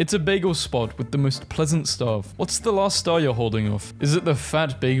 stars. It's a bagel spot with the most pleasant staff. What's the last star you're holding off? Is it the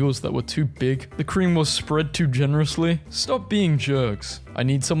fat bagels that were too big? The cream was spread too generously? Stop being jerks. I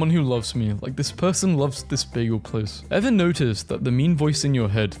need someone who loves me, like this person loves this bagel place. Ever noticed that the mean voice in your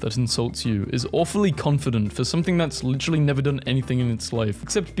head that insults you is awfully confident for something that's literally never done anything in its life,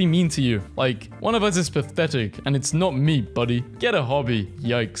 except be mean to you? Like, one of us is pathetic, and it's not me, buddy. Get a hobby.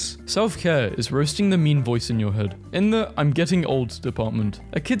 Yikes. Self-care is roasting the mean voice in your head. In the I'm getting old department,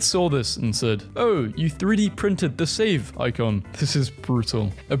 a kid saw this and said, oh, you 3D printed the save icon. This is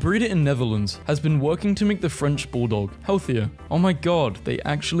brutal. A breeder in Netherlands has been working to make the French bulldog healthier. Oh my god. They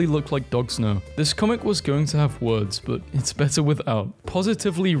actually look like dogs now. This comic was going to have words, but it's better without.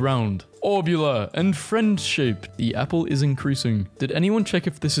 Positively round. Orbular and friend-shaped. The apple is increasing. Did anyone check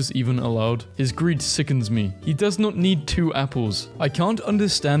if this is even allowed? His greed sickens me. He does not need 2 apples. I can't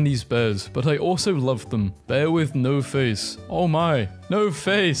understand these bears, but I also love them. Bear with no face. Oh my, no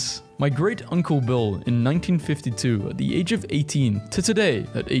face. My great uncle Bill in 1952 at the age of 18 to today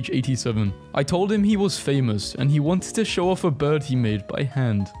at age 87. I told him he was famous and he wanted to show off a bird he made by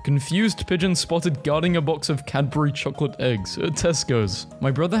hand. Confused pigeon spotted guarding a box of Cadbury chocolate eggs at Tesco's.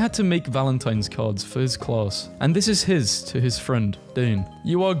 My brother had to make Valentine's cards for his class, and this is his to his friend, Dane.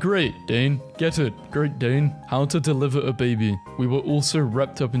 You are great, Dane. Get it, Great Dane. How to deliver a baby. We were also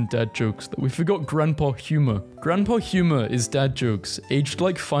wrapped up in dad jokes that we forgot grandpa humor. Grandpa humor is dad jokes, aged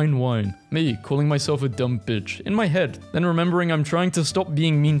like fine wine. Me calling myself a dumb bitch in my head, then remembering I'm trying to stop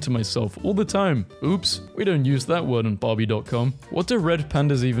being mean to myself all the time. Oops, we don't use that word on Barbie.com. What do red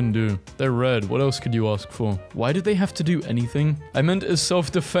pandas even do? They're red, what else could you ask for? Why did they have to do anything? I meant as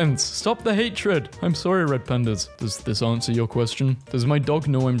self-defense. Stop the hatred. I'm sorry, red pandas. Does this answer your question? Does my dog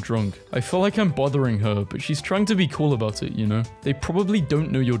know I'm drunk? I feel like I'm bothering her, but she's trying to be cool about it, you know? They probably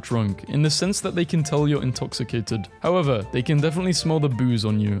don't know you're drunk, in the sense that they can tell you're intoxicated. However, they can definitely smell the booze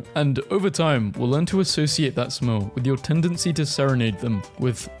on you, and over time, we'll learn to associate that smell with your tendency to serenade them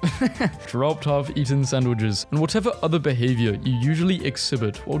with dropped half-eaten sandwiches and whatever other behavior you usually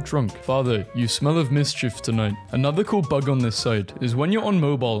exhibit while drunk. Father, you smell of mischief tonight. Another cool bug on this site is when you're on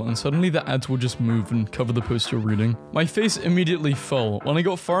mobile and suddenly the ads will just move and cover the post you're reading. My face immediately fell when I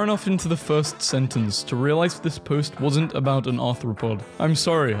got far enough into the first sentence to realize this post wasn't about an arthropod. I'm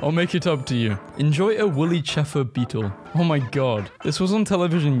sorry, I'll make it up to you. Enjoy a woolly chafer beetle. Oh my god, this was on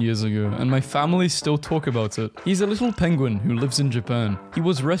television years ago and my family still talk about it. He's a little penguin who lives in Japan. He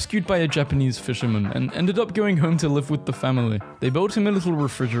was rescued by a Japanese fisherman and ended up going home to live with the family. They built him a little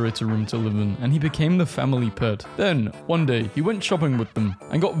refrigerator room to live in and he became the family pet. Then, one day, he went shopping with them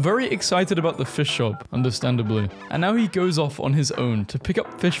and got very excited about the fish shop, understandably. And now he goes off on his own to pick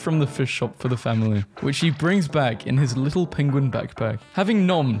up fish from the fish shop for the family, which he brings back in his little penguin backpack, having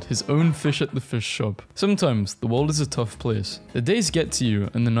nommed his own fish at the fish shop. Sometimes, the world is a tough place. The days get to you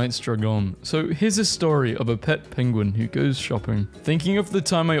and the nights drag gone. So here's a story of a pet penguin who goes shopping. Thinking of the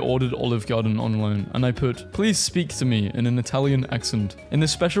time I ordered Olive Garden online and I put, please speak to me in an Italian accent in the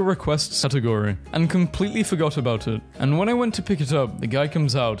special requests category and completely forgot about it. And when I went to pick it up, the guy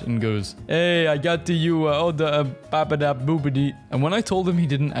comes out and goes, hey, I got to you order babada boobity. And when I told him he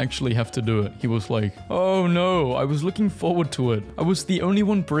didn't actually have to do it, he was like, oh no, I was looking forward to it. I was the only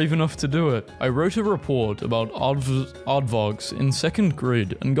one brave enough to do it. I wrote a report about aardvarks in 2nd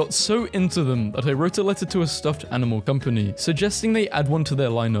grade and got so into them that I wrote a letter to a stuffed animal company suggesting they add one to their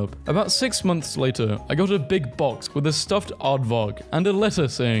lineup. About 6 months later, I got a big box with a stuffed aardvark and a letter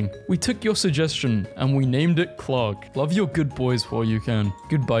saying, we took your suggestion and we named it Clark. Love your good boys while you can.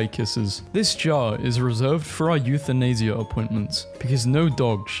 Goodbye kisses. This jar is reserved for our euthanasia appointments because no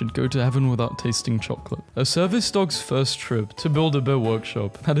dog should go to heaven without tasting chocolate. A service dog's first trip to Build-A-Bear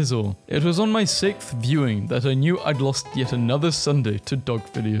workshop, that is all. It was on my 6th viewing that I knew I'd lost yet another Sunday to dog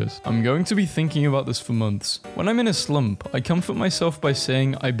videos. I'm going to be thinking about this for months. When I'm in a slump, I comfort myself by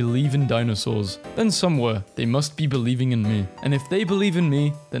saying I believe in dinosaurs. Then somewhere, they must be believing in me. And if they believe in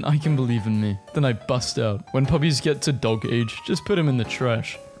me, then I can believe in me. Then I bust out. When puppies get to dog age, just put them in the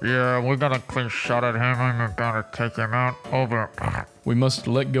trash. Yeah, we got a clean shot at him and we gotta take him out. Over. We must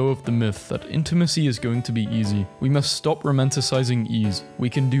let go of the myth that intimacy is going to be easy. We must stop romanticizing ease. We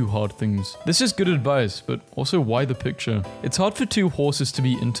can do hard things. This is good advice, but also why the picture? It's hard for two horses to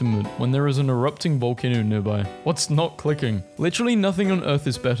be intimate when there is an erupting volcano nearby. What's not clicking? Literally nothing on earth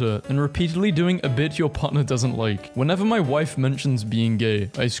is better than repeatedly doing a bit your partner doesn't like. Whenever my wife mentions being gay,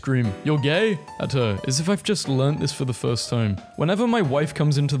 I scream, "You're gay?" at her, as if I've just learnt this for the first time. Whenever my wife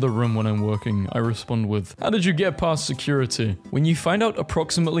comes into the room when I'm working, I respond with, "How did you get past security?" When you find out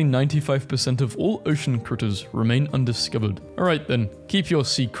approximately 95% of all ocean critters remain undiscovered. Alright then, keep your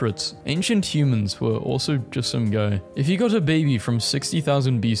secrets. Ancient humans were also just some guy. If you got a baby from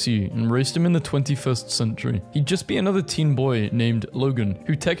 60,000 BC and raised him in the 21st century, he'd just be another teen boy named Logan,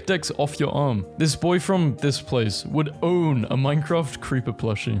 who tech decks off your arm. This boy from this place would own a Minecraft creeper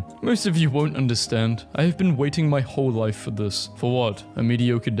plushie. Most of you won't understand. I have been waiting my whole life for this. For what? A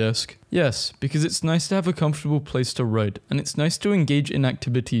mediocre desk? Yes, because it's nice to have a comfortable place to write, and it's nice to engage in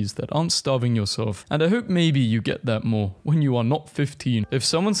activities that aren't starving yourself. And I hope maybe you get that more when you are not 15. If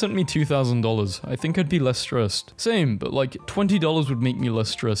someone sent me $2,000, I think I'd be less stressed. Same, but like $20 would make me less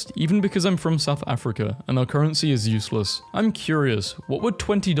stressed, even because I'm from South Africa and our currency is useless. I'm curious, what would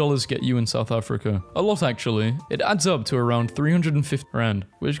 $20 get you in South Africa? A lot actually. It adds up to around 350 rand,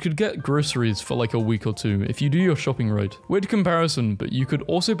 which could get groceries for like a week or two if you do your shopping right. Weird comparison, but you could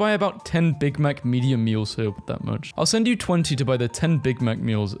also buy about 10 Big Mac medium meals here with that much. I'll send you 20 to buy the 10 Big Mac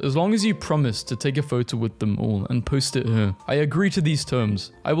meals as long as you promise to take a photo with them all and post it here. I agree to these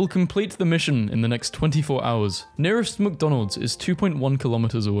terms. I will complete the mission in the next 24 hours. Nearest McDonald's is 2.1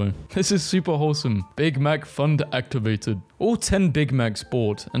 kilometers away. This is super wholesome. Big Mac fund activated. All 10 Big Macs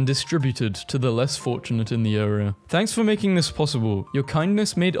bought and distributed to the less fortunate in the area. Thanks for making this possible. Your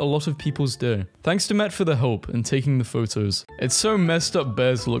kindness made a lot of people's day. Thanks to Matt for the help and taking the photos. It's so messed up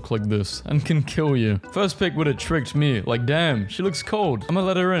bears look like this and can kill you. First pic would have tricked me, like damn, she looks cold. I'ma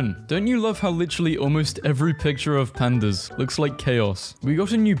let her in. Don't you love how literally almost every picture of pandas looks like chaos? We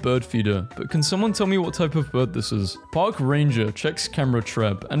got a new bird feeder, but can someone tell me what type of bird this is? Park ranger checks camera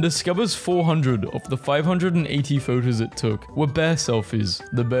trap and discovers 400 of the 580 photos it took were bear selfies.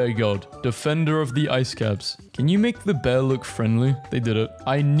 The bear god, defender of the ice caps. Can you make the bear look friendly? They did it.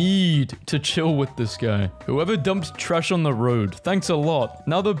 I need to chill with this guy. Whoever dumped trash on the road, thanks a lot.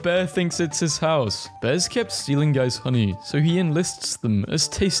 Now the bear thinks it's his house. Bears kept stealing guys' honey, so he enlists them as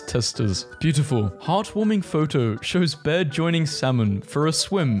taste testers. Beautiful. Heartwarming photo shows bear joining salmon for a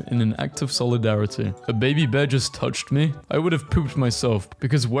swim in an act of solidarity. A baby bear just touched me? I would have pooped myself,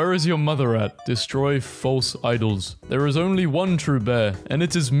 because where is your mother at? Destroy false idols. There is only one true bear, and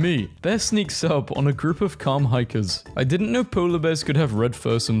it is me. Bear sneaks up on a group of calm hikers. I didn't know polar bears could have red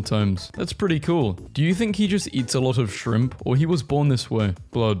fur sometimes. That's pretty cool. Do you think he just eats a lot of shrimp, or he was born this way?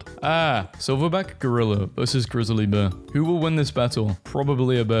 Blood. Ah, silverback gorilla versus grizzly bear. Who will win this battle?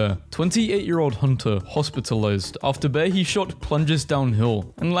 Probably a bear. 28-year-old hunter hospitalized after bear he shot plunges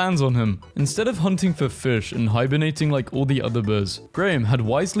downhill and lands on him. Instead of hunting for fish and hibernating like all the other bears, Graham had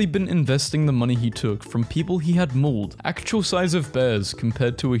wisely been investing the money he took from people he had mauled. Actual size of bears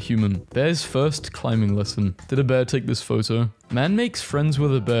compared to a human. Bear's first climbing lesson. Did a bear take this photo? Man makes friends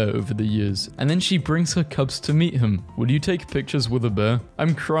with a bear over the years, and then she brings her cubs to meet him. Would you take pictures with a bear?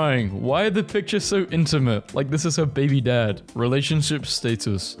 I'm crying. Why are the pictures so intimate? Like this is her baby dad. Relationship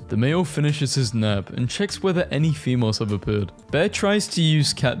status. The male finishes his nap and checks whether any females have appeared. Bear tries to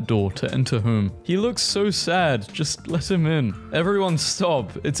use cat door to enter home. He looks so sad. Just let him in. Everyone stop.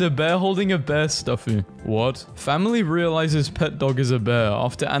 It's a bear holding a bear stuffy. What? Family realizes pet dog is a bear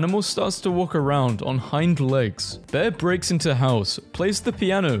after animal starts to walk around on hind legs. Bear breaks into house, plays the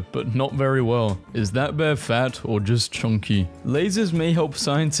piano, but not very well. Is that bear fat or just chunky? Lasers may help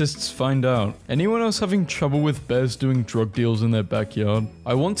scientists find out. Anyone else having trouble with bears doing drug deals in their backyard?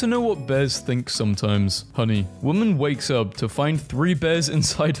 I want to know what bears think sometimes. Honey, woman wakes up to find 3 bears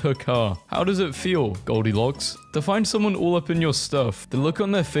inside her car. How does it feel, Goldilocks? To find someone all up in your stuff. The look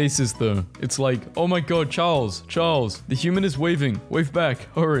on their faces though, it's like, oh my god, Charles, the human is waving, wave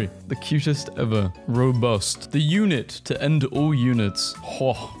back, hurry. The cutest ever. Robust. The unit to end all units.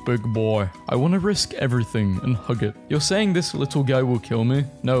 Oh, big boy. I want to risk everything and hug it. You're saying this little guy will kill me?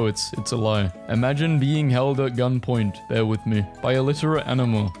 No, it's a lie. Imagine being held at gunpoint, bear with me, by a literate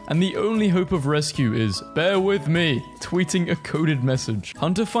animal. And the only hope of rescue is, bear with me, tweeting a coded message.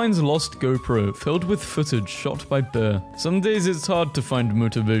 Hunter finds lost GoPro filled with footage shot by bear. Some days it's hard to find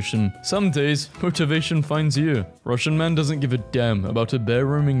motivation. Some days, motivation finds you. Russian man doesn't give a damn about a bear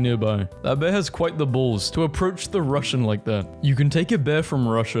roaming nearby. That bear has quite the balls to approach the Russian like that. You can take a bear from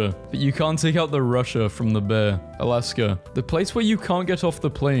Russia, but you can't take out the Russia from the bear. Alaska, the place where you can't get off the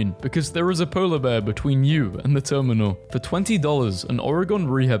plane because there is a polar bear between you and the terminal. For $20, an Oregon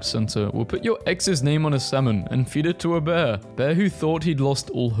rehab center will put your ex's name on a salmon and feed it to a bear. Bear who thought he'd lost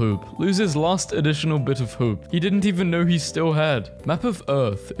all hope loses last additional bit of hope he didn't even know he still had. Map of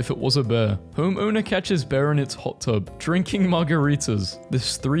Earth if it was a bear. Homeowner catches bear in its hot tub, drinking margaritas.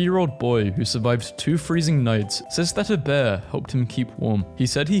 This 3-year-old boy who survived 2 freezing nights says that a bear helped him keep warm. He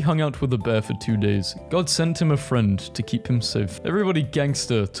said he hung out with a bear for 2 days. God sent him a friend to keep him safe. Everybody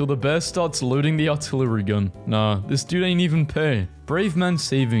gangster till the bear starts loading the artillery gun. Nah, this dude ain't even pay. Brave man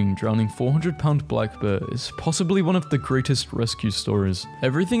saving drowning 400-pound black bear is possibly one of the greatest rescue stories.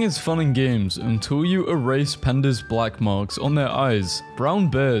 Everything is fun and games until you erase pandas' black marks on their eyes. Brown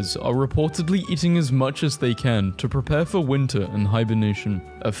bears are reportedly eating as much as they can to prepare for winter and hibernation.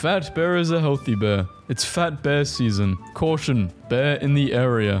 A fat bear is a healthy bear. It's fat bear season. Caution, bear in the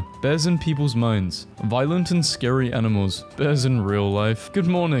area. Bears in people's minds. Violent and scary animals. Bears in real life. Good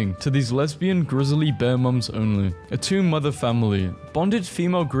morning to these lesbian grizzly bear mums only. A 2-mother family. Bonded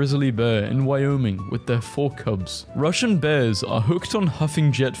female grizzly bear in Wyoming with their 4 cubs. Russian bears are hooked on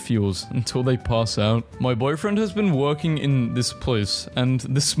huffing jet fuels until they pass out. My boyfriend has been working in this place and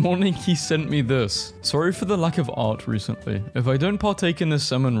this morning he sent me this. Sorry for the lack of art recently. If I don't partake in this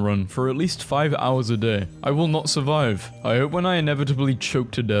salmon run for at least 5 hours a day, I will not survive. I hope when I inevitably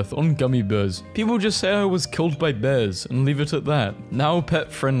choke to death on gummy bears, people just say I was killed by bears and leave it at that. Now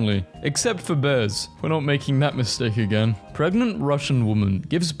pet friendly. Except for bears. We're not making that mistake again. Pregnant Russian woman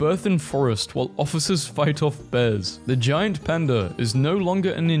gives birth in forest while officers fight off bears. The giant panda is no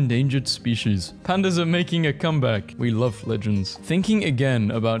longer an endangered species. Pandas are making a comeback. We love legends. Thinking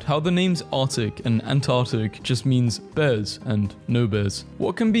again about how the names Arctic and Antarctic just means bears and no bears.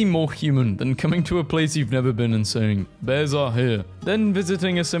 What can be more human than coming to a place you've never been and saying, bears are here, then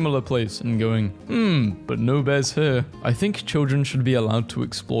visiting a similar place and going, but no bears here. I think children should be allowed to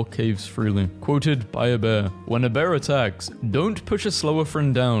explore caves freely. Quoted by a bear. When a bear attacks, don't push a slower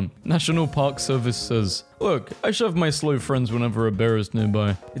friend down. National Park Service says, look, I shove my slow friends whenever a bear is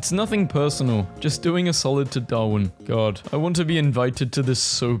nearby. It's nothing personal, just doing a solid to Darwin. God, I want to be invited to this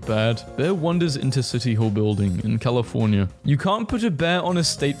so bad. Bear wanders into City Hall building in California. You can't put a bear on a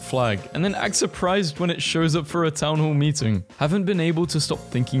state flag and then act surprised when it shows up for a town hall meeting. Haven't been able to stop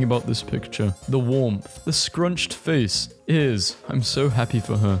thinking about this picture. The warmth, the scrunched face. I'm so happy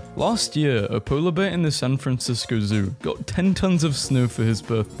for her. Last year, a polar bear in the San Francisco Zoo got 10 tons of snow for his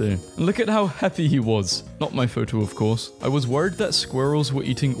birthday. And look at how happy he was. Not my photo, of course. I was worried that squirrels were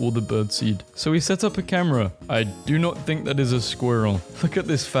eating all the birdseed, so we set up a camera. I do not think that is a squirrel. Look at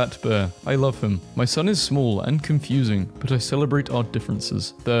this fat bear. I love him. My son is small and confusing, but I celebrate our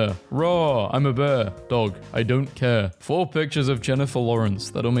differences. There. Raw, I'm a bear. Dog, I don't care. 4 pictures of Jennifer Lawrence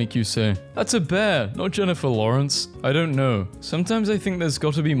that'll make you say, that's a bear, not Jennifer Lawrence. I don't know. Sometimes I think there's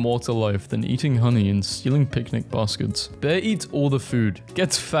gotta be more to life than eating honey and stealing picnic baskets. Bear eats all the food,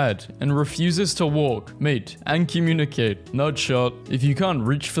 gets fat, and refuses to walk. mate, and communicate. Nut shot. If you can't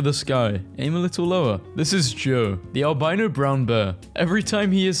reach for the sky, aim a little lower. This is Joe, the albino brown bear. Every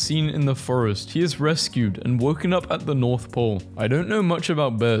time he is seen in the forest, he is rescued and woken up at the North Pole. I don't know much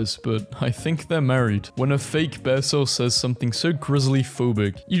about bears, but I think they're married. When a fake bear cell says something so grizzly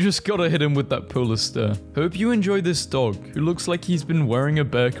phobic, you just gotta hit him with that polar stare. Hope you enjoy this dog, who looks like he's been wearing a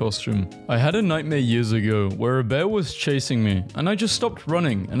bear costume. I had a nightmare years ago where a bear was chasing me, and I just stopped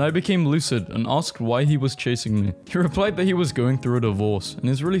running and I became lucid and asked why he was chasing me. He replied that he was going through a divorce and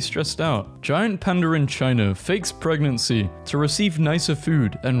is really stressed out. Giant panda in China fakes pregnancy to receive nicer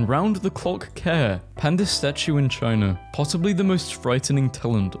food and round-the-clock care. Panda statue in China. Possibly the most frightening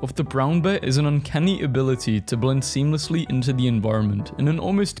talent of the brown bear is an uncanny ability to blend seamlessly into the environment in an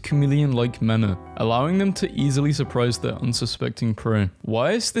almost chameleon-like manner, allowing them to easily surprise their unsuspecting prey.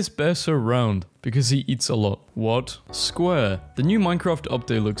 Why is this bear so round? Because he eats a lot. What? Square. The new Minecraft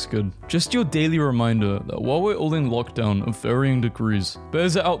update looks good. Just your daily reminder that while we're all in lockdown of varying degrees,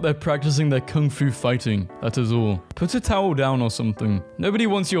 bears are out there practicing their kung fu fighting. That is all. Put a towel down or something. Nobody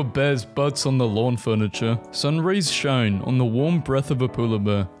wants your bear's butts on the lawn furniture. Sun rays shine on the warm breath of a polar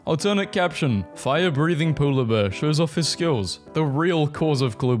bear. Alternate caption: fire-breathing polar bear shows off his skills. The real cause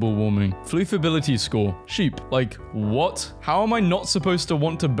of global warming. Floofability score: sheep. Like, what? How am I not supposed to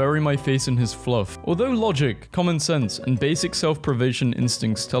want to bury my face in his fluff? Although logic, common sense, and basic self-preservation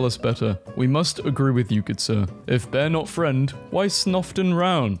instincts tell us better, we must agree with you, good sir. If bear not friend, why snoffed and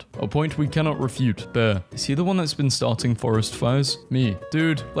round? A point we cannot refute. Bear. Is he the one that's been starting forest fires? Me.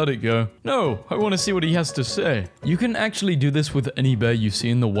 Dude, let it go. No, I want to see what he has to say. You can actually do this with any bear you see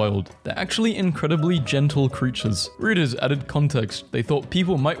in the wild. They're actually incredibly gentle creatures. Readers added context they thought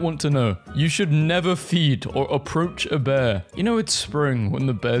people might want to know. You should never feed or approach a bear. You know it's spring when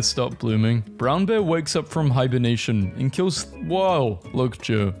the bears start blooming. Brown bear wakes up from hibernation and kills... Wow. Look,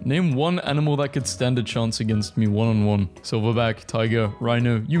 Joe, name one animal that could stand a chance against me one-on-one. Silverback, tiger,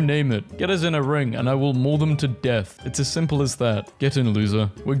 rhino, you name it. Get us in a ring and I will maul them to death. It's as simple as that. Get in, loser.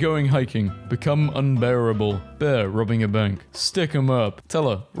 We're going hiking. Become unbearable. Bear robbing a bank. Stick him up.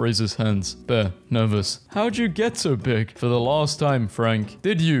 Teller raises hands. Bear nervous. How'd you get so big? For the last time, Frank.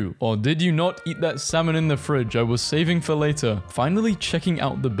 Did you or did you not eat that salmon in the fridge I was saving for later? Finally checking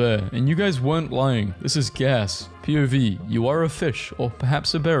out the bear, and you guys weren't lying. This is gas. POV, you are a fish, or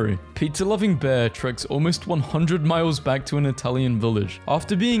perhaps a berry. Pizza-loving bear treks almost 100 miles back to an Italian village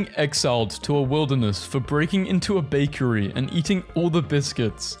after being exiled to a wilderness for breaking into a bakery and eating all the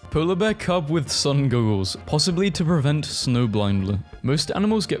biscuits. Polar bear cub with sun goggles, possibly to prevent snow blindness. Most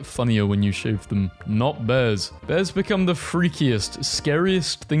animals get funnier when you shave them, not bears. Bears become the freakiest,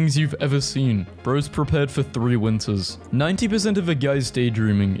 scariest things you've ever seen. Bros prepared for 3 winters. 90% of a guy's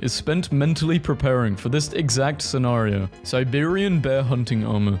daydreaming is spent mentally preparing for this exact scenario. Siberian bear hunting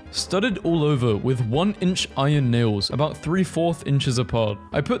armor, studded all over with 1-inch iron nails about 3/4 inches apart.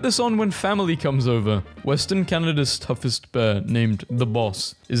 I put this on when family comes over. Western Canada's toughest bear, named The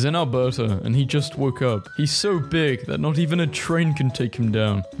Boss, is in Alberta and he just woke up. He's so big that not even a train can take him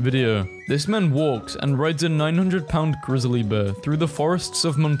down. Video. This man walks and rides a 900-pound grizzly bear through the forests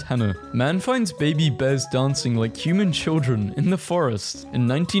of Montana. Man finds baby bears dancing like human children in the forest. In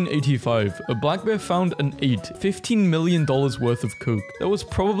 1985, a black bear found and ate $15 million worth of coke. There was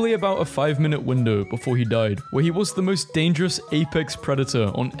probably about a 5-minute window before he died, where he was the most dangerous apex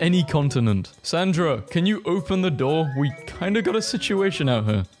predator on any continent. Sandra, can you open the door? We kinda got a situation out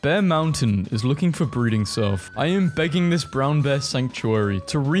here. Bear Mountain is looking for breeding stuff. I am begging this brown bear sanctuary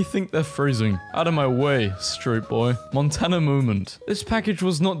to rethink their phrasing. Out of my way, straight boy. Montana moment. This package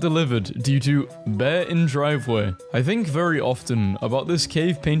was not delivered due to bear in driveway. I think very often about this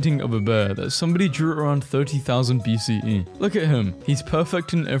cave painting of a bear that somebody drew around 30,000 BCE. Look at him. He's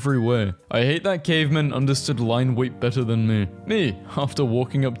perfect in every way. I hate that cavemen understood line weight better than me. Me, after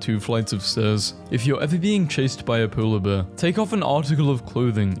walking up 2 flights of stairs. If you're ever being chased by a polar bear, take off an article of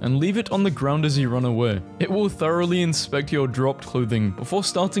clothing and leave it on the ground as you run away. It will thoroughly inspect your dropped clothing before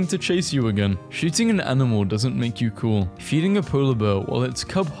starting to chase you again. Shooting an animal doesn't make you cool. Feeding a polar bear while its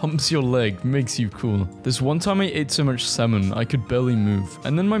cub humps your leg makes you cool. This one time I ate so much salmon I could barely move,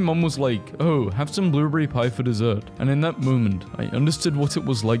 and then my mom was like, oh, have some blueberry pie for dessert. And in that moment, I understood what it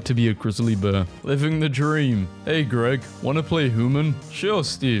was like to be a grizzly bear. Living the dream. Hey Greg, wanna play human? Sure,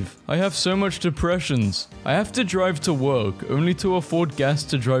 Steve. I have so much depressions. I have to drive to work, only to afford gas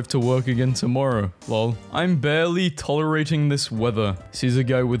to drive to work again tomorrow. Lol. I'm barely tolerating this weather. Sees a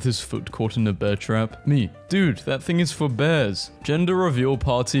guy with his foot caught in a bear trap? Me. Dude, that thing is for bears. Gender reveal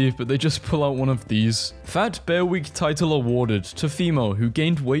party, but they just pull out one of these. Fat Bear Week title awarded to female who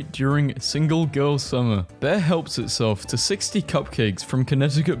gained weight during single girl summer. Bear helps itself to 60 cupcakes from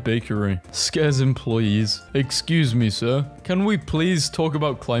Connecticut Bakery. Scares employees. Excuse me, sir. Can we please talk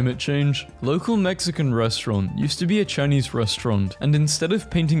about climate change? Local Mexican restaurant used to be a Chinese restaurant, and instead of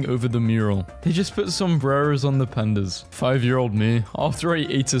painting over the mural, they just put sombreros on the pandas. 5-year-old me, after I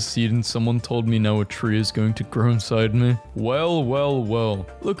ate a seed and someone told me now a tree is going to grow inside me. Well, well, well.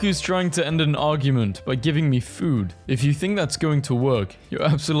 Look who's trying to end an argument by giving me food. If you think that's going to work, you're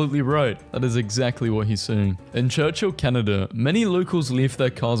absolutely right. That is exactly what he's saying. In Churchill, Canada, many locals leave their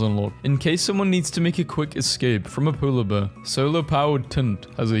cars unlocked in case someone needs to make a quick escape from a polar bear. Solar-powered tent,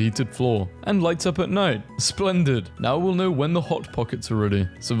 has a heated floor, and lights up at night. Splendid. Now we'll know when the hot pockets are ready.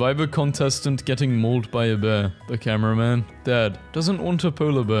 Survivor contestant getting mauled by a bear. The cameraman. Dad doesn't want a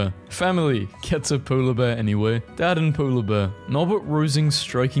polar bear. Family gets a polar bear anyway. Dad and polar bear. Norbert Rosing's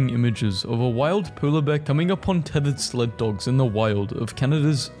striking images of a wild polar bear coming upon tethered sled dogs in the wild of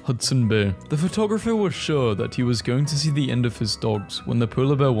Canada's Hudson Bay. The photographer was sure that he was going to see the end of his dogs when the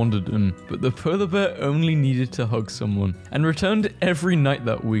polar bear wandered in, but the polar bear only needed to hug someone and returned every night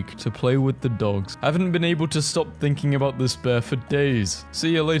that week to play with the dogs. Haven't been able to stop thinking about this bear for days.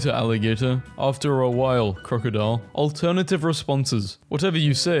 See you later, alligator. After a while, crocodile. Alternative responses. Whatever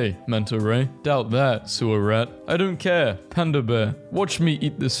you say, manta ray. Doubt that, sewer rat. I don't care, panda bear. Watch me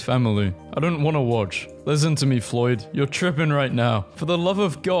eat this family. I don't want to watch. Listen to me, Floyd. You're tripping right now. For the love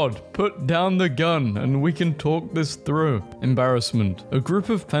of God, put down the gun and we can talk this through. Embarrassment. A group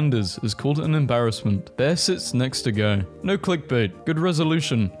of pandas is called an embarrassment. Bear sits next to guy. No clickbait. Good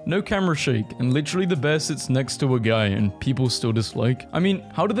resolution. No camera shake. And literally the bear sits next to a guy and people still dislike. I mean,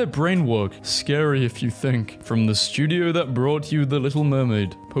 how did their brain work? Scary if you think. From the studio that brought you The Little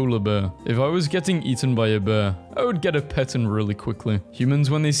Mermaid. Polar bear. If I was getting eaten by a bear, I would get a pet in really quickly. Humans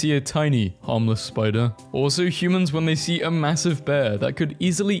when they see a tiny, harmless spider. Also humans when they see a massive bear that could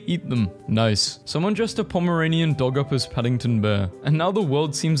easily eat them. Nice. Someone dressed a Pomeranian dog up as Paddington Bear, and now the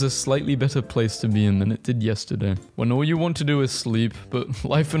world seems a slightly better place to be in than it did yesterday. When all you want to do is sleep, but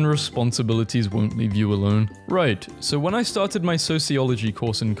life and responsibilities won't leave you alone. Right, so when I started my sociology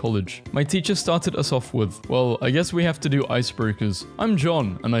course in college, my teacher started us off with, well, I guess we have to do icebreakers. I'm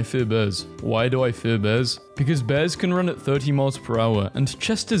John, and I fear bears. Why do I fear bears? Because bears can run at 30 miles per hour and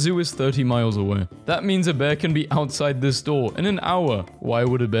Chester Zoo is 30 miles away. That means a bear can be outside this door in an hour. Why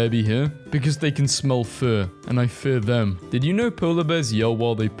would a bear be here? Because they can smell fur, and I fear them. Did you know polar bears yell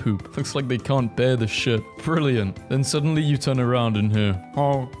while they poop? Looks like they can't bear the shit. Brilliant. Then suddenly you turn around and hear,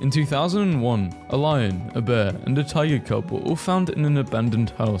 oh. In 2001, a lion, a bear, and a tiger cub were all found in an abandoned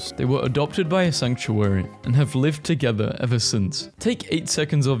house. They were adopted by a sanctuary and have lived together ever since. Take 8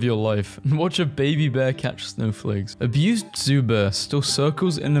 seconds of your life and watch a baby bear catch snowflakes. Abused zoo bear still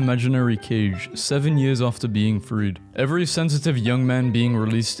circles in imaginary cage 7 years after being freed. Every sensitive young man being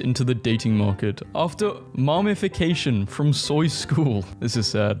released into the dating market after mummification from soy school. This is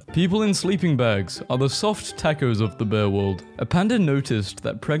sad. People in sleeping bags are the soft tacos of the bear world. A panda noticed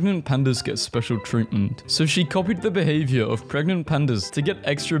that pregnant pandas get special treatment, so she copied the behavior of pregnant pandas to get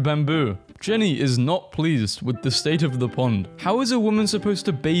extra bamboo. Jenny is not pleased with the state of the pond. How is a woman supposed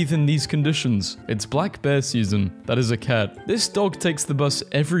to bathe in these conditions? It's black bear season. That is a cat. This dog takes the bus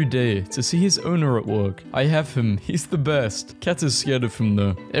every day to see his owner at work. I have him. He's the best. Cat is scared of him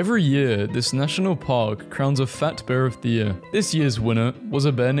though. Every year, this national park crowns a fat bear of the year. This year's winner was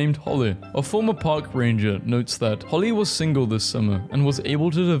a bear named Holly. A former park ranger notes that Holly was single this summer and was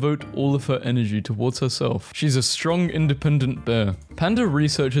able to devote all of her energy towards herself. She's a strong, independent bear. Panda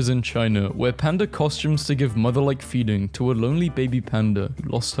researchers in China wear panda costumes to give mother-like feeding to a lonely baby panda who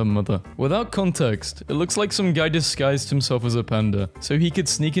lost her mother. Without context, it looks like some guy disguised himself as a panda so he could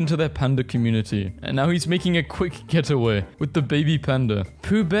sneak into their panda community, and now he's making a quick getaway with the baby panda.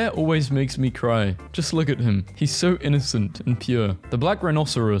 Pooh Bear always makes me cry. Just look at him. He's so innocent and pure. The black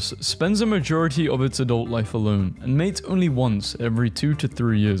rhinoceros spends a majority of its adult life alone and mates only once every 2 to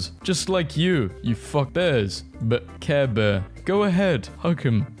 3 years. Just like you fuck bears. But Care Bear. Go ahead, hug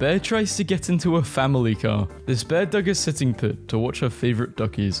him. Bear tries to get into a family car. This bear dug a sitting pit to watch her favorite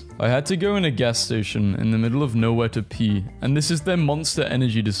duckies. I had to go in a gas station in the middle of nowhere to pee, and this is their Monster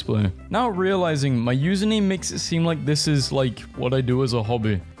Energy display. Now realizing my username makes it seem like this is like what I do as a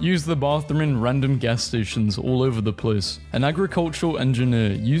hobby. Use the bathroom in random gas stations all over the place. An agricultural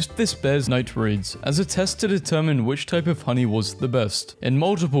engineer used this bear's night raids as a test to determine which type of honey was the best. In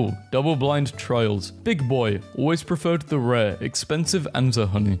multiple, double-blind trials, Big Boy always preferred the rare expensive Anza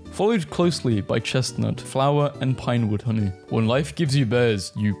honey, followed closely by chestnut, flower, and pinewood honey. When life gives you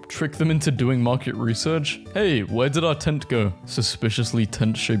bears, you trick them into doing market research? Hey, where did our tent go? Suspiciously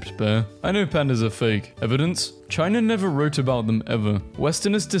tent-shaped bear. I know pandas are fake. Evidence? China never wrote about them ever.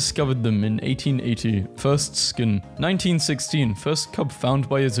 Westerners discovered them in 1880, first skin. 1916, first cub found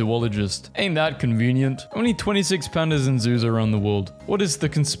by a zoologist. Ain't that convenient? Only 26 pandas in zoos around the world. What is the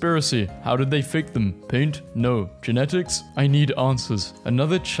conspiracy? How did they fake them? Paint? No. Genetics? I need answers.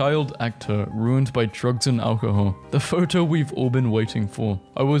 Another child actor ruined by drugs and alcohol. The photo we've all been waiting for.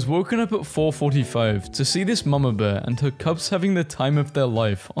 I was woken up at 4:45 to see this mama bear and her cubs having the time of their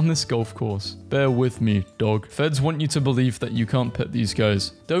life on this golf course. Bear with me, dog. Feds want you to believe that you can't pet these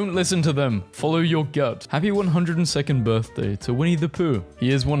guys. Don't listen to them. Follow your gut. Happy 102nd birthday to Winnie the Pooh. He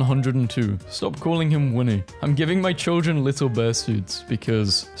is 102. Stop calling him Winnie. I'm giving my children little bear suits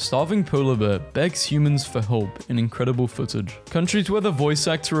because starving polar bear begs humans for help in incredible footage. Countries where the voice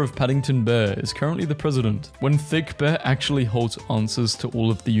actor of Paddington Bear is currently the president. When Thick Bear actually holds answers to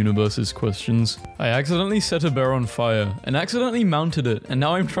all of the universe's questions. I accidentally set a bear on fire and accidentally mounted it, and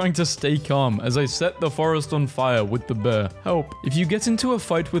now I'm trying to stay calm as I set the forest on fire with the bear. Help. If you get into a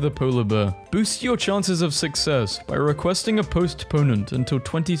fight with a polar bear, boost your chances of success by requesting a postponement until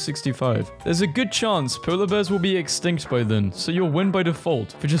 2065. There's a good chance polar bears will be extinct by then, so you'll win by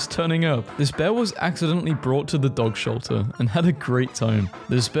default for just turning up. This bear was accidentally brought to the dog shelter and had a great time.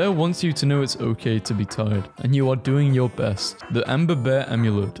 This bear wants you to know it's okay to be tired, and you are doing your best. The Amber Bear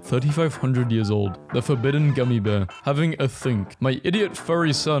Amulet, 3,500 years old. The Forbidden Gummy Bear. Having a think. My idiot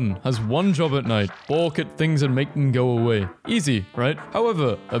furry son has one job at night. Balk at things and make them go away. Easy, right?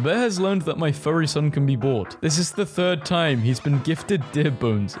 However, a bear has learned that my furry son can be bought. This is the third time he's been gifted deer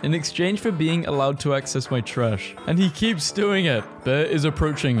bones in exchange for being allowed to access my trash. And he keeps doing it. Bear is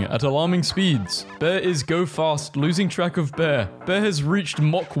approaching at alarming speeds. Bear is go fast, losing track of bear. Bear has reached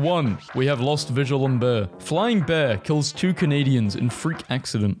Mach 1. We have lost visual on bear. Flying bear kills 2 Canadians in freak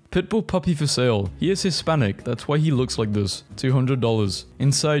accident. Pitbull puppy for sale. He is Hispanic, that's why he looks like this. $200.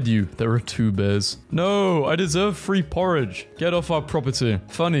 Inside you, there are 2 bears. No, I deserve free porridge. Get off our property.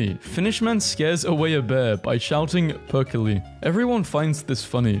 Funny, Finnish man scares away a bear by shouting perkele. Everyone finds this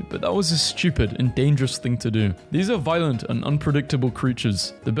funny, but that was a stupid and dangerous thing to do. These are violent and unpredictable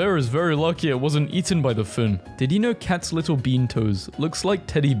creatures. The bear is very lucky it wasn't eaten by the fin. Did you know cats' little bean toes looks like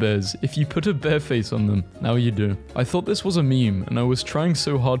teddy bears if you put a bear face on them? Now you do. I thought this was a meme and I was trying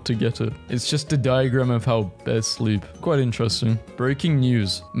so hard to get it. It's just a diagram of how bears sleep. Quite interesting. Breaking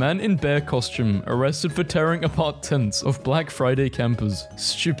news. Man in bear costume arrested for tearing apart tents of Black Friday campers.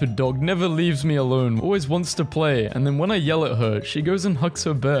 Stupid dog never leaves me alone, always wants to play, and then when I yell at her, she goes and hugs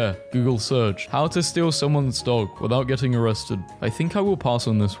her bear. Google search. How to steal someone's dog without getting arrested. I think I will pass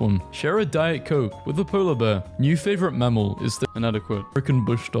on this one. Share a Diet Coke with a polar bear. New favorite mammal is the inadequate African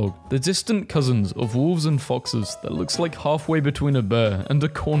bush dog. The distant cousins of wolves and foxes that looks like halfway between a bear and a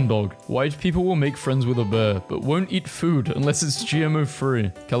corn dog. White people will make friends with a bear, but won't eat food unless it's GMO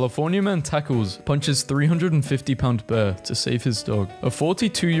free. California man tackles, punches 350-pound bear to save his dog. A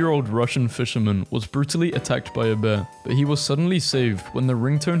 42-year-old Russian fisherman was brutally attacked by a bear, but he was suddenly saved when the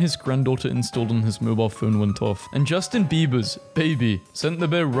ringtone his granddaughter installed on his mobile phone went off. And Justin Bieber's Baby sent the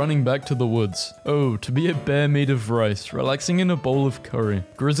bear running back to the woods. Oh, to be a bear made of rice, relaxing in a bowl of curry.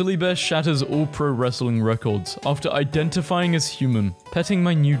 Grizzly bear shatters all pro wrestling records after identifying as human. Petting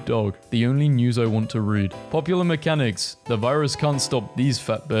my new dog, the only news I want to read. Popular mechanics, the virus can't stop these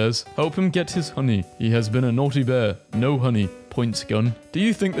fat bears. Help him get his honey. He has been a naughty bear. No honey. Points gun. Do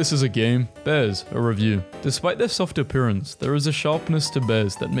you think this is a game? Bears, a review. Despite their soft appearance, there is a sharpness to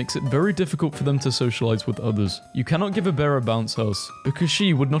bears that makes it very difficult for them to socialize with others. You cannot give a bear a bounce house, because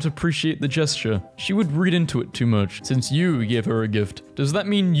she would not appreciate the gesture. She would read into it too much, since you gave her a gift. Does that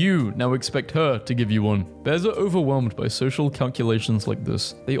mean you now expect her to give you one? Bears are overwhelmed by social calculations like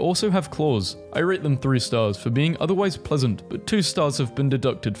this. They also have claws. I rate them 3 stars for being otherwise pleasant, but 2 stars have been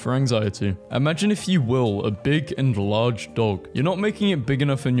deducted for anxiety. Imagine, if you will, a big and large dog. You're not making it big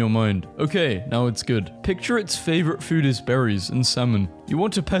enough in your mind. Okay, now it's good. Picture its favorite food is berries and salmon. You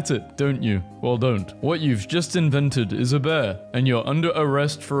want to pet it, don't you? Well, don't. What you've just invented is a bear, and you're under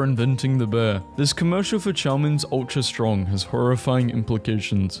arrest for inventing the bear. This commercial for Chalmers Ultra Strong has horrifying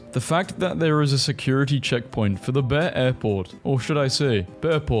implications. The fact that there is a security checkpoint for the bear airport, or should I say,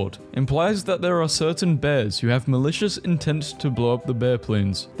 bearport, implies that there are certain bears who have malicious intent to blow up the bear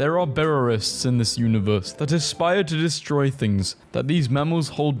planes. There are bearists in this universe that aspire to destroy things that these mammals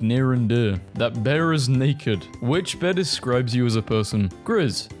hold near and dear. That bear is naked. Which bear describes you as a person?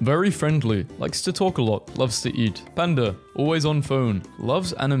 Grizz, very friendly, likes to talk a lot, loves to eat. Panda, always on phone,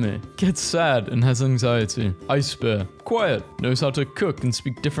 loves anime, gets sad and has anxiety. Ice bear, quiet, knows how to cook and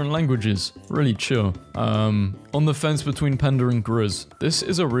speak different languages, really chill. On the fence between panda and grizz. This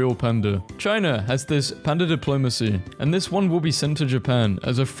is a real panda. China has this panda diplomacy, and this one will be sent to Japan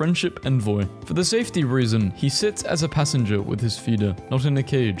as a friendship envoy. For the safety reason, he sits as a passenger with his feeder, not in a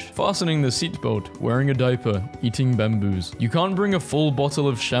cage, fastening the seatbelt, wearing a diaper, eating bamboos. You can't bring a full bottle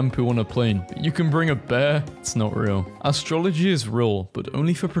of shampoo on a plane, but you can bring a bear? It's not real. Astrology is real, but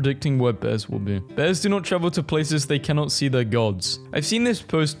only for predicting where bears will be. Bears do not travel to places they cannot see their gods. I've seen this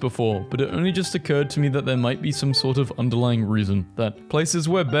post before, but it only just occurred to me that there might be some sort of underlying reason that places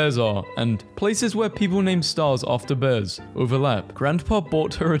where bears are and places where people name stars after bears overlap. Grandpa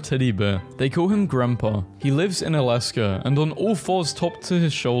bought her a teddy bear. They call him Grandpa. He lives in Alaska and on all fours topped to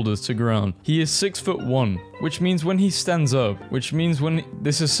his shoulders to ground. He is 6'1", which means when he stands up,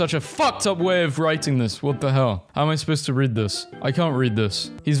 this is such a fucked up way of writing this. What the hell? How am I supposed to read this? I can't read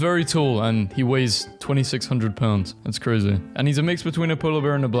this. He's very tall and he weighs 2,600 pounds. That's crazy. And he's a mix between a polar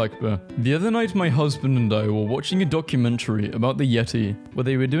bear and a black bear. The other night, my husband and I were watching a documentary about the Yeti, where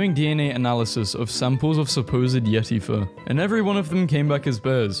they were doing DNA analysis of samples of supposed Yeti fur, and every one of them came back as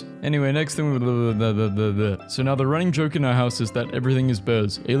bears. Anyway, next thing, so now the running joke in our house is that everything is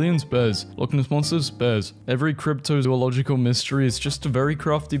bears. Aliens, bears. Loch Ness monsters, bears. Every cryptozoological mystery is just a very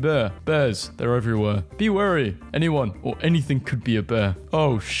crafty bear. Bears, they're everywhere. Be wary. Anyone or anything could be a bear.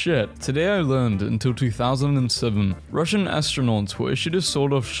 Oh shit. Today I learned until 2007, Russian astronauts were issued a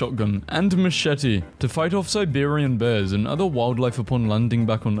sawed-off shotgun and machete to fight off Siberian bears and other wildlife upon landing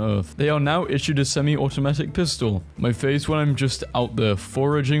back on Earth. They are now issued a semi-automatic pistol. My face when I'm just out there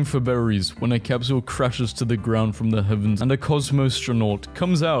foraging for berries when a capsule crashes to the ground from the heavens and a cosmostronaut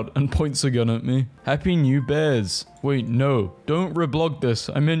comes out and points a gun at me. Happy New Bears. Wait, no, don't reblog this,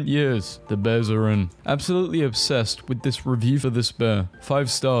 I meant years. The bears are in. Absolutely obsessed with this review for this bear. 5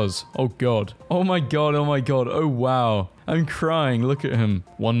 stars. Oh god. Oh my god, oh my god, oh wow. I'm crying, look at him.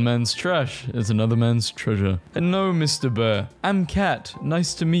 One man's trash is another man's treasure. And no, Mr. Bear. I'm Cat,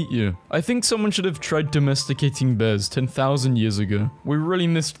 nice to meet you. I think someone should have tried domesticating bears 10,000 years ago. We really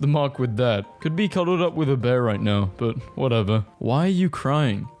missed the mark with that. Could be cuddled up with a bear right now, but whatever. Why are you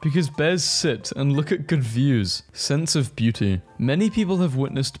crying? Because bears sit and look at good views. Sense of beauty. Many people have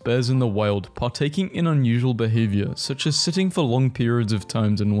witnessed bears in the wild partaking in unusual behavior, such as sitting for long periods of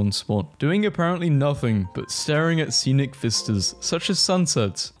time in one spot, doing apparently nothing but staring at scenic vistas, such as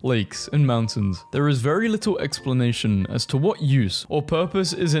sunsets, lakes, and mountains. There is very little explanation as to what use or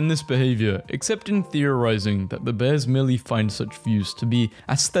purpose is in this behavior, except in theorizing that the bears merely find such views to be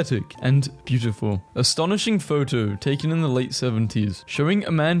aesthetic and beautiful. Astonishing photo taken in the late 70s, showing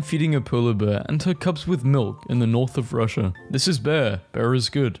a man feeding a polar bear and her cubs with milk in the north of Russia. This is bear. Bear is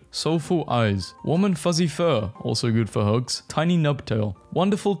good. Soulful eyes. Warm and fuzzy fur, also good for hugs. Tiny nubtail.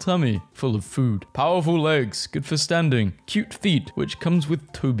 Wonderful tummy, full of food. Powerful legs, good for standing. Cute feet, which comes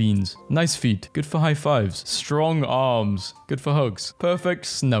with toe beans. Nice feet, good for high fives. Strong arms, good for hugs. Perfect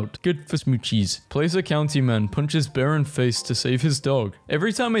snout, good for smoochies. Placer County man punches bear in face to save his dog.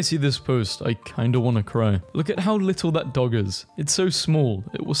 Every time I see this post, I kinda wanna cry. Look at how little that dog is. It's so small,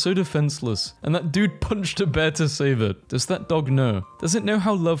 it was so defenseless, and that dude punched a bear to save it. Does that dog know? Does it know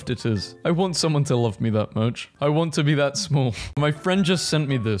how loved it is? I want someone to love me that much. I want to be that small. My friend just sent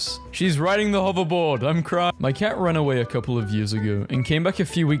me this. She's riding the hoverboard. I'm crying. My cat ran away a couple of years ago and came back a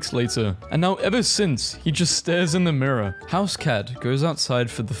few weeks later. And now ever since, he just stares in the mirror. House cat goes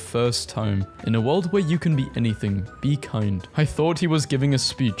outside for the first time. In a world where you can be anything, be kind. I thought he was giving a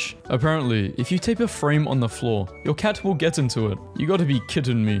speech. Apparently, if you tape a frame on the floor, your cat will get into it. You gotta be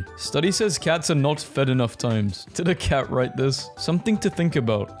kidding me. Study says cats are not fed enough times. Did a cat write this? Something to think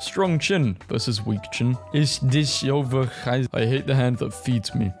about. Strong chin versus weak chin. Is this over? I hate the hand that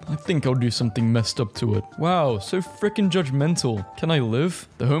feeds me. I think I'll do something messed up to it. Wow, so frickin' judgmental. Can I live?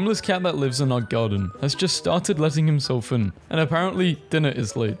 The homeless cat that lives in our garden has just started letting himself in. And apparently, dinner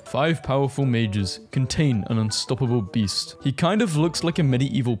is late. 5 powerful mages contain an unstoppable beast. He kind of looks like a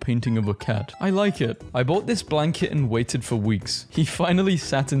medieval painting of a cat. I like it. I bought this blanket and waited for weeks. He finally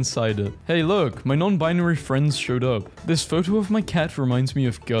sat inside it. Hey look, my non-binary friends showed up. This photo of my cat reminds me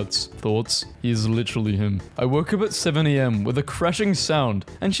of Guts. Thoughts? He is literally him. I woke up at 7 AM with a crashing sound,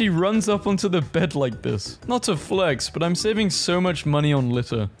 and she runs up onto the bed like this. Not to flex, flex, but I'm saving so much money on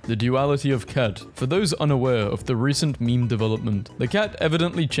litter. The duality of cat. For those unaware of the recent meme development, the cat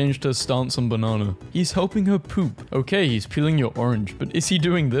evidently changed her stance on banana. He's helping her poop. Okay, he's peeling your orange, but is he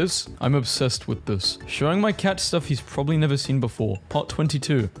doing this? I'm obsessed with this. Showing my cat stuff he's probably never seen before. Part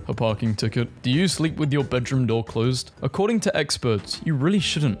 22. A parking ticket. Do you sleep with your bedroom door closed? According to experts, you really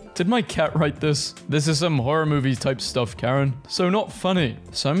shouldn't. Did my cat write this? This is some horror movie type stuff, Karen. So not funny.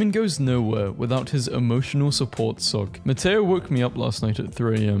 Simon goes nowhere without his emotional support sock. Mateo woke me up last night at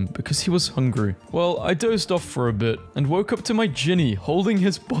 3 AM because he was hungry. Well, I dozed off for a bit and woke up to my Ginny holding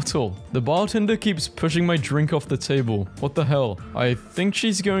his bottle. The bartender keeps pushing my drink off the table. What the hell? I think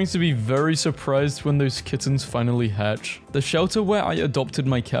she's going to be very surprised when those kittens finally hatch. The shelter where I adopted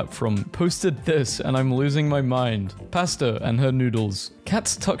my cat from posted this and I'm losing my mind. Pasta and her noodles.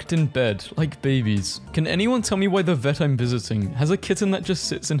 Cats tucked in bed, like babies. Can anyone tell me why the vet I'm visiting has a kitten that just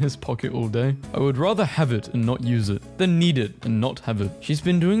sits in his pocket all day? I would rather have it and not use it, than need it and not have it. She's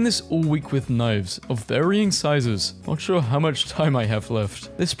been doing this all week with knives, of varying sizes. Not sure how much time I have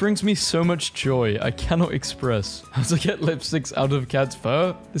left. This brings me so much joy I cannot express. How to get lipsticks out of cat's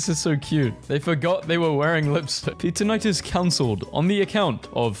fur? This is so cute. They forgot they were wearing lipstick. Pizza night is cancelled on the account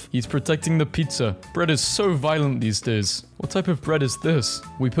of he's protecting the pizza. Bread is so violent these days. What type of bread is this?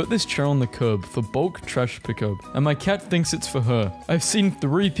 We put this chair on the curb for bulk trash pickup, and my cat thinks it's for her. I've seen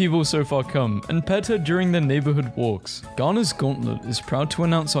 3 people so far come and pet her during their neighborhood walks. Garner's Gauntlet is proud to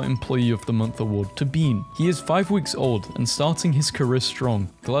announce our Employee of the Month award to Bean. He is 5 weeks old and starting his career strong.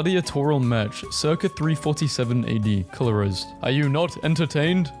 Gladiatorial match, circa 347 AD, colorized. Are you not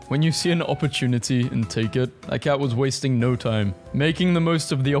entertained? When you see an opportunity and take it, that cat was wasting no time, making the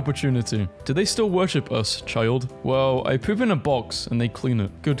most of the opportunity. Do they still worship us, child? Well, I poop in a box and they clean it.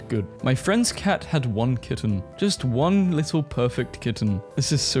 Good, good. My friend's cat had 1 kitten. Just 1 little perfect kitten.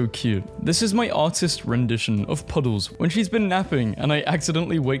 This is so cute. This is my artist rendition of Puddles when she's been napping and I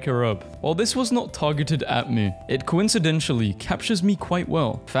accidentally wake her up. While this was not targeted at me, it coincidentally captures me quite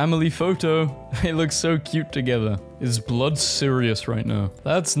well. Family photo. They look so cute together. Is blood serious right now?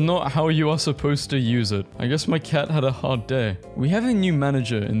 That's not how you are supposed to use it. I guess my cat had a hard day. We have a new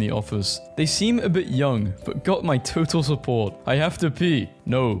manager in the office. They seem a bit young, but got my total support. I have to pee.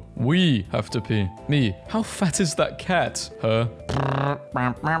 No, we have to pee. Me. How fat is that cat? Her.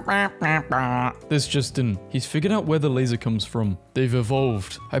 This just in. He's figured out where the laser comes from. They've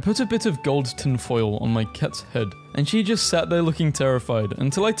evolved. I put a bit of gold tinfoil on my cat's head, and she just sat there looking terrified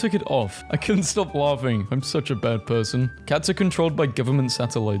until I took it off. I couldn't stop laughing. I'm such a bad person. Cats are controlled by government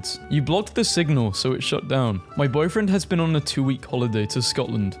satellites. You blocked the signal, so it shut down. My boyfriend has been on a 2-week holiday to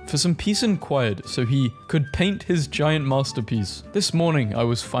Scotland for some peace and quiet so he could paint his giant masterpiece. This morning, I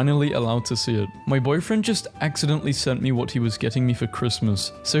was finally allowed to see it. My boyfriend just accidentally sent me what he was getting me for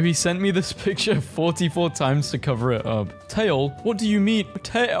Christmas, so he sent me this picture 44 times to cover it up. Tail? What do you mean?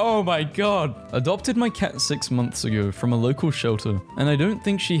 Oh my god. Adopted my cat 6 months ago from a local shelter, and I don't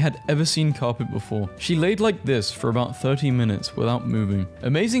think she had ever seen carpet before. She laid like this for about 30 minutes without moving.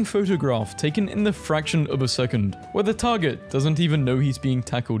 Amazing photograph taken in the fraction of a second, where the target doesn't even know he's being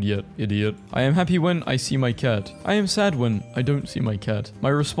tackled yet, idiot. I am happy when I see my cat. I am sad when I don't see my cat. My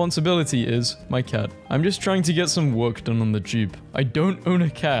responsibility is my cat. I'm just trying to get some work done on the Jeep. I don't own a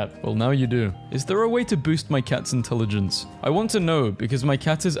cat. Well, now you do. Is there a way to boost my cat's intelligence? I want to know because my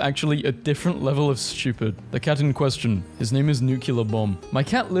cat is actually a different level of stupid. The cat in question, his name is Nuclear Bomb. My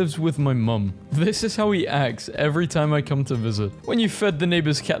cat lives with my mum. This is how he acts every time I come to visit. When you fed the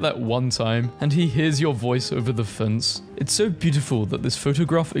neighbor's cat that one time and he hears your voice over the fence. It's so beautiful that this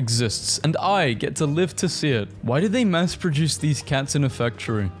photograph exists and I get to live to see it. Why did they mass produce these cats in a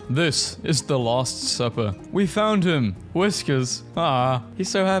factory? This is the Last Supper. We found him. Whiskers. Ah, he's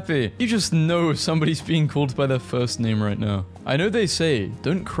so happy. You just know somebody's being called by their first name right now. I know they say,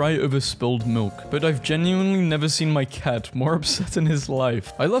 don't cry over spilled milk, but I've genuinely never seen my cat more upset in his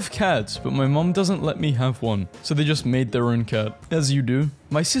life. I love cats, but my mom doesn't let me have one, so they just made their own cat. As you do.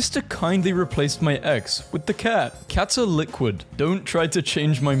 My sister kindly replaced my ex with the cat. Cats are liquid. Don't try to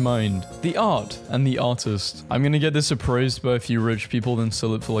change my mind. The art and the artist. I'm gonna get this appraised by a few rich people then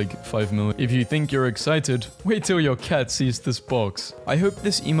sell it for like 5 million. If you think you're excited, wait till your cat sees this box. I hope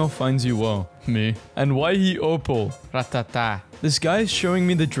this email finds you well. Me. And why he opal? Ratata. This guy is showing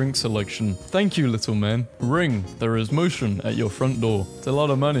me the drink selection. Thank you, little man. Ring. There is motion at your front door. It's a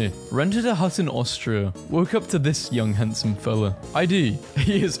lot of money. Rented a hut in Austria. Woke up to this young handsome fella. ID.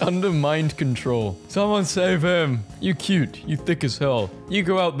 He is under mind control. Someone save him. You cute. You thick as hell. you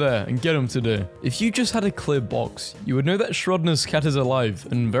go out there and get him today. If you just had a clear box, you would know that Schrodner's cat is alive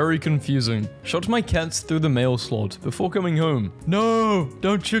and very confusing. Shot my cats through the mail slot before coming home. No,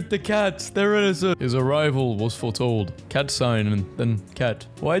 don't shoot the cats, they're innocent. His arrival was foretold. Cat sign and then cat.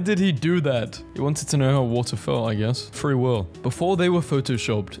 Why did he do that? He wanted to know how water felt, I guess. Free will. Before they were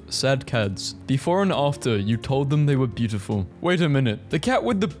photoshopped, sad cats. Before and after, you told them they were beautiful. Wait a minute, the cat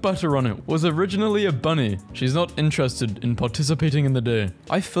with the butter on it was originally a bunny. She's not interested in participating in the day.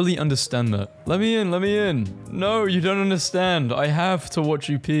 I fully understand that. Let me in, let me in. No, you don't understand. I have to watch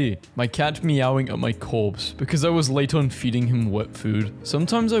you pee. My cat meowing at my corpse because I was late on feeding him wet food.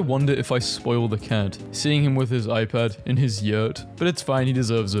 Sometimes I wonder if I spoil the cat, seeing him with his iPad in his yurt, but it's fine, he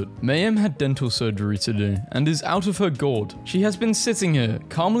deserves it. Mayhem had dental surgery today and is out of her gourd. She has been sitting here,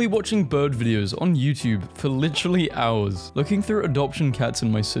 calmly watching bird videos on YouTube for literally hours, looking through adoption cats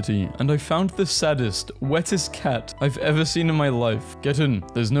in my city, and I found the saddest, wettest cat I've ever seen in my life. Get in,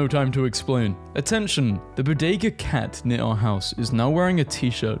 there's no time to explain. Attention, the bodega cat near our house is now wearing a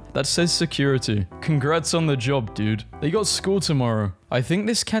t-shirt that says security. Congrats on the job, dude. They got school tomorrow. I think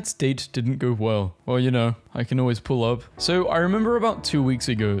this cat's date didn't go well. Well, you know, I can always pull up. So I remember about 2 weeks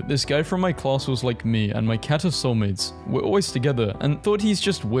ago, this guy from my class was like me and my cat are soulmates. We're always together and thought he's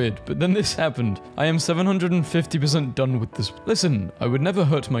just weird, but then this happened. I am 750% done with this. Listen, I would never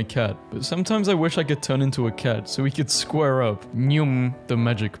hurt my cat, but sometimes I wish I could turn into a cat so we could square up. Nyum, the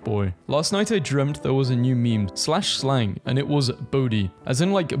magic boy. Last night I dreamt there was a new meme / slang and it was Bodhi, as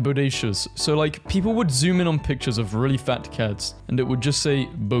in like bodacious. So like people would zoom in on pictures of really fat cats and it would just say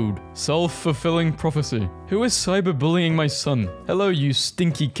Bode. Self-fulfilling prophecy. Who is cyberbullying my son? Hello, you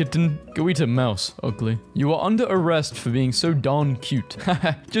stinky kitten. Go eat a mouse, ugly. You are under arrest for being so darn cute.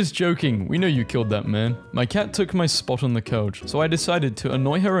 Haha, just joking. We know you killed that man. My cat took my spot on the couch, so I decided to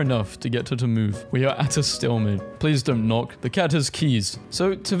annoy her enough to get her to move. We are at a stalemate. Please don't knock. The cat has keys.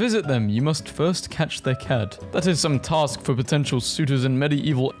 So to visit them, you must first catch their cat. That is some task for potential suitors in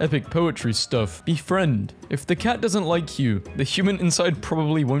medieval epic poetry stuff. Befriend. If the cat doesn't like you, the human inside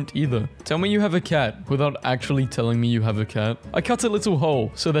probably won't either. Tell me you have a cat without actually telling me you have a cat. I cut a little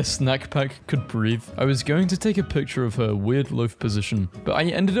hole so their snack pack could breathe. I was going to take a picture of her weird loaf position, but I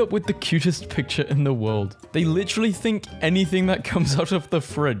ended up with the cutest picture in the world. They literally think anything that comes out of the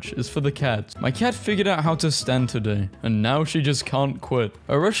fridge is for the cat. My cat figured out how to stand today, and now she just can't quit.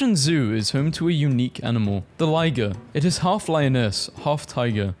 A Russian zoo is home to a unique animal, the liger. It is half lioness, half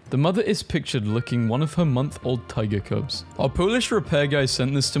tiger. The mother is pictured licking one of her month-old tiger cubs. Our Polish repair guy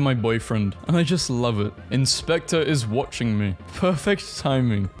sent this to my boyfriend, and I just love it. Inspector is watching me. Perfect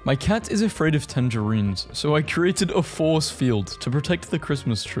timing. My cat is afraid of tangerines, so I created a force field to protect the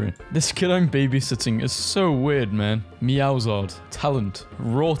Christmas tree. This kid I'm babysitting is so weird, man. Meowsard. Talent.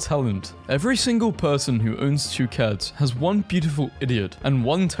 Raw talent. Every single person who owns 2 cats has one beautiful idiot and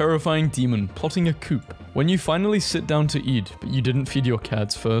one terrifying demon plotting a coup. When you finally sit down to eat, but you didn't feed your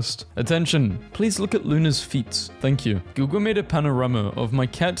cats first. Attention, please look at Luna's feet. Thank you. Google made a panorama of my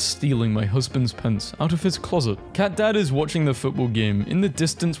cat stealing my husband's pants out of his closet. Cat dad is watching the football game in the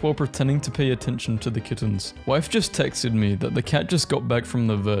distance while pretending to pay attention to the kittens. Wife just texted me that the cat just got back from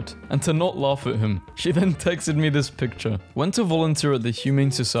the vet, and to not laugh at him. She then texted me this picture. Went to volunteer at the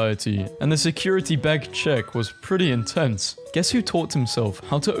Humane Society, and the security bag check was pretty intense. Guess who taught himself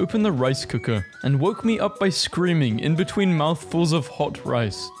how to open the rice cooker and woke me up by screaming in between mouthfuls of hot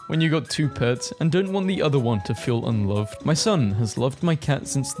rice? When you got 2 pets and don't want the other one to feel unloved. My son has loved my cat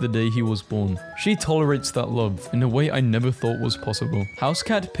since the day he was born. She tolerates that love in a way I never thought was possible. House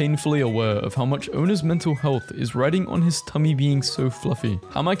cat painfully aware of how much owner's mental health is riding on his tummy being so fluffy.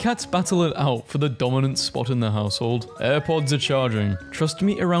 How my cats battle it out for the dominant spot in the household. AirPods are charging. Trust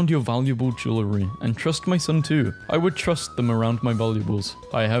me around your valuable jewelry, and trust my son too. I would trust them around my valuables.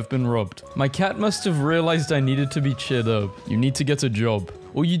 I have been robbed. My cat must have realized I needed to be cheered up. You need to get a job.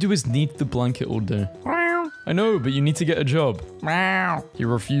 All you do is knead the blanket all day. I know, but you need to get a job. He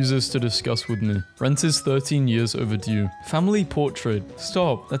refuses to discuss with me. Rent is 13 years overdue. Family portrait.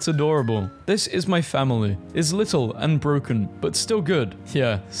 Stop, that's adorable. This is my family. Is little and broken, but still good.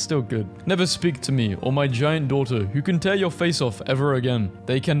 Yeah, still good. Never speak to me or my giant daughter who can tear your face off ever again.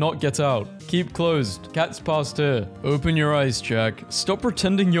 They cannot get out. Keep closed. Cat's past here. Open your eyes, Jack. Stop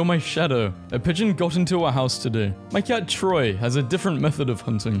pretending you're my shadow. A pigeon got into our house today. My cat Troy has a different method of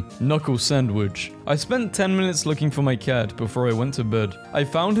hunting. Knuckle sandwich. I spent 10 minutes looking for my cat before I went to bed. I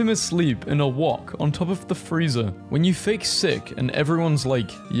found him asleep in a wok on top of the freezer. When you fake sick and everyone's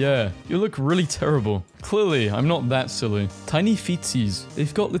like, yeah, you look really terrible. Clearly, I'm not that silly. Tiny feetsies.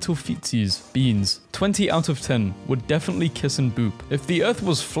 They've got little feetsies. Beans. 20 out of 10 would definitely kiss and boop. If the earth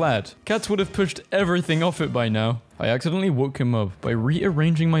was flat, cats would have pushed everything off it by now. I accidentally woke him up by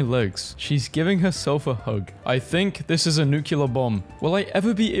rearranging my legs. She's giving herself a hug. I think this is a nuclear bomb. Will I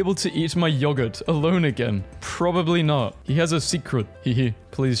ever be able to eat my yogurt alone again? Probably not. He has a secret. Hehe.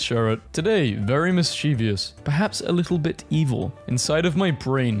 Please share it. Today, very mischievous. Perhaps a little bit evil. Inside of my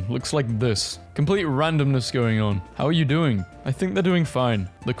brain looks like this. Complete randomness going on. How are you doing? I think they're doing fine.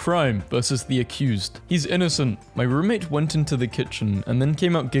 The crime versus the accused. He's innocent. My roommate went into the kitchen and then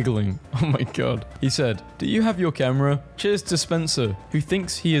came out giggling. Oh my god. He said, "Do you have your camera?" Cheers to Spencer, who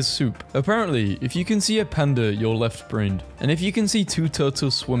thinks he is soup. Apparently, if you can see a panda, you're left-brained. And if you can see two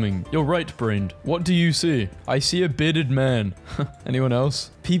turtles swimming, you're right-brained. What do you see? I see a bearded man. Anyone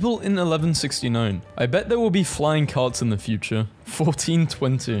else? People in 1169. I bet there will be flying carts in the future.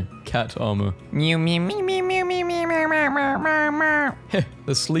 1420. Cat armor. Mew mew mew mew mew mew mew mew mew mew mew. Heh,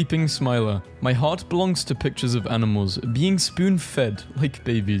 the sleeping smiler. My heart belongs to pictures of animals being spoon-fed like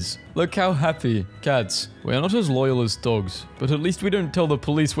babies. Look how happy. Cats. We are not as loyal as dogs, but at least we don't tell the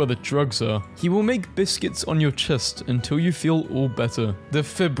police where the drugs are. He will make biscuits on your chest until you feel all better.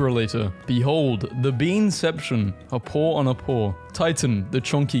 Defibrillator. Behold, the Beanception. A paw on a paw. Titan, the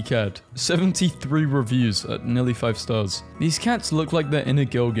chonky cat. 73 reviews at nearly 5 stars. These cats look like they're in a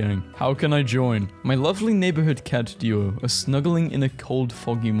girl gang. How can I join? My lovely neighborhood cat duo are snuggling in a cold,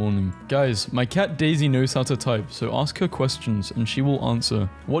 foggy morning. Guys, my cat Daisy knows how to type, so ask her questions and she will answer.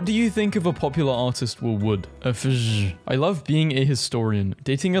 What do you think of a popular artist Will Wood? I love being a historian,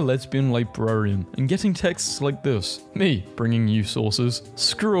 dating a lesbian librarian, and getting texts like this. Me, bringing you sources.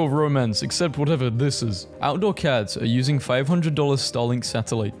 Screw all romance, except whatever this is. Outdoor cats are using $500 Starlink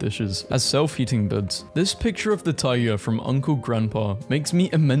satellite dishes as self-heating beds. This picture of the tiger from Uncle Grandpa makes me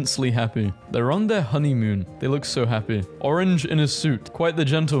immensely happy. They're on their honeymoon. They look so happy. Orange in a suit. Quite the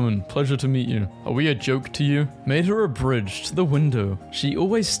gentleman. Pleasure to meet you. Are we a joke to you? Made her a bridge to the window she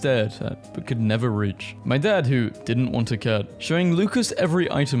always stared at but could never reach. My dad, who didn't want a cat, showing Lucas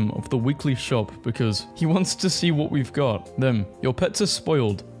every item of the weekly shop because he wants to see what we've got. Them. Your pets are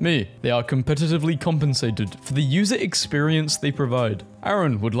spoiled. Me. They are competitively compensated for the user experience they provide.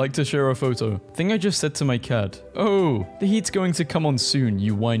 Aaron would like to share a photo. Thing I just said to my cat. Oh, the heat's going to come on soon,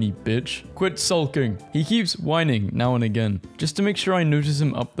 you whiny bitch. Quit sulking. He keeps whining now and again, just to make sure I notice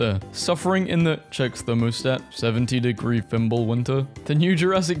him up there, suffering in the checks thermostat 70-degree Fimble winter. The new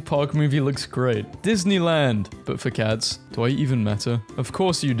Jurassic Park movie looks great. Disneyland. But for cats, do I even matter? Of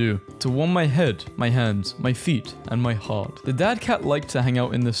course you do. To warm my head, my hands, my feet, and my heart. The dad cat liked to hang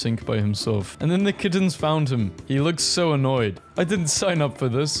out in the sink by himself, and then the kittens found him. He looked so annoyed. I didn't sign up for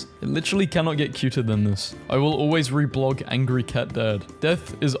this. It literally cannot get cuter than this. I will always reblog Angry Cat Dad.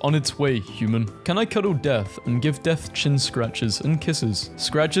 Death is on its way, human. Can I cuddle death and give death chin scratches and kisses?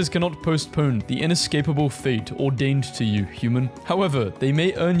 Scratches cannot postpone the inescapable fate ordained to you, human. However, they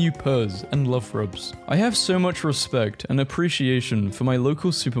may earn you purrs and love rubs. I have so much respect and appreciation for my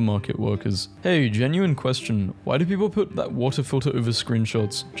local supermarket workers. Hey, genuine question. Why do people put that water filter over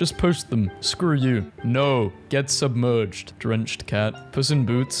screenshots? Just post them. Screw you. No. Get submerged. Drenched cat. Puss in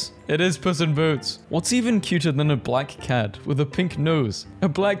Boots. It is Puss in Boots. What's even cuter than a black cat with a pink nose? A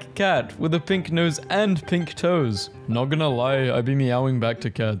black cat with a pink nose and pink toes. Not gonna lie, I be meowing back to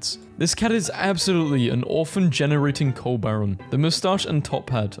cats. This cat is absolutely an orphan-generating coal baron. The mustache and top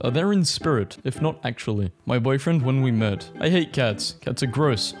hat are there in spirit, if not actually. My boyfriend when we met. I hate cats. Cats are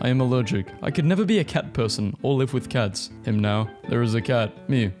gross. I am allergic. I could never be a cat person or live with cats. Him now. There is a cat.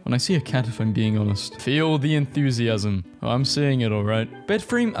 Me. When I see a cat, if I'm being honest. Feel the enthusiasm. Oh, I'm seeing it alright. Bed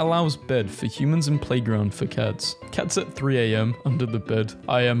frame allows bed for humans and playground for cats. Cats at 3 AM under the bed.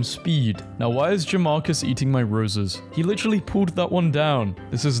 I am speed. Now why is Jamarcus eating my roses? He literally pulled that one down.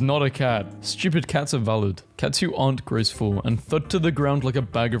 This is not a cat. Stupid cats are valid. Cats who aren't graceful and thud to the ground like a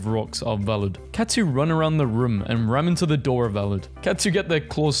bag of rocks are valid. Cats who run around the room and ram into the door are valid. Cats who get their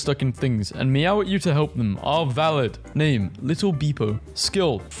claws stuck in things and meow at you to help them are valid. Name, Little Beepo.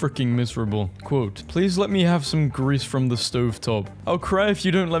 Skill, freaking miserable. Quote, please let me have some grease from the stovetop. I'll cry if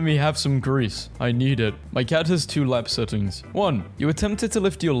you don't let me have some grease. I need it. My cat has 2 lap settings. 1. You attempted to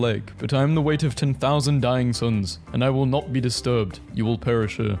lift your leg, but I am the weight of 10,000 dying suns, and I will not be disturbed. You will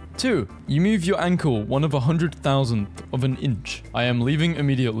perish here. 2. You move your ankle 1/100,000th of an inch. I am leaving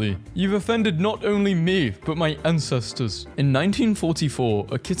immediately. You've offended not only me, but my ancestors. In 1944,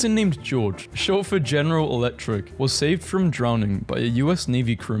 a kitten named George, short for General Electric, was saved from drowning by a US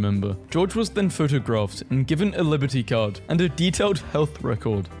Navy crew member. George was then photographed and given a Liberty card and a detailed health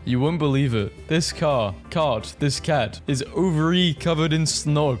record. You won't believe it. This cat is overly covered in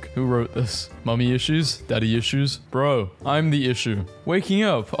snog. Who wrote this? Mummy issues? Daddy issues? Bro, I'm the issue. Waking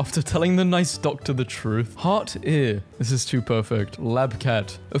up after telling the nice doctor the truth. Heart ear. This is too perfect. Lab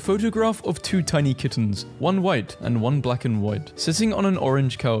cat. A photograph of two tiny kittens, one white and one black and white, sitting on an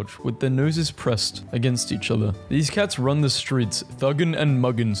orange couch with their noses pressed against each other. These cats run the streets, thuggin' and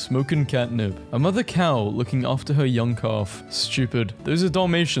muggin', smoking catnip. A mother cow looking after her young calf. Stupid. Those are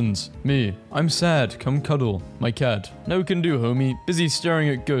Dalmatians. Me. I'm sad. Come cuddle. My cat. No can do, homie. Busy staring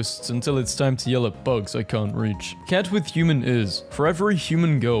at ghosts until it's time to yell at bugs I can't reach. Cat with human ears. For every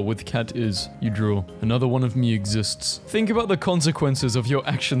human girl with cat ears, you draw. Another one of me exists. Think about the consequences of your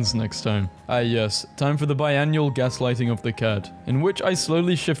actions next time. Ah yes, time for the biannual gaslighting of the cat, in which I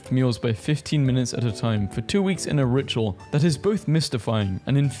slowly shift meals by 15 minutes at a time for 2 weeks in a ritual that is both mystifying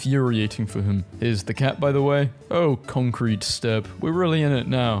and infuriating for him. Here's the cat, by the way. Oh, concrete step. We're really in it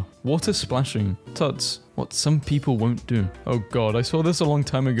now. Water splashing. Tuts. What some people won't do. Oh god, I saw this a long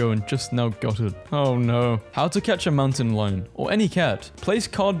time ago and just now got it. Oh no. How to catch a mountain lion, or any cat. Place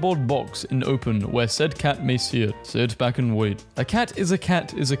cardboard box in open where said cat may see it. Sit back and wait. A cat is a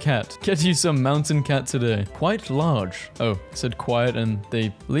cat is a cat. Get you some mountain cat today. Quite large. Oh, it said quiet and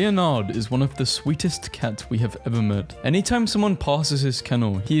they... Leonard is one of the sweetest cats we have ever met. Anytime someone passes his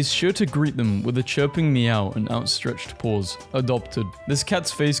kennel, he is sure to greet them with a chirping meow and outstretched paws. Adopted. This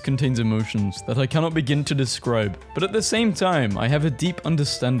cat's face contains emotions that I cannot begin to describe, but at the same time, I have a deep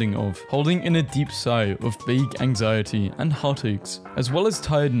understanding of, holding in a deep sigh of vague anxiety and heartaches, as well as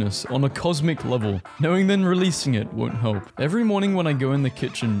tiredness on a cosmic level. Knowing then releasing it won't help. Every morning when I go in the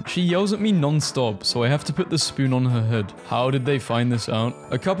kitchen, she yells at me non-stop, so I have to put the spoon on her head. How did they find this out?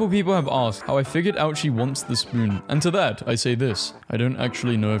 A couple people have asked how I figured out she wants the spoon, and to that, I say this. I don't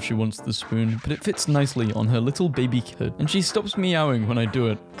actually know if she wants the spoon, but it fits nicely on her little baby kid, and she stops meowing when I do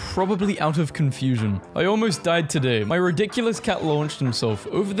it, probably out of confusion. I almost died today. My ridiculous cat launched himself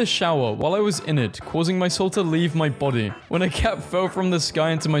over the shower while I was in it, causing my soul to leave my body. When a cat fell from the sky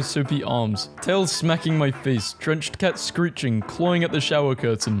into my soapy arms, tail smacking my face, drenched cat screeching, clawing at the shower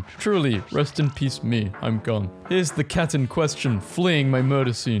curtain. Truly, rest in peace me, I'm gone. Here's the cat in question, fleeing my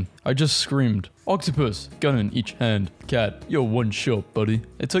murder scene. I just screamed. Octopus, gun in each hand. Cat, you're one shot, buddy.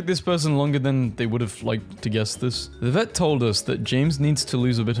 It took this person longer than they would have liked to guess this. The vet told us that James needs to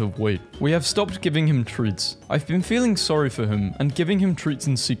lose a bit of weight. We have stopped giving him treats. I've been feeling sorry for him and giving him treats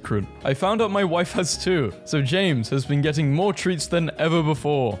in secret. I found out my wife has too, so James has been getting more treats than ever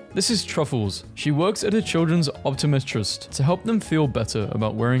before. This is Truffles. She works at a children's optometrist to help them feel better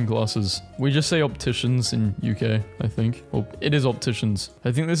about wearing glasses. We just say opticians in UK, I think. Well, it is opticians.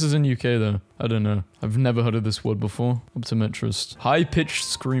 I think this is in UK though. I don't know. I've never heard of this word before. Optometrist. High-pitched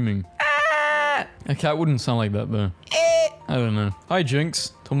screaming. A cat wouldn't sound like that though. I don't know. Hi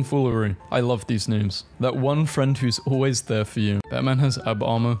Jinx. Tomfoolery. I love these names. That one friend who's always there for you. Batman has ab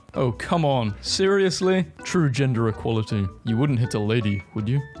armor. Oh, come on. Seriously? True gender equality. You wouldn't hit a lady, would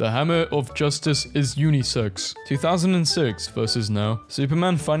you? The hammer of justice is unisex. 2006 versus now.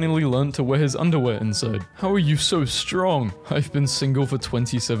 Superman finally learned to wear his underwear inside. How are you so strong? I've been single for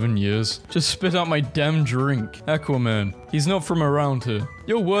 27 years. Just spit out my damn drink. Aquaman. He's not from around here.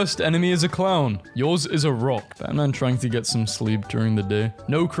 Your worst enemy is a clown. Yours is a rock. Batman trying to get some sleep during the day.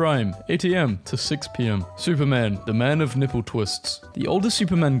 No crime. 8 AM to 6 PM. Superman, the man of nipple twists. The older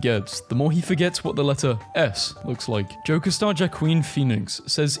Superman gets, the more he forgets what the letter S looks like. Joker star Joaquin Phoenix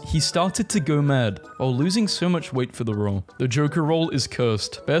says he started to go mad while losing so much weight for the role. The Joker role is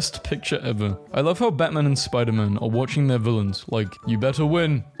cursed. Best picture ever. I love how Batman and Spider-Man are watching their villains like, you better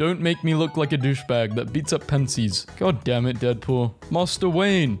win. Don't make me look like a douchebag that beats up pensies. God damn it, Deadpool. Master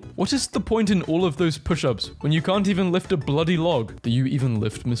Wayne. What is the point in all of those push-ups when you can't even lift a bloody log? Do you even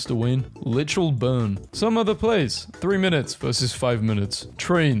lift, Mr. Wayne? Literal burn. Some other place. 3 minutes versus 5 minutes.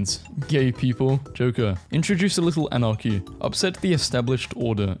 Trains. Gay people. Joker. Introduce a little anarchy. Upset the established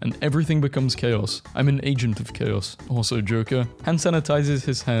order and everything becomes chaos. I'm an agent of chaos. Also Joker. Hand sanitizes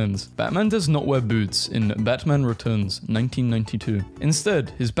his hands. Batman does not wear boots in Batman Returns 1992. Instead,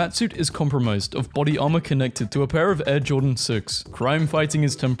 his batsuit is compromised of body armor connected to a pair of Air Jordan 6. Crime fighting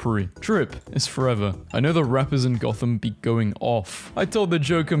is temporary. Drip is forever. I know the rappers in Gotham be going off. I told the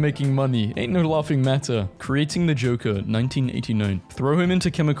Joker making money ain't no laughing matter. Creating the Joker 1989. Throw him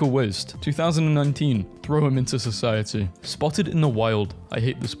into chemical waste 2019. Throw him into society. Spotted in the wild. I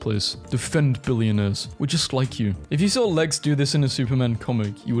hate this place. Defend billionaires. We're just like you. If you saw Lex do this in a Superman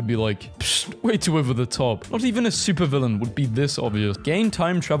comic, you would be like, psh, way too over the top. Not even a supervillain would be this obvious. Gain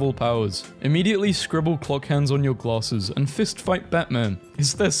time travel powers. Immediately scribble clock hands on your glasses and fist fight Batman.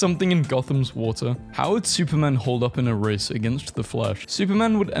 Is there something in Gotham's water? How would Superman hold up in a race against the Flash?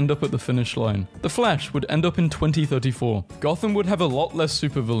 Superman would end up at the finish line. The Flash would end up in 2034. Gotham would have a lot less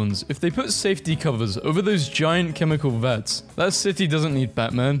supervillains if they put safety covers over those giant chemical vats. That city doesn't need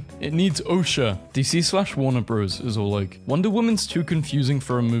Batman. It needs OSHA. DC/Warner Bros. Is all like, Wonder Woman's too confusing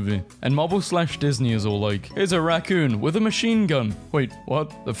for a movie. And Marvel/Disney is all like, here's a raccoon with a machine gun. Wait,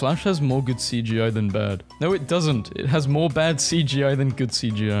 what? The Flash has more good CGI than bad. No, it doesn't. It has more bad CGI than good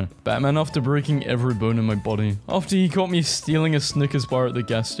CGI. Batman after breaking every bone in my body. After he caught me stealing a Snickers bar at the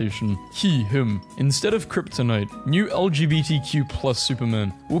gas station. Him. Instead of kryptonite, new LGBTQ+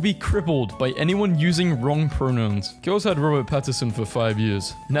 Superman will be crippled by anyone using wrong pronouns. Girls had Robert Pattinson for 5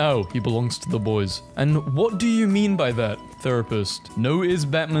 years. Now he belongs to the boys. And what do you mean by that? Therapist. No is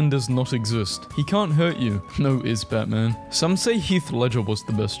Batman does not exist. He can't hurt you. No is Batman. Some say Heath Ledger was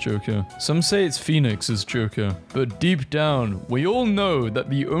the best Joker. Some say it's Phoenix's Joker. But deep down, we all know that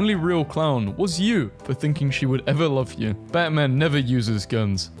the only real clown was you for thinking she would ever love you. Batman never uses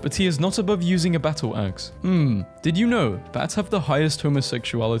guns, but he is not above using a battle axe. Did you know bats have the highest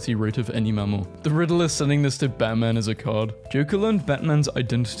homosexuality rate of any mammal? The Riddler is sending this to Batman as a card. Joker learned Batman's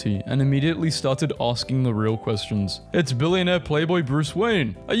identity and immediately started asking the real questions. It's billionaire playboy Bruce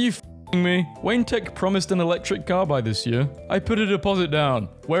Wayne. Are you f***ing me? Wayne Tech promised an electric car by this year. I put a deposit down.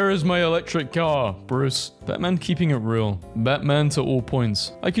 Where is my electric car, Bruce? Batman keeping it real. Batman to all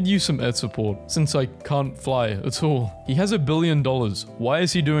points. I could use some air support, since I can't fly at all. He has $1 billion. Why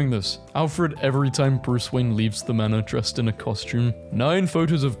is he doing this? Alfred every time Bruce Wayne leaves the manor dressed in a costume. 9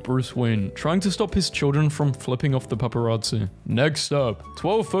 photos of Bruce Wayne trying to stop his children from flipping off the paparazzi. Next up,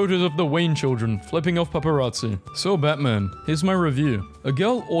 12 photos of the Wayne children flipping off paparazzi. So Batman, here's my review. A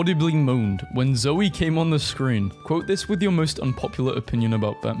girl audibly moaned when Zoe came on the screen. Quote this with your most unpopular opinion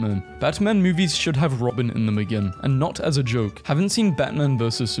about Batman. Batman movies should have Robin in them again, and not as a joke. Haven't seen Batman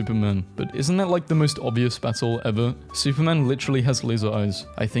vs Superman, but isn't that like the most obvious battle ever? Superman literally has laser eyes.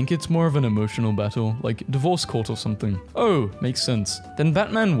 I think it's more of an emotional battle, like divorce court or something. Oh, makes sense. Then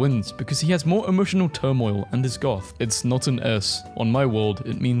Batman wins because he has more emotional turmoil and is goth. It's not an S. On my world,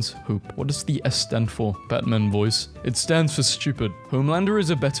 it means hope. What does the S stand for? Batman voice. It stands for stupid. Homelander is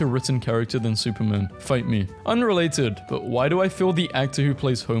a better written character than Superman. Fight me. Unrelated, but why do I feel the actor who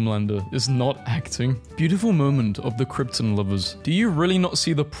plays Homelander is not acting? Beautiful moment of the Krypton lovers. Do you really not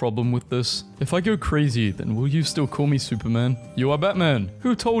see the problem with this? If I go crazy, then will you still call me Superman? You are Batman.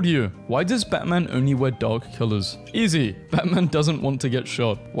 Who told you? Why does Batman only wear dark colors? Easy. Batman doesn't want to get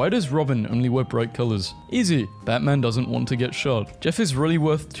shot. Why does Robin only wear bright colors? Easy. Batman doesn't want to get shot. Jeff is really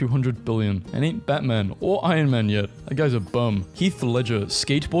worth 200 billion and ain't Batman or Iron Man yet. That guy's a bum. Heath Ledger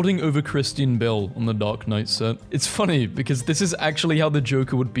skateboarding over Christian Bale on the Dark Knight set. It's funny because this is actually how the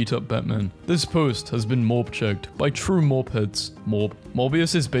Joker would beat up Batman. This post has been morb checked by true morb heads.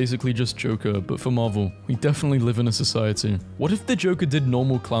 Morbius is basically just Joker, but for Marvel. We definitely live in a society. What if the Joker did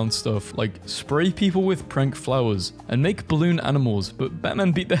normal clown stuff, like spray people with prank flowers and make balloon animals, but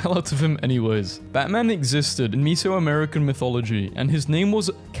Batman beat the hell out of him anyways? Batman existed in Mesoamerican mythology, and his name was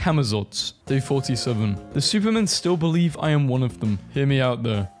Camazotz. Day 47. The Supermen still believe I am one of them. Hear me out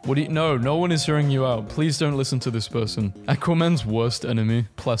there. What do you— No one is hearing you out. Please don't listen to this person. Aquaman's worst enemy?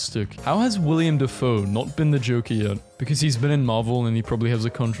 Plastic. How has William Dafoe not been the Joker yet? Because he's been in Marvel and he probably has a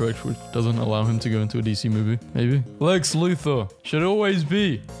contract which doesn't allow him to go into a DC movie. Maybe. Lex Luthor should always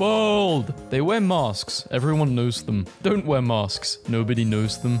be bold. They wear masks. Everyone knows them. Don't wear masks. Nobody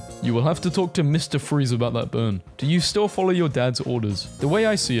knows them. You will have to talk to Mr. Freeze about that burn. Do you still follow your dad's orders? The way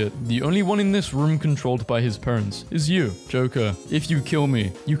I see it, the only one in this room controlled by his parents is you, Joker. If you kill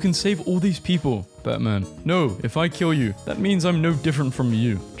me, you can save all these people. Batman. No, if I kill you, that means I'm no different from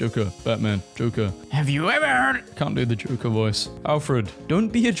you. Joker. Batman. Joker. Have you ever heard? Can't do the Joker voice. Alfred. Don't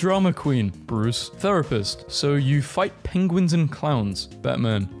be a drama queen. Bruce. Therapist. So you fight penguins and clowns.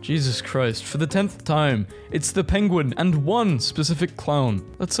 Batman. Jesus Christ. For the 10th time. It's the penguin and one specific clown.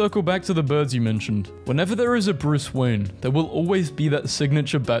 Let's circle back to the birds you mentioned. Whenever there is a Bruce Wayne, there will always be that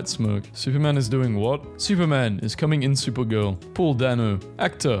signature bat smoke. Superman is doing what? Superman is coming in Supergirl. Paul Dano.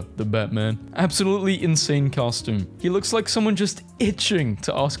 Actor. The Batman. Absolutely insane costume. He looks like someone just itching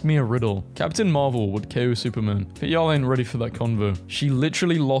to ask me a riddle. Captain Marvel would KO Superman, but y'all ain't ready for that convo. She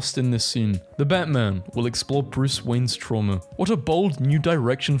literally lost in this scene. The Batman will explore Bruce Wayne's trauma. What a bold new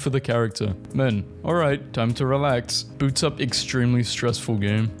direction for the character. Men, alright, time to relax. Boots up extremely stressful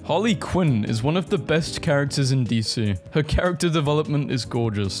game. Harley Quinn is one of the best characters in DC. Her character development is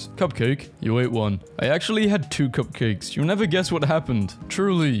gorgeous. Cupcake, you ate one. I actually had 2 cupcakes. You'll never guess what happened.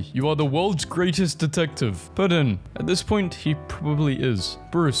 Truly, you are the world's greatest detective. Put in. At this point, he probably is.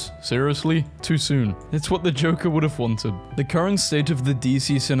 Bruce, seriously? Too soon. It's what the Joker would have wanted. The current state of the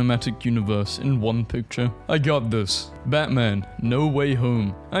DC cinematic universe in one picture. I got this. Batman, No Way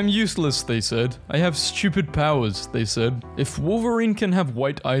Home. I'm useless, they said. I have stupid powers, they said. If Wolverine can have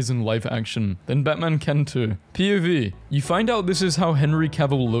white eyes in live action, then Batman can too. POV. You find out this is how Henry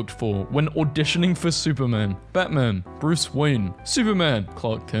Cavill looked for when auditioning for Superman. Batman, Bruce Wayne. Superman,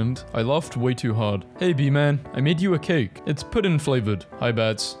 Clark Kent. I laughed way too hard. Hey B-Man, I made you a cake. It's pudding flavored. Hi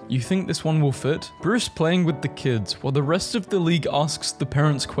Bats. You think this one will fit? Bruce playing with the kids while the rest of the league asks the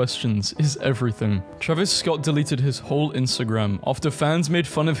parents questions is everything. Travis Scott deleted his whole Instagram after fans made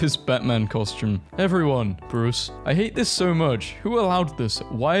fun of his Batman costume. Everyone, Bruce. I hate this so much. Who allowed this?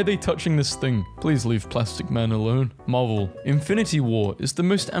 Why are they touching this thing? Please leave Plastic Man alone. Marvel. Infinity War is the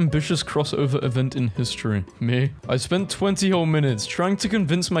most ambitious crossover event in history. Me? I spent 20 whole minutes trying to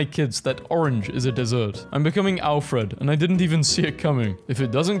convince my kids that orange is a dessert. I'm becoming Alfred, and I didn't even see it coming. If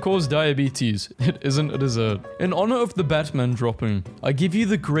it doesn't cause diabetes, it isn't a dessert. In honor of the Batman dropping, I give you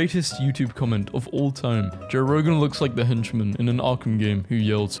the greatest YouTube comment of all time. Joe Rogan looks like the henchman in an Arkham game who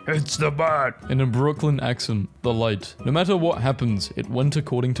yells, "It's the Bat!" in a Brooklyn accent. The light. No matter what happens, it went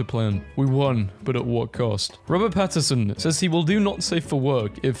according to plan. We won, but at what cost? Robert Pattinson says he will do Not Safe for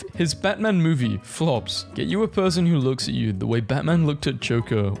Work if his Batman movie flops. Get you a person who looks at you the way Batman looked at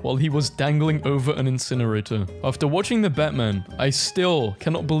Joker while he was dangling over an incinerator. After watching the Batman, I still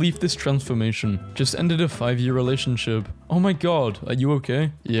cannot believe this transformation. Just ended a 5-year relationship. Oh my god, are you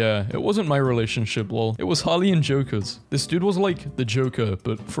okay? Yeah, it wasn't my relationship, lol. It was Harley and Joker's. This dude was like the Joker,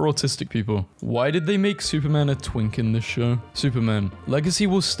 but for autistic people. Why did they make Superman a twink in this show? Superman. Legacy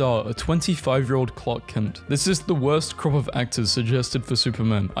will star a 25-year-old Clark Kent. This is the worst crop of actors suggested for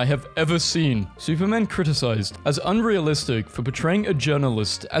Superman I have ever seen. Superman criticized as unrealistic for portraying a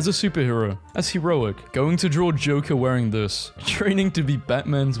journalist as a superhero. As heroic. Going to draw Joker wearing this. Training to be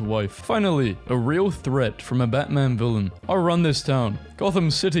Batman's wife. Finally, a real threat from a Batman villain. I'll run this town.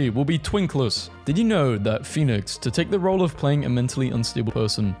 Gotham City will be twinkless. Did you know that Phoenix, to take the role of playing a mentally unstable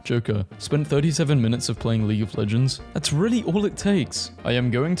person, Joker, spent 37 minutes of playing League of Legends? That's really all it takes. I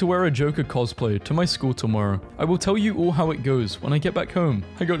am going to wear a Joker cosplay to my school tomorrow. I will tell you all how it goes when I get back home.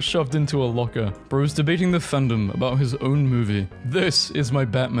 I got shoved into a locker. Bro's debating the fandom about his own movie. This is my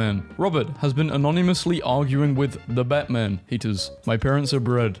Batman. Robert has been anonymously arguing with the Batman haters. My parents are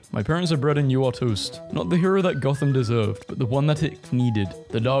bread. My parents are bread and you are toast. Not the hero that Gotham deserved, but the one that it needed.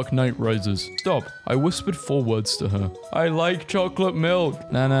 The Dark Knight Rises. Stop. I whispered 4 words to her. I like chocolate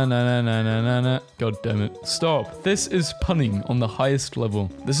milk. Na na na na na na na na. God damn it. Stop. This is punning on the highest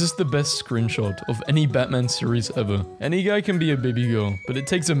level. This is the best screenshot of any Batman series ever. Any guy can be a baby girl, but it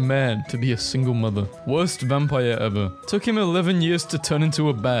takes a man to be a single mother. Worst vampire ever. Took him 11 years to turn into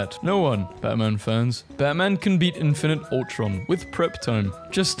a bat. No one, Batman fans. Batman can beat Infinite Ultron with prep time.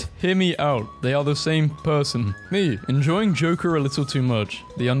 Just hear me out. They are the same person. Me, enjoying Joker a little too much.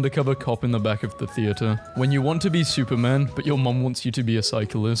 The undercover cop in the back of the theater. When you want to be Superman, but your mom wants you to be a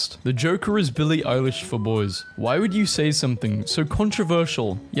cyclist. The Joker is Billie Eilish for boys. Why would you say something so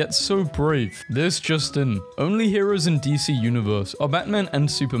controversial, yet so brave? This just in. Only heroes in DC Universe are Batman and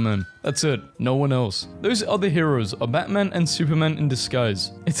Superman. That's it. No one else. Those other heroes are Batman and Superman in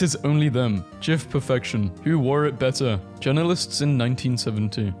disguise. It is only them. GIF perfection. Who wore it better? Journalists in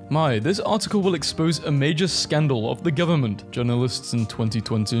 1970. My, this article will expose a major scandal of the government. Journalists in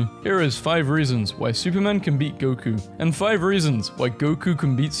 2020. Here is 5 reasons why Superman can beat Goku. And 5 reasons why Goku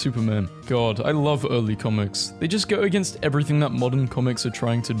can beat Superman. God, I love early comics. They just go against everything that modern comics are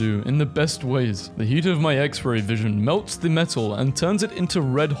trying to do in the best ways. The heat of my X-ray vision melts the metal and turns it into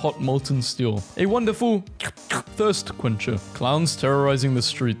red-hot molten steel. A wonderful thirst quencher. Clowns terrorizing the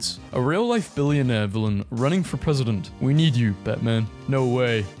streets. A real-life billionaire villain running for president. We need you, Batman. No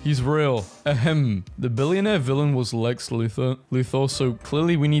way. He's real. Ahem. The billionaire villain was Lex Luthor, so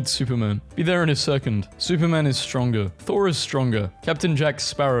clearly we need Superman. Be there in a second. Superman is stronger. Thor is stronger. Captain Jack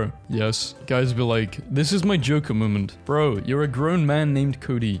Sparrow. Yes. Guys be like, this is my Joker moment. Bro, you're a grown man named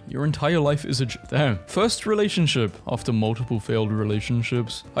Cody. Your entire life is a damn. First relationship after multiple failed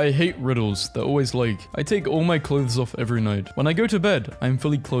relationships. I hate riddles. They're always like, I take all my clothes off every night. When I go to bed, I am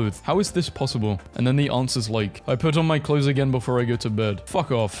fully clothed. How is this possible? And then the answer's like, I put on my clothes again before I go to bed.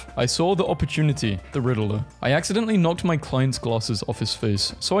 Fuck off. I saw the opportunity, the riddler. I accidentally knocked my client's glasses off his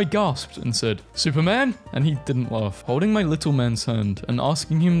face, so I gasped and said, Superman? And he didn't laugh. Holding my little man's hand and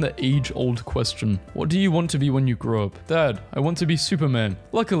asking him the age-old question, what do you want to be when you grow up? Dad, I want to be Superman.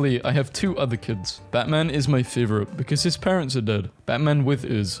 Luckily, I have 2 other kids. Batman is my favorite because his parents are dead. Batman with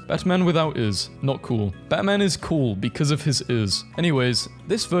is. Batman without is. Not cool. Batman is cool because of his is. Anyways,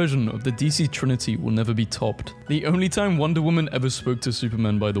 this version of the DC Trinity will never be topped. The only time Wonder Woman ever spoke spoke to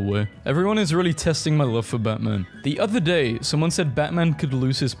Superman, by the way. Everyone is really testing my love for Batman. The other day, someone said Batman could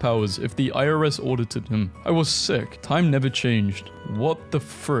lose his powers if the IRS audited him. I was sick. Time never changed. What the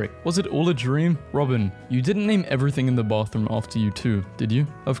frick? Was it all a dream? Robin, you didn't name everything in the bathroom after you too, did you?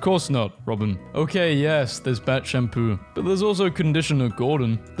 Of course not, Robin. Okay, yes, there's Bat Shampoo. But there's also Conditioner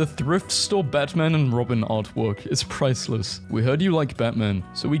Gordon. The thrift store Batman and Robin artwork is priceless. We heard you like Batman,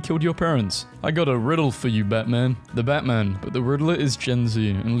 so we killed your parents. I got a riddle for you, Batman. The Batman, but the Riddler is Gen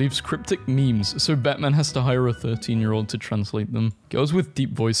Z and leaves cryptic memes, so Batman has to hire a 13-year-old to translate them. Girls with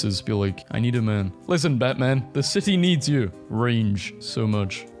deep voices be like, I need a man. Listen, Batman, the city needs you. Range so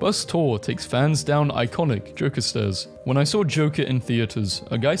much. Bus tour takes fans down iconic Joker stairs. When I saw Joker in theaters,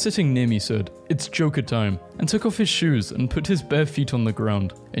 a guy sitting near me said, "It's Joker time," and took off his shoes and put his bare feet on the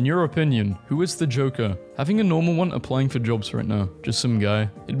ground. In your opinion, who is the Joker? Having a normal one applying for jobs right now. Just some guy.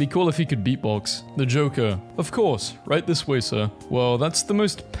 It'd be cool if he could beatbox. The Joker. Of course. Right this way, sir. Well, that's the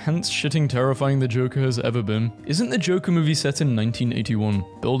most pants-shitting terrifying the Joker has ever been. Isn't the Joker movie set in 1981?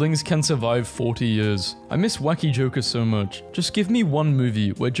 Buildings can survive 40 years. I miss wacky Joker so much. Just give me one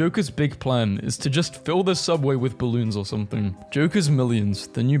movie where Joker's big plan is to just fill the subway with balloons or something. Joker's Millions,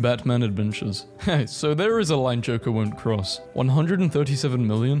 the new Batman adventures. Hey, so there is a line Joker won't cross. 137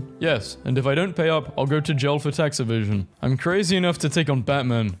 million? Yes, and if I don't pay up, I'll go to jail for tax evasion. I'm crazy enough to take on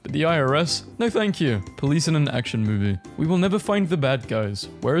Batman, but the IRS? No thank you. Police in an action movie. We will never find the bad guys.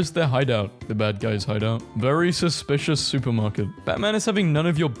 Where is their hideout? The bad guys' hideout. Very suspicious supermarket. Batman is having none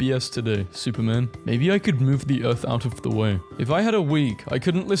of your BS today, Superman. Maybe I could move the Earth out of the way. If I had a week, I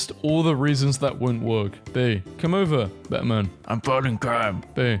couldn't list all the reasons that won't work. Bay, come over, Batman. I'm fighting crime.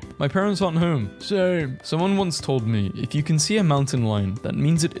 Bay, my parents aren't home. Same. Someone once told me, if you can see a mountain lion, that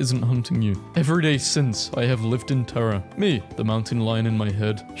means it isn't hunting you. Every day since, I have lived in terror. Me, the mountain lion in my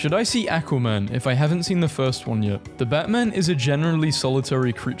head. Should I see Aquaman if I haven't seen the first one yet? The Batman is a generally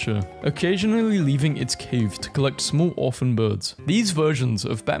solitary creature, occasionally leaving its cave to collect small orphan birds. These versions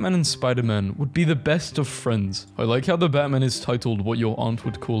of Batman and Spider-Man would be the best of friends. I like how the Batman is titled what your aunt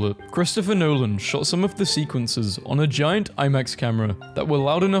would call it. Christopher Nolan shot some of the sequences on a giant IMAX camera that were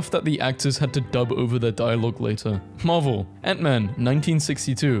loud enough that the actors had to dub over their dialogue later. Marvel, Ant-Man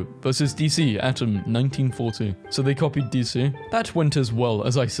 1962 versus DC Atom 1940. So they copied DC? That went as well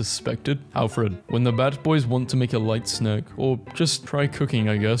as I suspected. Alfred, when the Bat Boys want to make a light snack, or just try cooking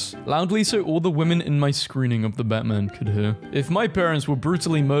I guess, loudly so all the women in my screening of the Batman could hear. If my parents were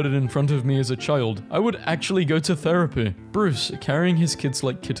brutally murdered in front of me as a child, I would actually go to therapy. Bruce, carrying his kids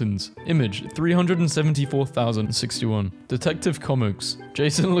like kittens. Image 374,061. Detective Comics.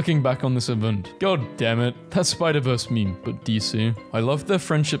 Jason looking back on this event. God damn it. That Spider-Verse meme, but DC. I love their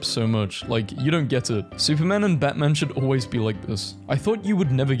friendship so much, like, you don't get it. Superman and Batman should always be like this. I thought you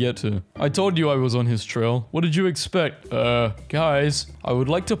would never get to. I told you I was on his trail. What did you expect? Guys, I would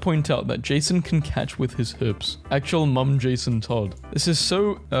like to point out that Jason can catch with his hips. Actual mum Jason Todd. This is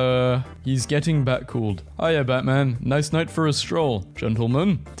so, he's getting bat-cooled. Hiya, Batman. Nice night for a stroll.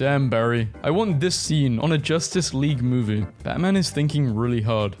 Gentlemen. Damn, Barry. I want this scene on a Justice League movie. Batman is thinking really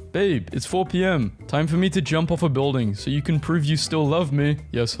hard. Babe, it's 4 p.m. Time for me to jump off a building so you can prove you still love me.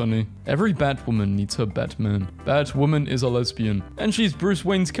 Yes, honey. Every Batwoman needs her Batman. Batwoman is a lesbian. And she's Bruce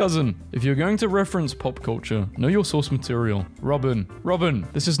Wayne's cousin. If you're going to reference pop culture, know your source material. Robin,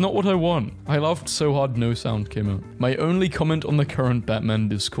 this is not what I want. I laughed so hard no sound came out. My only comment on the current Batman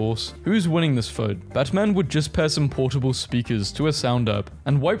discourse. Who's winning this fight? Batman would just pair some portable speakers to a sound app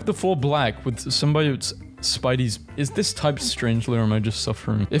and wipe the floor black with somebody's Spidey's. Is this typed strangely or am I just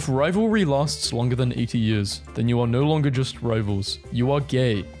suffering? If rivalry lasts longer than 80 years, then you are no longer just rivals. You are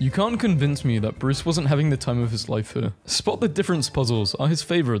gay. You can't convince me that Bruce wasn't having the time of his life here. Spot the difference puzzles are his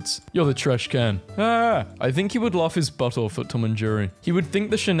favorites. You're the trash can. Ah! I think he would laugh his butt off at Tom and Jerry. He would think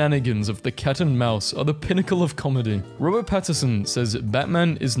the shenanigans of the cat and mouse are the pinnacle of comedy. Robert Pattinson says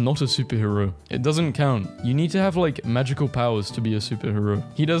Batman is not a superhero. It doesn't count. You need to have like magical powers to be a superhero.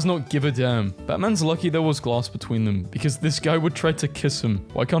 He does not give a damn. Batman's lucky there was glass between them because this guy would try to kiss him.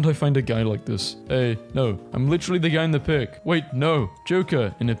 Why can't I find a guy like this? Hey, no, I'm literally the guy in the pic. Wait, no,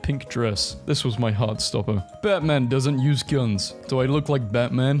 Joker in a pink dress. This was my heart stopper. Batman doesn't use guns. Do I look like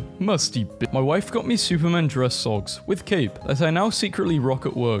Batman? Musty bitch. My wife got me Superman dress socks with cape that I now secretly rock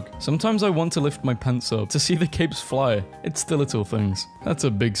at work. Sometimes I want to lift my pants up to see the capes fly. It's the little things. That's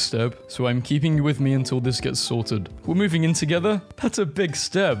a big step. So I'm keeping you with me until this gets sorted. We're moving in together? That's a big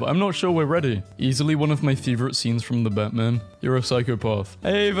step. I'm not sure we're ready. Easily one of of my favorite scenes from The Batman? You're a psychopath.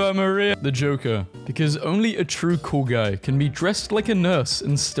 Ava Maria. The Joker. Because only a true cool guy can be dressed like a nurse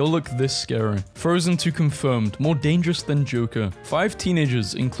and still look this scary. Frozen 2 confirmed, more dangerous than Joker. 5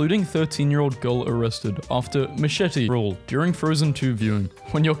 teenagers, including 13-year-old girl arrested after machete roll during Frozen 2 viewing.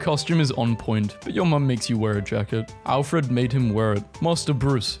 When your costume is on point, but your mum makes you wear a jacket. Alfred made him wear it. Master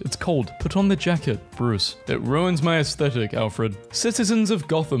Bruce, it's cold. Put on the jacket. Bruce. It ruins my aesthetic, Alfred. Citizens of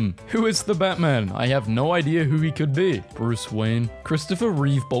Gotham. Who is the Batman? I have no idea who he could be. Bruce Wayne. Christopher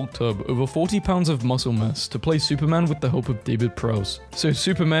Reeve bulked up over 40 pounds of muscle mass to play Superman with the help of David Prowse. So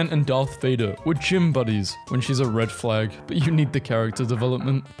Superman and Darth Vader were gym buddies when she's a red flag, but you need the character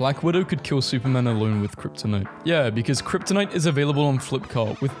development. Black Widow could kill Superman alone with kryptonite. Yeah, because kryptonite is available on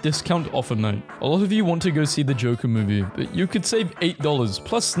Flipkart with discount offer night. A lot of you want to go see the Joker movie, but you could save $8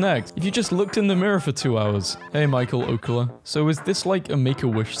 plus snacks if you just looked in the mirror for 2 hours. Hey Michael Okula. So is this like a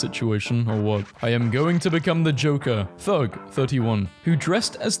Make-A-Wish situation or what? I am going to become the Joker. Thug, 31, who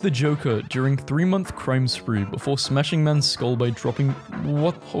dressed as the Joker during 3-month crime spree before smashing man's skull by dropping...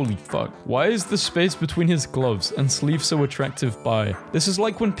 What? Holy fuck. Why is the space between his gloves and sleeve so attractive by? This is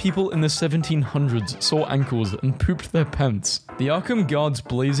like when people in the 1700s saw ankles and pooped their pants. The Arkham guards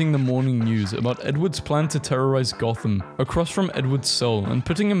blazing the morning news about Edward's plan to terrorize Gotham, across from Edward's cell and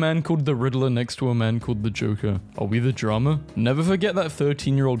putting a man called the Riddler next to a man called the Joker. Are we the drama? Never forget that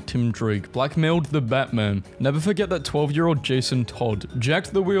 13-year-old Tim Drake blackmailed the Batman. Never forget that 12-year-old Jason Todd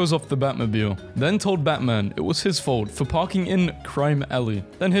jacked the wheels off the Batmobile, then told Batman it was his fault for parking in Crime Alley,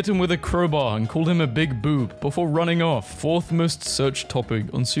 then hit him with a crowbar and called him a big boob before running off. 4th most searched topic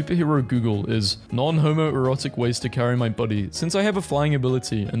on superhero Google is non-homoerotic ways to carry my body since I have a flying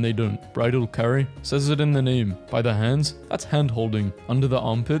ability and they don't. Bridal carry? Says it in the name. By the hands? That's hand holding. Under the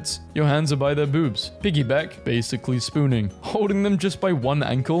armpits? Your hands are by their boobs. Piggyback? Basically spooning. Holding them just by one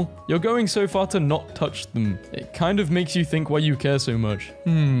ankle? You're going so far to not touch them. It kind of makes you think why you care so much.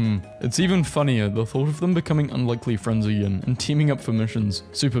 It's even funnier, the thought of them becoming unlikely friends again and teaming up for missions.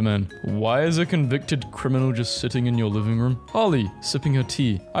 Superman. Why is a convicted criminal just sitting in your living room? Harley, sipping her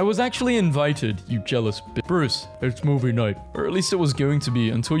tea. I was actually invited, you jealous bitch. Bruce, it's movie night. Or at least it was going to be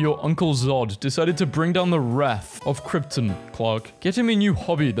until your Uncle Zod decided to bring down the wrath of Krypton. Clark, get him a new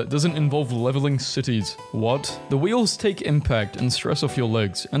hobby that doesn't involve leveling cities. What? The wheels take impact and stress off your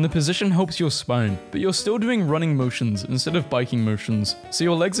legs, and the position helps your spine, but you're still doing running motions instead of biking motions. So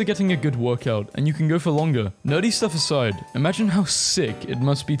your legs are getting a good workout, and you can go for longer. Nerdy stuff aside, imagine how sick it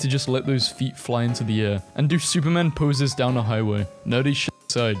must be to just let those feet fly into the air and do Superman poses down a highway. Nerdy shit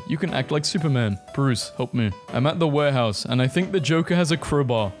aside, you can act like Superman. Bruce, help me. I'm at the warehouse, and I think the Joker has a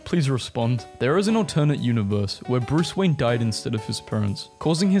crowbar. Please respond. There is an alternate universe where Bruce Wayne died instead of his parents,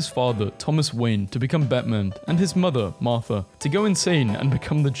 causing his father, Thomas Wayne, to become Batman, and his mother, Martha, to go insane and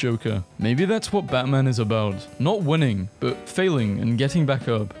become the Joker. Maybe that's what Batman is about. Not winning, but failing and getting back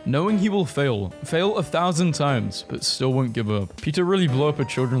up. Knowing he will fail 1,000 times, but still won't give up. Peter really blew up a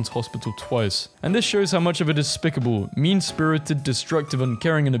children's hospital twice, and this shows how much of a despicable, mean-spirited, destructive,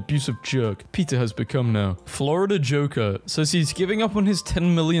 uncaring, and abusive jerk Peter has become now. Florida Joker says he's giving up on his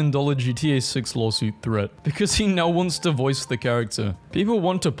 $10 million GTA 6 lawsuit threat because he now wants to voice the character. People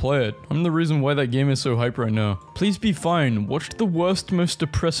want to play it. I'm the reason why that game is so hype right now. Please be fine. Watched the worst, most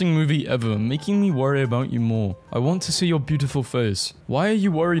depressing movie ever, making me worry about you more. I want to see your beautiful face. Why are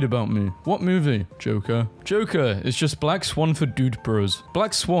you worried about me? What movie? Joker. Joker is just Black Swan for dude bros.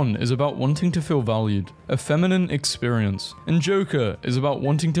 Black Swan is about wanting to feel valued, a feminine experience. And Joker is about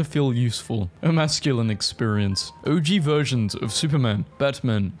wanting to feel useful, a masculine experience. OG versions of Superman,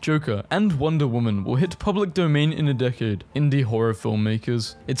 Batman, Joker, and Wonder Woman will hit public domain in a decade. Indie horror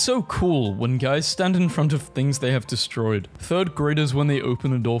filmmakers. It's so cool when guys stand in front of things they have destroyed. 3rd graders when they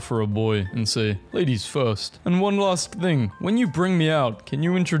open a door for a boy and say, ladies first. And one last thing, when you bring me out, can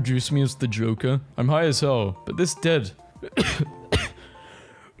you introduce me as the Joker? I'm high as hell, but this dead.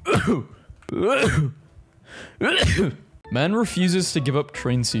 Man refuses to give up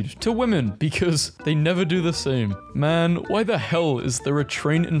train seat to women because they never do the same. Man, why the hell is there a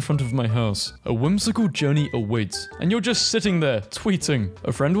train in front of my house? A whimsical journey awaits, and you're just sitting there, tweeting.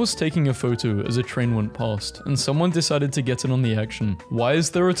 A friend was taking a photo as a train went past, and someone decided to get in on the action. Why is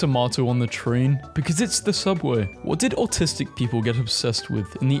there a tomato on the train? Because it's the subway. What did autistic people get obsessed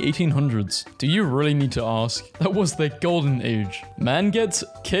with in the 1800s? Do you really need to ask? That was their golden age. Man gets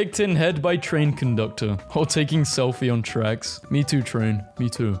kicked in head by train conductor, or taking selfie on train. Me too, train. Me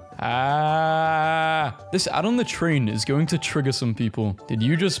too. This ad on the train is going to trigger some people. Did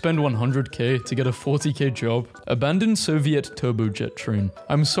you just spend 100k to get a 40k job? Abandoned Soviet turbojet train.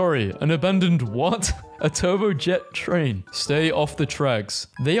 I'm sorry, an abandoned what? A turbojet train. Stay off the tracks.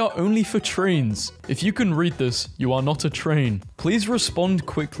 They are only for trains. If you can read this, you are not a train. Please respond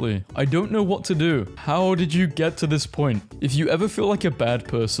quickly. I don't know what to do. How did you get to this point? If you ever feel like a bad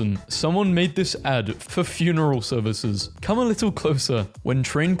person, someone made this ad for funeral services. Come a little closer. When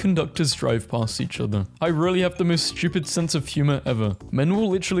train conductors drive past each other. I really have the most stupid sense of humor ever. Men will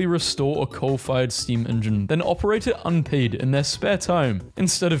literally restore a coal-fired steam engine, then operate it unpaid in their spare time,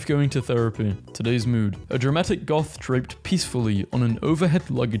 instead of going to therapy. Today's mood. A dramatic goth draped peacefully on an overhead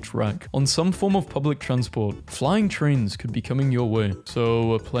luggage rack on some form of public transport. Flying trains could be coming your way.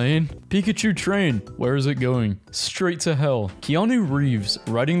 So, a plane? Pikachu train. Where is it going? Straight to hell. Keanu Reeves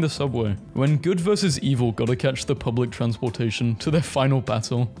riding the subway. When good versus evil gotta catch the public transportation to their final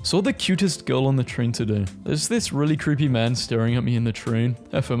battle. Saw the cutest girl on the train today. There's this really creepy man staring at me in the train.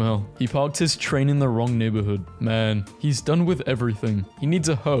 FML. He parked his train in the wrong neighborhood. Man, he's done with everything. He needs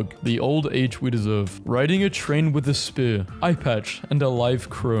a hug. The old age we deserve. Riding a train with a spear, eye patch, and a live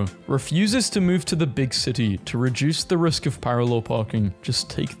crow. Refuses to move to the big city to reduce the risk of parallel parking. Just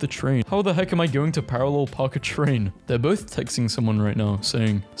take the train. How the heck am I going to parallel park a train? They're both texting someone right now,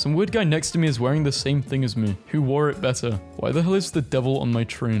 saying, some weird guy next to me is wearing the same thing as me. Who wore it better? Why the hell is the devil on my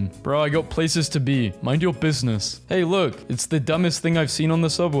train? Bro, I got places to be. Mind your business. Hey, look, it's the dumbest thing I've seen on the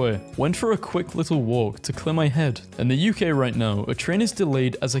subway. Went for a quick little walk to clear my head. In the UK right now, a train is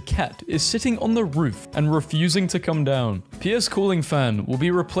delayed as a cat is sitting on the roof and refusing to come down. PS cooling fan will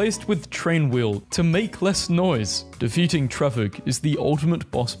be replaced with train wheel to make less noise. Defeating traffic is the ultimate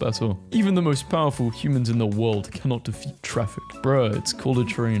boss battle. Even the most powerful humans in the world cannot defeat traffic. Bruh, it's called a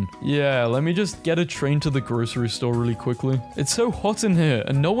train. Yeah, let me just get a train to the grocery store really quickly. It's so hot in here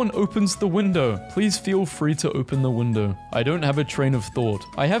and no one opens the window. Please feel free to open the window. I don't have a train of thought.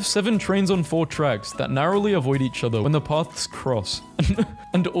 I have 7 trains on 4 tracks that narrowly avoid each other when the paths cross.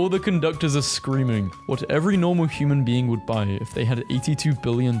 And all the conductors are screaming. What every normal human being would buy if they had $82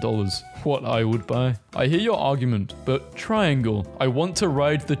 billion. What I would buy. I hear your argument, but triangle. I want to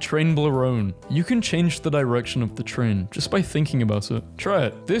ride the train Blarone. You can change the direction of the train just by thinking about it. Try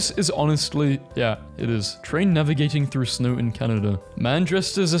it. This is honestly, yeah, it is. Train navigating through snow in Canada. Man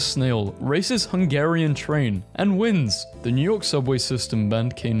dressed as a snail races Hungarian train and wins. The New York subway system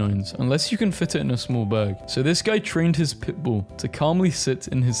banned canines unless you can fit it in a small bag. So this guy trained his pit bull to calmly sit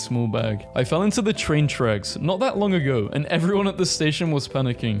in his small bag. I fell into the train tracks not that long ago and everyone at the station was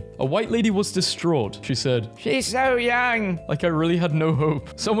panicking. A white lady was distraught. She said, "She's so young." Like I really had no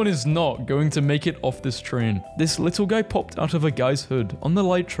hope. Someone is not going to make it off this train. This little guy popped out of a guy's hood on the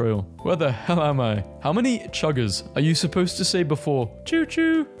light trail. Where the hell am I? How many chuggers are you supposed to say before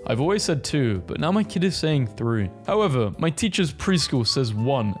choo-choo? I've always said 2, but now my kid is saying 3. However, my teacher's preschool says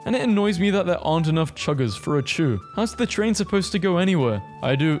 1, and it annoys me that there aren't enough chuggers for a choo. How's the train supposed to go anywhere?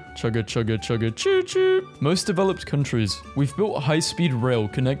 I do chugga chugga chugga choo-choo. Most developed countries, we've built high-speed rail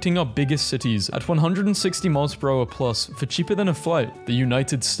connecting our biggest cities at 160 miles per hour plus for cheaper than a flight. The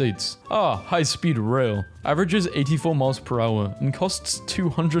United States. High-speed rail. Averages 84 miles per hour and costs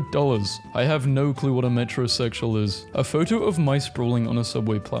 $200. I have no clue what a metrosexual is. A photo of mice sprawling on a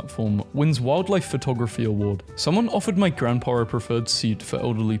subway platform wins Wildlife Photography Award. Someone offered my grandpa a preferred seat for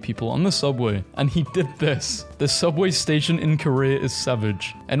elderly people on the subway, and he did this. The subway station in Korea is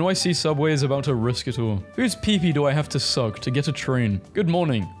savage. NYC subway is about to risk it all. Whose pee-pee do I have to suck to get a train? Good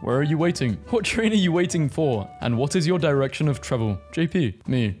morning. Where are you waiting? What train are you waiting for? And what is your direction of travel? JP.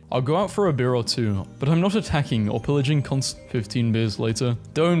 Me. I'll go out for a beer or 2, but I'm not attacking or pillaging 15 beers later.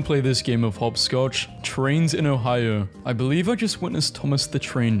 Don't play this game of hopscotch. Trains in Ohio. I believe I just witnessed Thomas the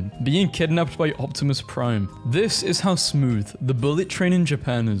Train being kidnapped by Optimus Prime. This is how smooth the bullet train in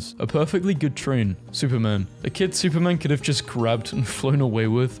Japan is. A perfectly good train. Superman. A kid Superman could have just grabbed and flown away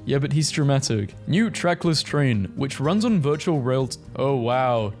with. Yeah, but he's dramatic. New trackless train, which runs on virtual rails. Oh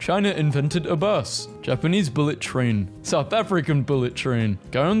wow. China invented a bus. Japanese bullet train. South African bullet train.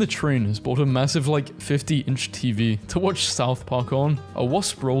 Guy on the train has bought a massive like 50-inch TV to watch South Park on. A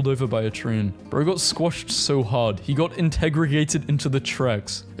wasp rolled over by a train. Bro got squashed so hard, he got integrated into the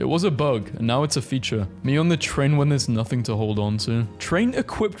tracks. It was a bug, and now it's a feature. Me on the train when there's nothing to hold on to. Train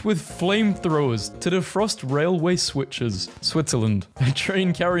equipped with flamethrowers to defrost railway switches. Switzerland. A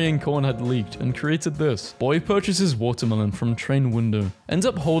train carrying corn had leaked and created this. Boy purchases watermelon from train window. Ends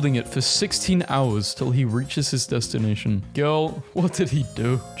up holding it for 16 hours till he reaches his destination. Girl, what did he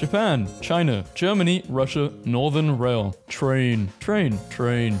do? Japan, China, Germany, Russia, Northern Rail. Train, train,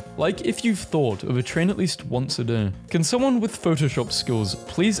 train. Like if you've thought of a train at least once a day. Can someone with Photoshop skills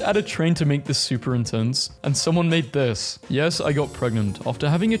please add a train to make this super intense? And someone made this. Yes, I got pregnant after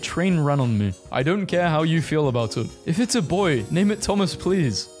having a train run on me. I don't care how you feel about it. If it's a boy, name it Thomas,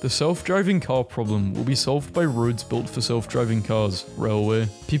 please. The self-driving car problem will be solved by roads built for self-driving cars. Railway.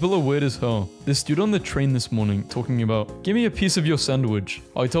 People are weird as hell. This dude on the train this morning talking about, give me a piece of your sandwich.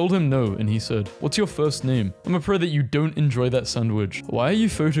 I told him no, and he said, what's your first name? I'm afraid that you don't enjoy that sandwich. Why are you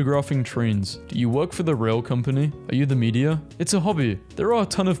photographing trains? Do you work for the rail company? Are you the media? It's a hobby. There are a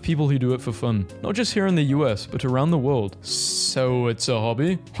ton of people who do it for fun. Not just here in the US, but around the world. So it's a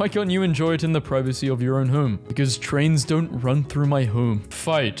hobby? Why can't you enjoy it in the privacy of your own home? Because trains don't run through my home.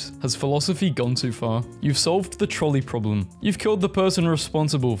 Fight. Has philosophy gone too far? You've solved the trolley problem. You've killed the person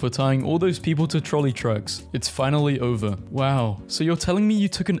responsible for tying all those people to trolley tracks. It's finally over. Wow. So you're telling me you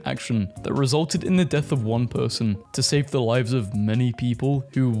took an action that resulted in the death of one person to save the lives of many people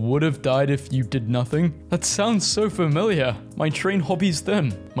who would have died if you did nothing? That sounds so familiar. My train hobby's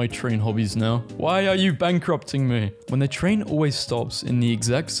then. My train hobbies now. Why are you bankrupting me? When the train always stops in the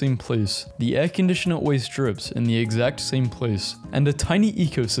exact same place, the air conditioner always drips in the exact same place, and a tiny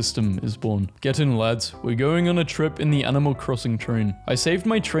ecosystem is born. Get in, lads. We're going on a trip in the Animal Crossing train. I saved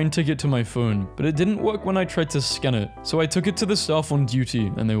my train ticket to my phone, but it didn't work when I tried to scan it. So I took it to the staff on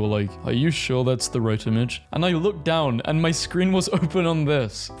duty, and they were like, are you sure that's the right image? And I looked down, and my screen was open on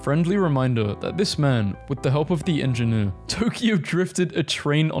this. Friendly reminder that this man, with the help of the engineer, Tokyo drifted a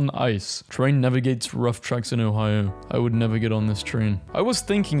train on ice. Train navigates rough tracks in Ohio. I would never get on this train. I was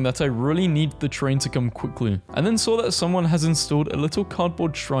thinking that I really need the train to come quickly, and then saw that someone has installed a little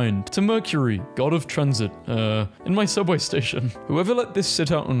cardboard shrine to Mercury, god of transit, in my subway station. Whoever let this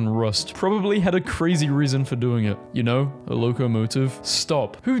sit out and rust probably had a crazy reason for doing it. You know, a locomotive.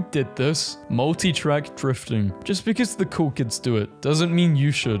 Stop. Who did this? Multi-track drifting. Just because the cool kids do it doesn't mean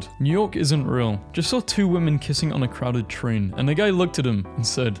you should. New York isn't real. Just saw two women kissing on a crowded train, and a guy looked at him and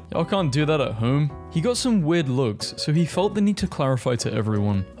said, y'all can't do that at home. He got some weird looks, so he felt the need to clarify to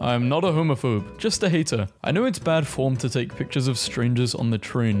everyone. I'm not a homophobe, just a hater. I know it's bad form to take pictures of strangers on the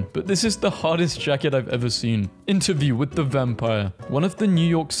train, but this is the hardest jacket I've ever seen. Interview with the vampire. One of the New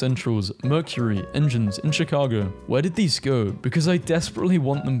York Central's Mercury engines in Chicago. Where did these go? Because I desperately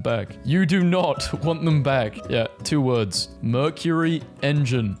want them back. You do not want them back. Yeah, 2 words. Mercury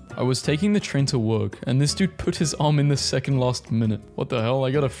engine. I was taking the train to work, and this dude put his arm in the second last minute. What the hell?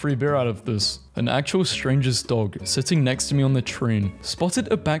 I got a free beer out of this. An actual stranger's dog, sitting next to me on the train,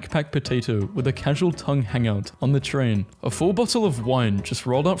 spotted a backpack potato with a casual tongue hangout on the train. A full bottle of wine just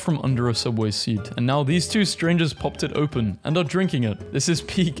rolled out from under a subway seat, and now these two strangers popped it open and are drinking it. This is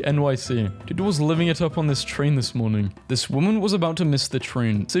peak NYC. Dude was living it up on this train this morning. This woman was about to miss the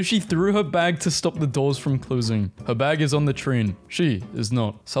train, so she threw her bag to stop the doors from closing. Her bag is on the train. She is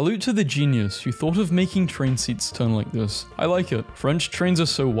not. Salute to the genius who thought of making train seats turn like this. I like it. French trains are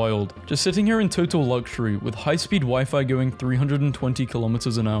so wild. Just sitting here in total luxury with high-speed Wi-Fi going 320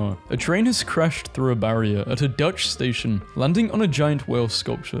 kilometers an hour. A train has crashed through a barrier at a Dutch station, landing on a giant whale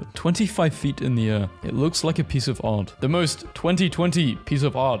sculpture 25 feet in the air. It looks like a piece of art. The most 2020 piece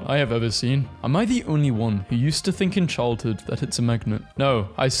of art I have ever seen. Am I the only one who used to think in childhood that it's a magnet? No,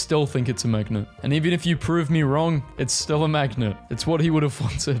 I still think it's a magnet. And even if you prove me wrong, it's still a magnet. It's what he would have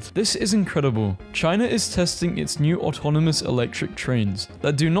wanted. This is incredible. China is testing its new autonomous electric trains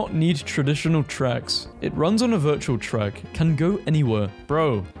that do not need traditional tracks. It runs on a virtual track, can go anywhere.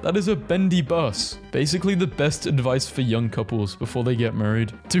 Bro, that is a bendy bus. Basically the best advice for young couples before they get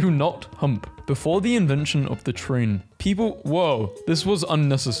married. Do not hump. Before the invention of the train, whoa, this was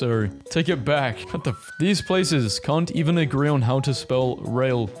unnecessary. Take it back. What the These places can't even agree on how to spell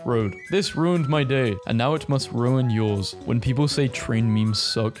railroad. This ruined my day, and now it must ruin yours. When people say train memes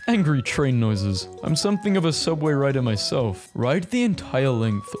suck, angry train noises. I'm something of a subway rider myself. Ride the entire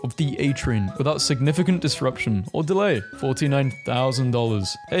length of the A train without significant disruption or delay.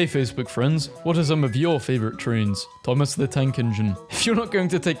 $49,000. Hey Facebook friends, what are some of your favorite trains? Thomas the Tank Engine. If you're not going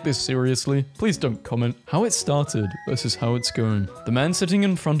to take this seriously, please don't comment. How it started versus how it's going. The man sitting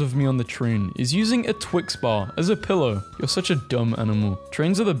in front of me on the train is using a Twix bar as a pillow. You're such a dumb animal.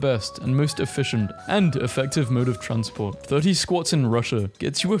 Trains are the best and most efficient and effective mode of transport. 30 squats in Russia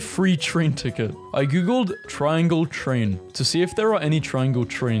gets you a free train ticket. I googled triangle train to see if there are any triangle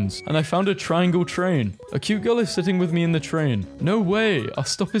trains, and I found a triangle train. A cute girl is sitting with me in the train. No way, our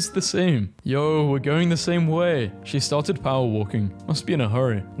stop is the same. Yo, we're going the same way. She started power walking. Must be in a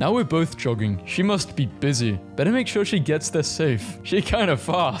hurry. Now we're both jogging. She must be busy. Better make sure sure she gets there safe. She kinda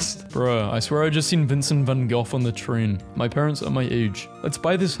fast. Bruh, I swear I just seen Vincent van Gogh on the train. My parents are my age. Let's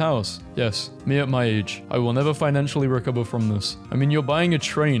buy this house. Yes, me at my age. I will never financially recover from this. I mean, you're buying a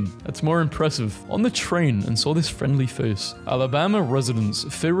train. That's more impressive. On the train and saw this friendly face. Alabama residents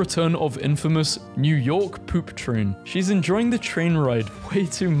fear return of infamous New York poop train. She's enjoying the train ride way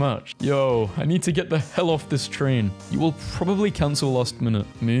too much. Yo, I need to get the hell off this train. You will probably cancel last minute.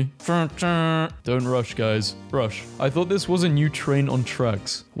 Me? Don't rush, guys. Rush. I thought this was a new train on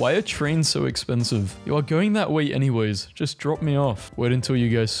tracks. Why are trains so expensive? You are going that way anyways. Just drop me off. Wait until you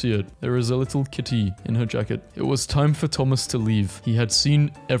guys see it. There is a little kitty in her jacket. It was time for Thomas to leave. He had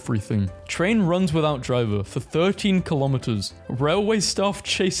seen everything. Train runs without driver for 13 kilometers. Railway staff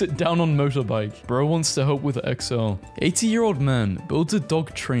chase it down on motorbike. Bro wants to help with XL. 80-year-old man builds a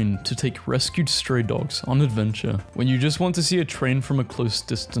dog train to take rescued stray dogs on adventure. When you just want to see a train from a close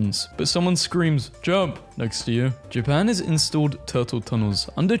distance, but someone screams, "Jump!" next to you. Japan has installed turtle tunnels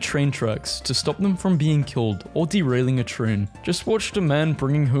under train tracks to stop them from being killed or derailing a train. Just watched a man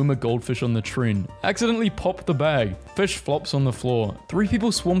bringing home a goldfish on the train accidentally pop the bag. Fish flops on the floor. 3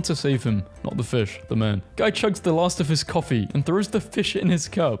 people swarm to save him. Not the fish, the man. Guy chugs the last of his coffee and throws the fish in his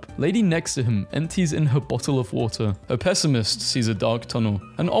cup. Lady next to him empties in her bottle of water. A pessimist sees a dark tunnel.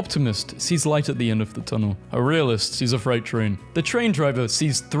 An optimist sees light at the end of the tunnel. A realist sees a freight train. The train driver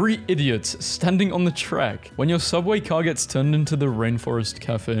sees 3 idiots standing on the track. When your subway car gets turned into the Rainforest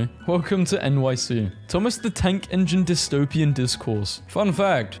Cafe, welcome to NYC. Thomas the Tank Engine dystopian discourse. Fun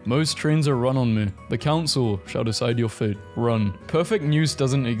fact, most trains are run on me. The council shall decide your fate. Run. Perfect news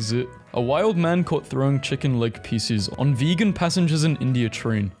doesn't exist. A wild man caught throwing chicken leg pieces on vegan passengers in India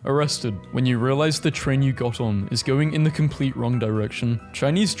train. Arrested when you realize the train you got on is going in the complete wrong direction.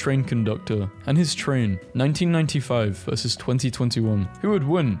 Chinese train conductor and his train. 1995 versus 2021. Who would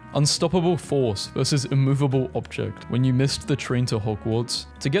win? Unstoppable force versus immovable object when you missed the train to Hogwarts.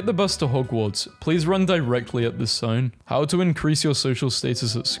 To get the bus to Hogwarts, please run directly at this sign. How to increase your social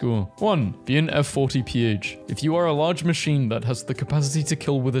status at school. 1. Be an F40PH. If you are a large machine that has the capacity to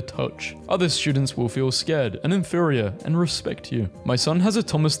kill with a touch, other students will feel scared and inferior and respect you. My son has a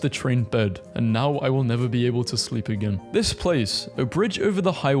Thomas the Train bed, and now I will never be able to sleep again. This place, a bridge over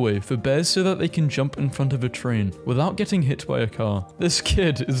the highway for bears so that they can jump in front of a train without getting hit by a car. This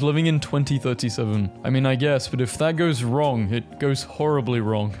kid is living in 2037. I mean, I guess, but if that goes wrong, it goes horribly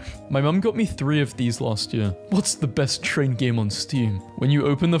wrong. My mum got me 3 of these last year. What's the best train game on Steam? When you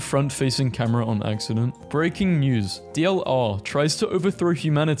open the front-facing camera on accident. Breaking news. DLR tries to overthrow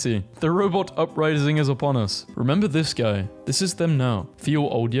humanity. The robot uprising is upon us. Remember this guy. This is them now. Feel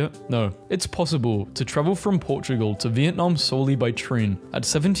old yet? No. It's possible to travel from Portugal to Vietnam solely by train at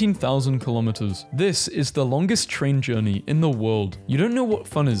 17,000 kilometers. This is the longest train journey in the world. You don't know what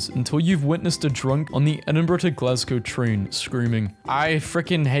fun is until you've witnessed a drunk on the Edinburgh to Glasgow train screaming, "I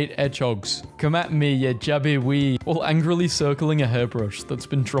frickin' hate hedgehogs. Come at me, you jabby wee," while angrily circling a hairbrush that's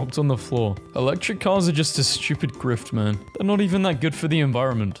been dropped on the floor. Electric cars are just a stupid grift, man. They're not even that good for the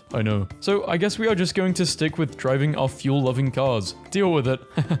environment. I know. So I guess we are just going to stick with driving our fuel-loving cars. Deal with it.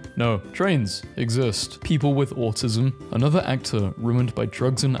 No. Trains exist. People with autism. Another actor ruined by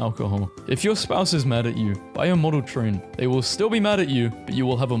drugs and alcohol. If your spouse is mad at you, buy a model train. They will still be mad at you, but you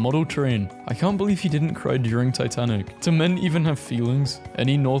will have a model train. I can't believe he didn't cry during Titanic. Do men even have feelings?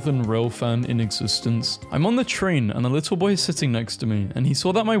 Any Northern Rail fan in existence? I'm on the train and a little boy is sitting next to me, and he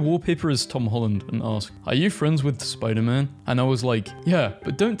saw that my wallpaper is Tom Holland and asked, "Are you friends with Spider-Man?" And I was like, "Yeah,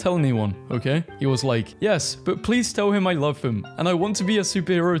 but don't tell anyone, okay?" He was like, "Yes, but please tell him I love him, and I want to be a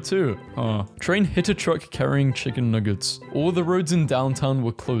superhero too." Train hit a truck carrying chicken nuggets. All the roads in downtown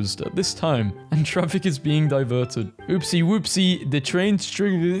were closed at this time, and traffic is being diverted. Oopsie whoopsie, the train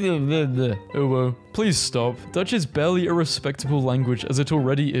Oh well. Please stop. Dutch is barely a respectable language as it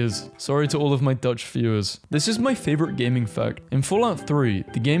already is. Sorry to all of my Dutch viewers. This is my favorite gaming fact. In Fallout 3,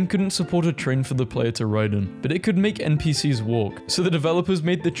 the game couldn't support a train for the player to ride in, but it could make NPCs walk, so the developers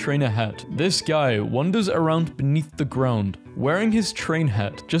made the train a hat. This guy wanders around beneath the ground, wearing his train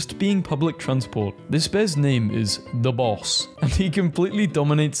hat, just being public transport. This bear's name is The Boss, and he completely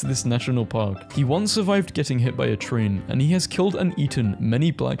dominates this national park. He once survived getting hit by a train, and he has killed and eaten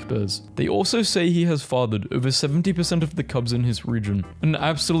many black bears. They also say he has fathered over 70% of the cubs in his region. An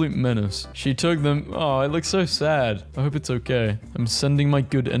absolute menace. She took them. Oh, it looks so sad. I hope it's okay. I'm sending my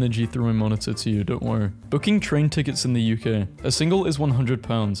good energy through my monitor to you, don't worry. Booking train tickets in the UK. A single is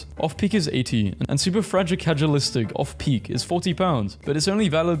 £100, off-peak is 80, and superfragilistic off-peak is 40 pounds, but it's only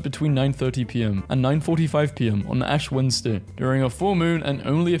valid between 9:30 p.m. and 9:45 p.m. on Ash Wednesday, during a full moon and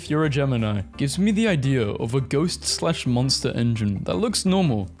only if you're a Gemini. Gives me the idea of a ghost/monster engine that looks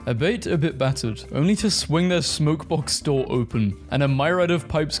normal, albeit a bit battered, only to swing their smokebox door open, and a myriad of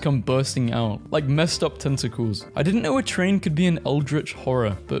pipes come bursting out, like messed up tentacles. I didn't know a train could be an eldritch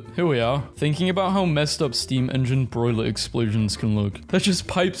horror, but here we are, thinking about how messed up steam engine broiler explosions can look. There's just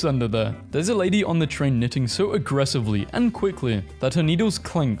pipes under there. There's a lady on the train knitting so aggressively and quickly that her needles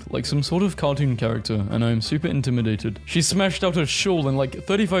clank like some sort of cartoon character, and I am super intimidated. She smashed out a shawl in like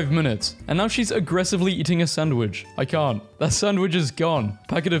 35 minutes, and now she's aggressively eating a sandwich. I can't. That sandwich is gone.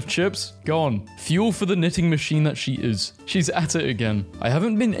 Packet of chips? Gone. Fuel for the knitting machine that she is. She's at it again. I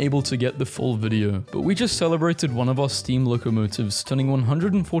haven't been able to get the full video, but we just celebrated one of our steam locomotives turning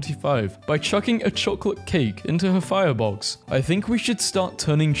 145 by chucking a chocolate cake into her firebox. I think we should start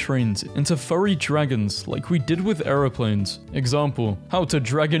turning trains into furry dragons like we did with aeroplanes. Example, how to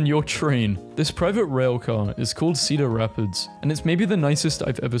dragon your train. This private rail car is called Cedar Rapids, and it's maybe the nicest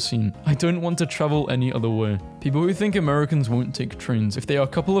I've ever seen. I don't want to travel any other way. People who think Americans won't take trains if they are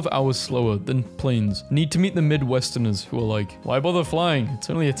a couple of hours slower than planes need to meet the Midwesterners who are like, why bother flying? It's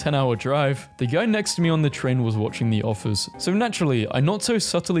only a 10-hour drive. The guy next to me on the train was watching The Office, so naturally, I not so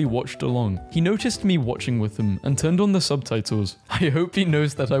subtly watched along. He noticed me watching with him and turned on the subtitles. I hope he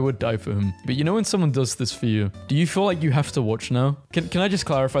knows that I would die for him. But you know when someone does this for you, do you feel like you have to watch now? Can I just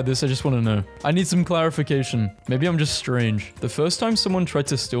clarify this? I just want to know. I need some clarification. Maybe I'm just strange. The first time someone tried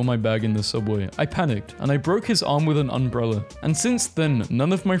to steal my bag in the subway, I panicked and I broke his arm with an umbrella. And since then,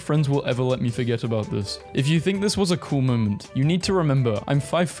 none of my friends will ever let me forget about this. If you think this was a cool moment, you need to remember I'm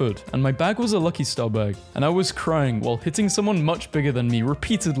 5 foot and my bag was a Lucky Star bag, and I was crying while hitting someone much bigger than me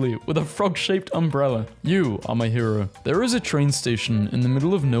repeatedly with a frog-shaped umbrella. You are my hero. There is a train station in the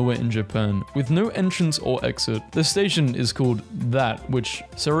middle of nowhere in Japan with no entrance or exit. The station is called That, which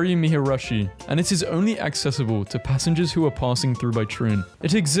Sarai Mihirashi, and it is only accessible to passengers who are passing through by train.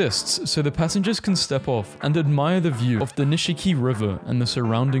 It exists so the passengers can step off and admire the view of the Nishiki River and the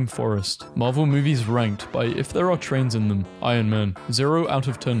surrounding forest. Marvel movies ranked by if there are trains in them. Iron Man, 0 out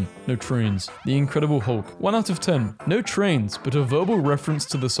of 10, no trains. The Incredible Hulk, 1 out of 10, no trains, but a verbal reference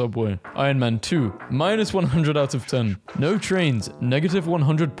to the subway. Iron Man 2, minus 100 out of 10, no trains, negative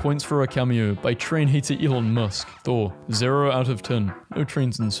 100 points for a cameo by train hater Elon Musk. Thor, 0 out of 10, no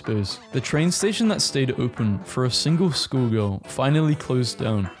trains in space. The train station that stayed open for a single schoolgirl finally closed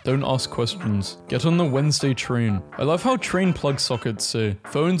down. Don't ask questions. Get on the Wednesday train. I love how train plug sockets say,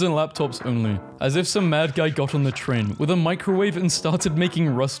 phones and laptops only. As if some mad guy got on the train with a microwave and started making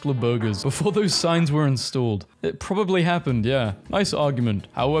Rustler burgers before those signs were installed. It probably happened, yeah. Nice argument.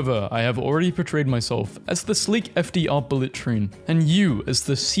 However, I have already portrayed myself as the sleek FDR bullet train, and you as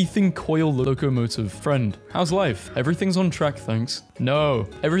the seething coil locomotive. Friend, how's life? Everything's on track, thanks. No,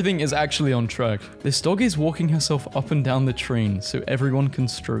 everything is actually on track. This dog is walking herself up and down the train so everyone can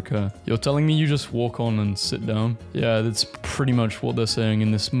stroke her. You're telling me you just walk on and sit down? Yeah, that's pretty much what they're saying in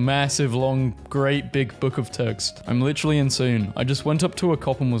this massive, long, great big book of text. I'm literally insane. I just went up to a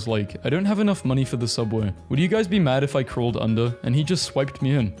cop and was like, I don't have enough money for the subway. Would you guys be mad if I crawled under? And he just swiped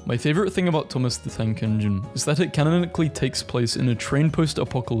me in. My favorite thing about Thomas the Tank Engine is that it canonically takes place in a train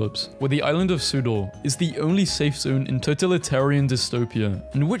post-apocalypse, where the island of Sudor is the only safe zone in totalitarian dystopia,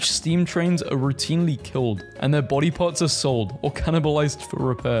 in which steam trains are routinely killed, and their body parts are sold or cannibalized for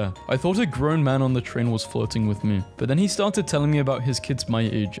repair. I thought a grown man on the train was flirting with me, but then he started telling me about his kids my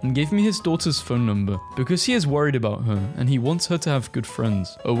age and gave me his daughter's phone number, because he is worried about her and he wants her to have good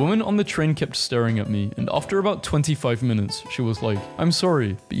friends. A woman on the train kept staring at me, and after about 25 minutes, she was like, I'm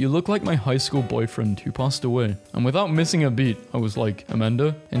sorry, but you look like my high school boyfriend who passed away. And without missing a beat, I was like,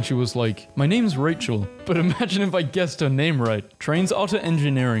 Amanda? And she was like, my name's Rachel. But imagine if I guessed her name right. Trains are to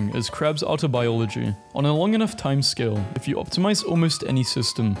engineering as crabs are to biology. On a long enough time scale, if you optimize almost any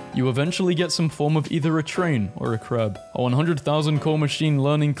system, you eventually get some form of either a train or a crab. A 100,000 core machine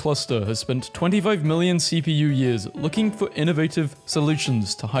learning cluster has spent 25 million CPU years looking for innovative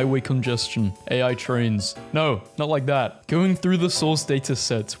solutions to highway congestion. AI trains. No, not like that. Going through the source data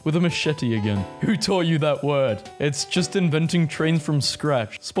sets with a machete again. Who taught you that word? It's just inventing trains from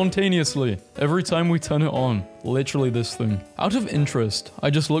scratch, spontaneously, every time we turn it on. Literally this thing. Out of interest,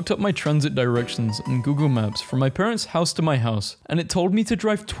 I just looked up my transit directions in Google Maps from my parents' house to my house, and it told me to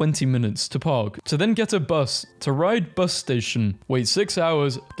drive 20 minutes to park, to then get a bus, to ride bus station, wait 6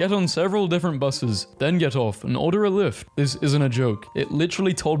 hours, get on several different buses, then get off and order a lift. This isn't a joke. It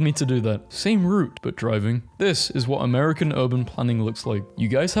literally told me to do that. Same route, but driving. This is what American urban planning looks like. You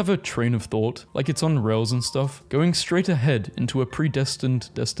guys have a train of thought, like it's on rails and stuff, going straight ahead into a predestined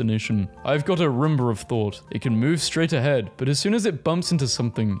destination. I've got a Roomba of thought. It can can move straight ahead, but as soon as it bumps into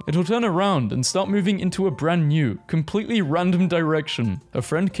something, it'll turn around and start moving into a brand new, completely random direction. A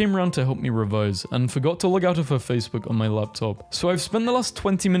friend came around to help me revise and forgot to log out of her Facebook on my laptop. So I've spent the last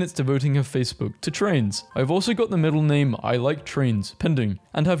 20 minutes devoting her Facebook to trains. I've also got the middle name I Like Trains pending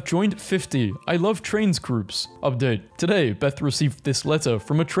and have joined 50 I Love Trains groups. Update. Today, Beth received this letter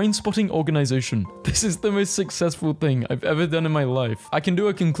from a train spotting organization. This is the most successful thing I've ever done in my life. I can do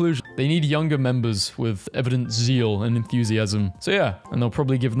a conclusion. They need younger members with evident zeal and enthusiasm. So yeah, and they'll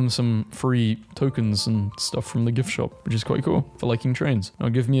probably give them some free tokens and stuff from the gift shop, which is quite cool for liking trains. Now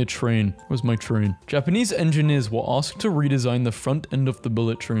give me a train. Where's my train? Japanese engineers were asked to redesign the front end of the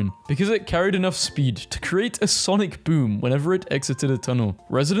bullet train because it carried enough speed to create a sonic boom whenever it exited a tunnel.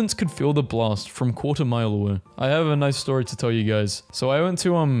 Residents could feel the blast from quarter-mile away. I have a nice story to tell you guys. So I went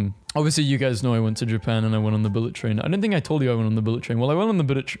to obviously, you guys know I went to Japan and I went on the bullet train. I don't think I told you I went on the bullet train. Well, I went on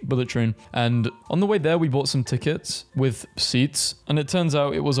the bullet train, and on the way there, we bought some tickets with seats, and it turns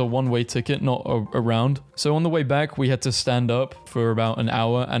out it was a one-way ticket, not a round. So on the way back, we had to stand up for about an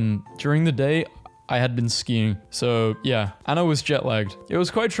hour, and during the day, I had been skiing. So yeah, and I was jet lagged. It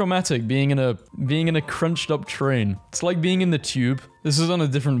was quite traumatic being in a crunched up train. It's like being in the tube. This is on a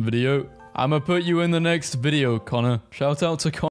different video. I'ma put you in the next video, Connor. Shout out to Connor.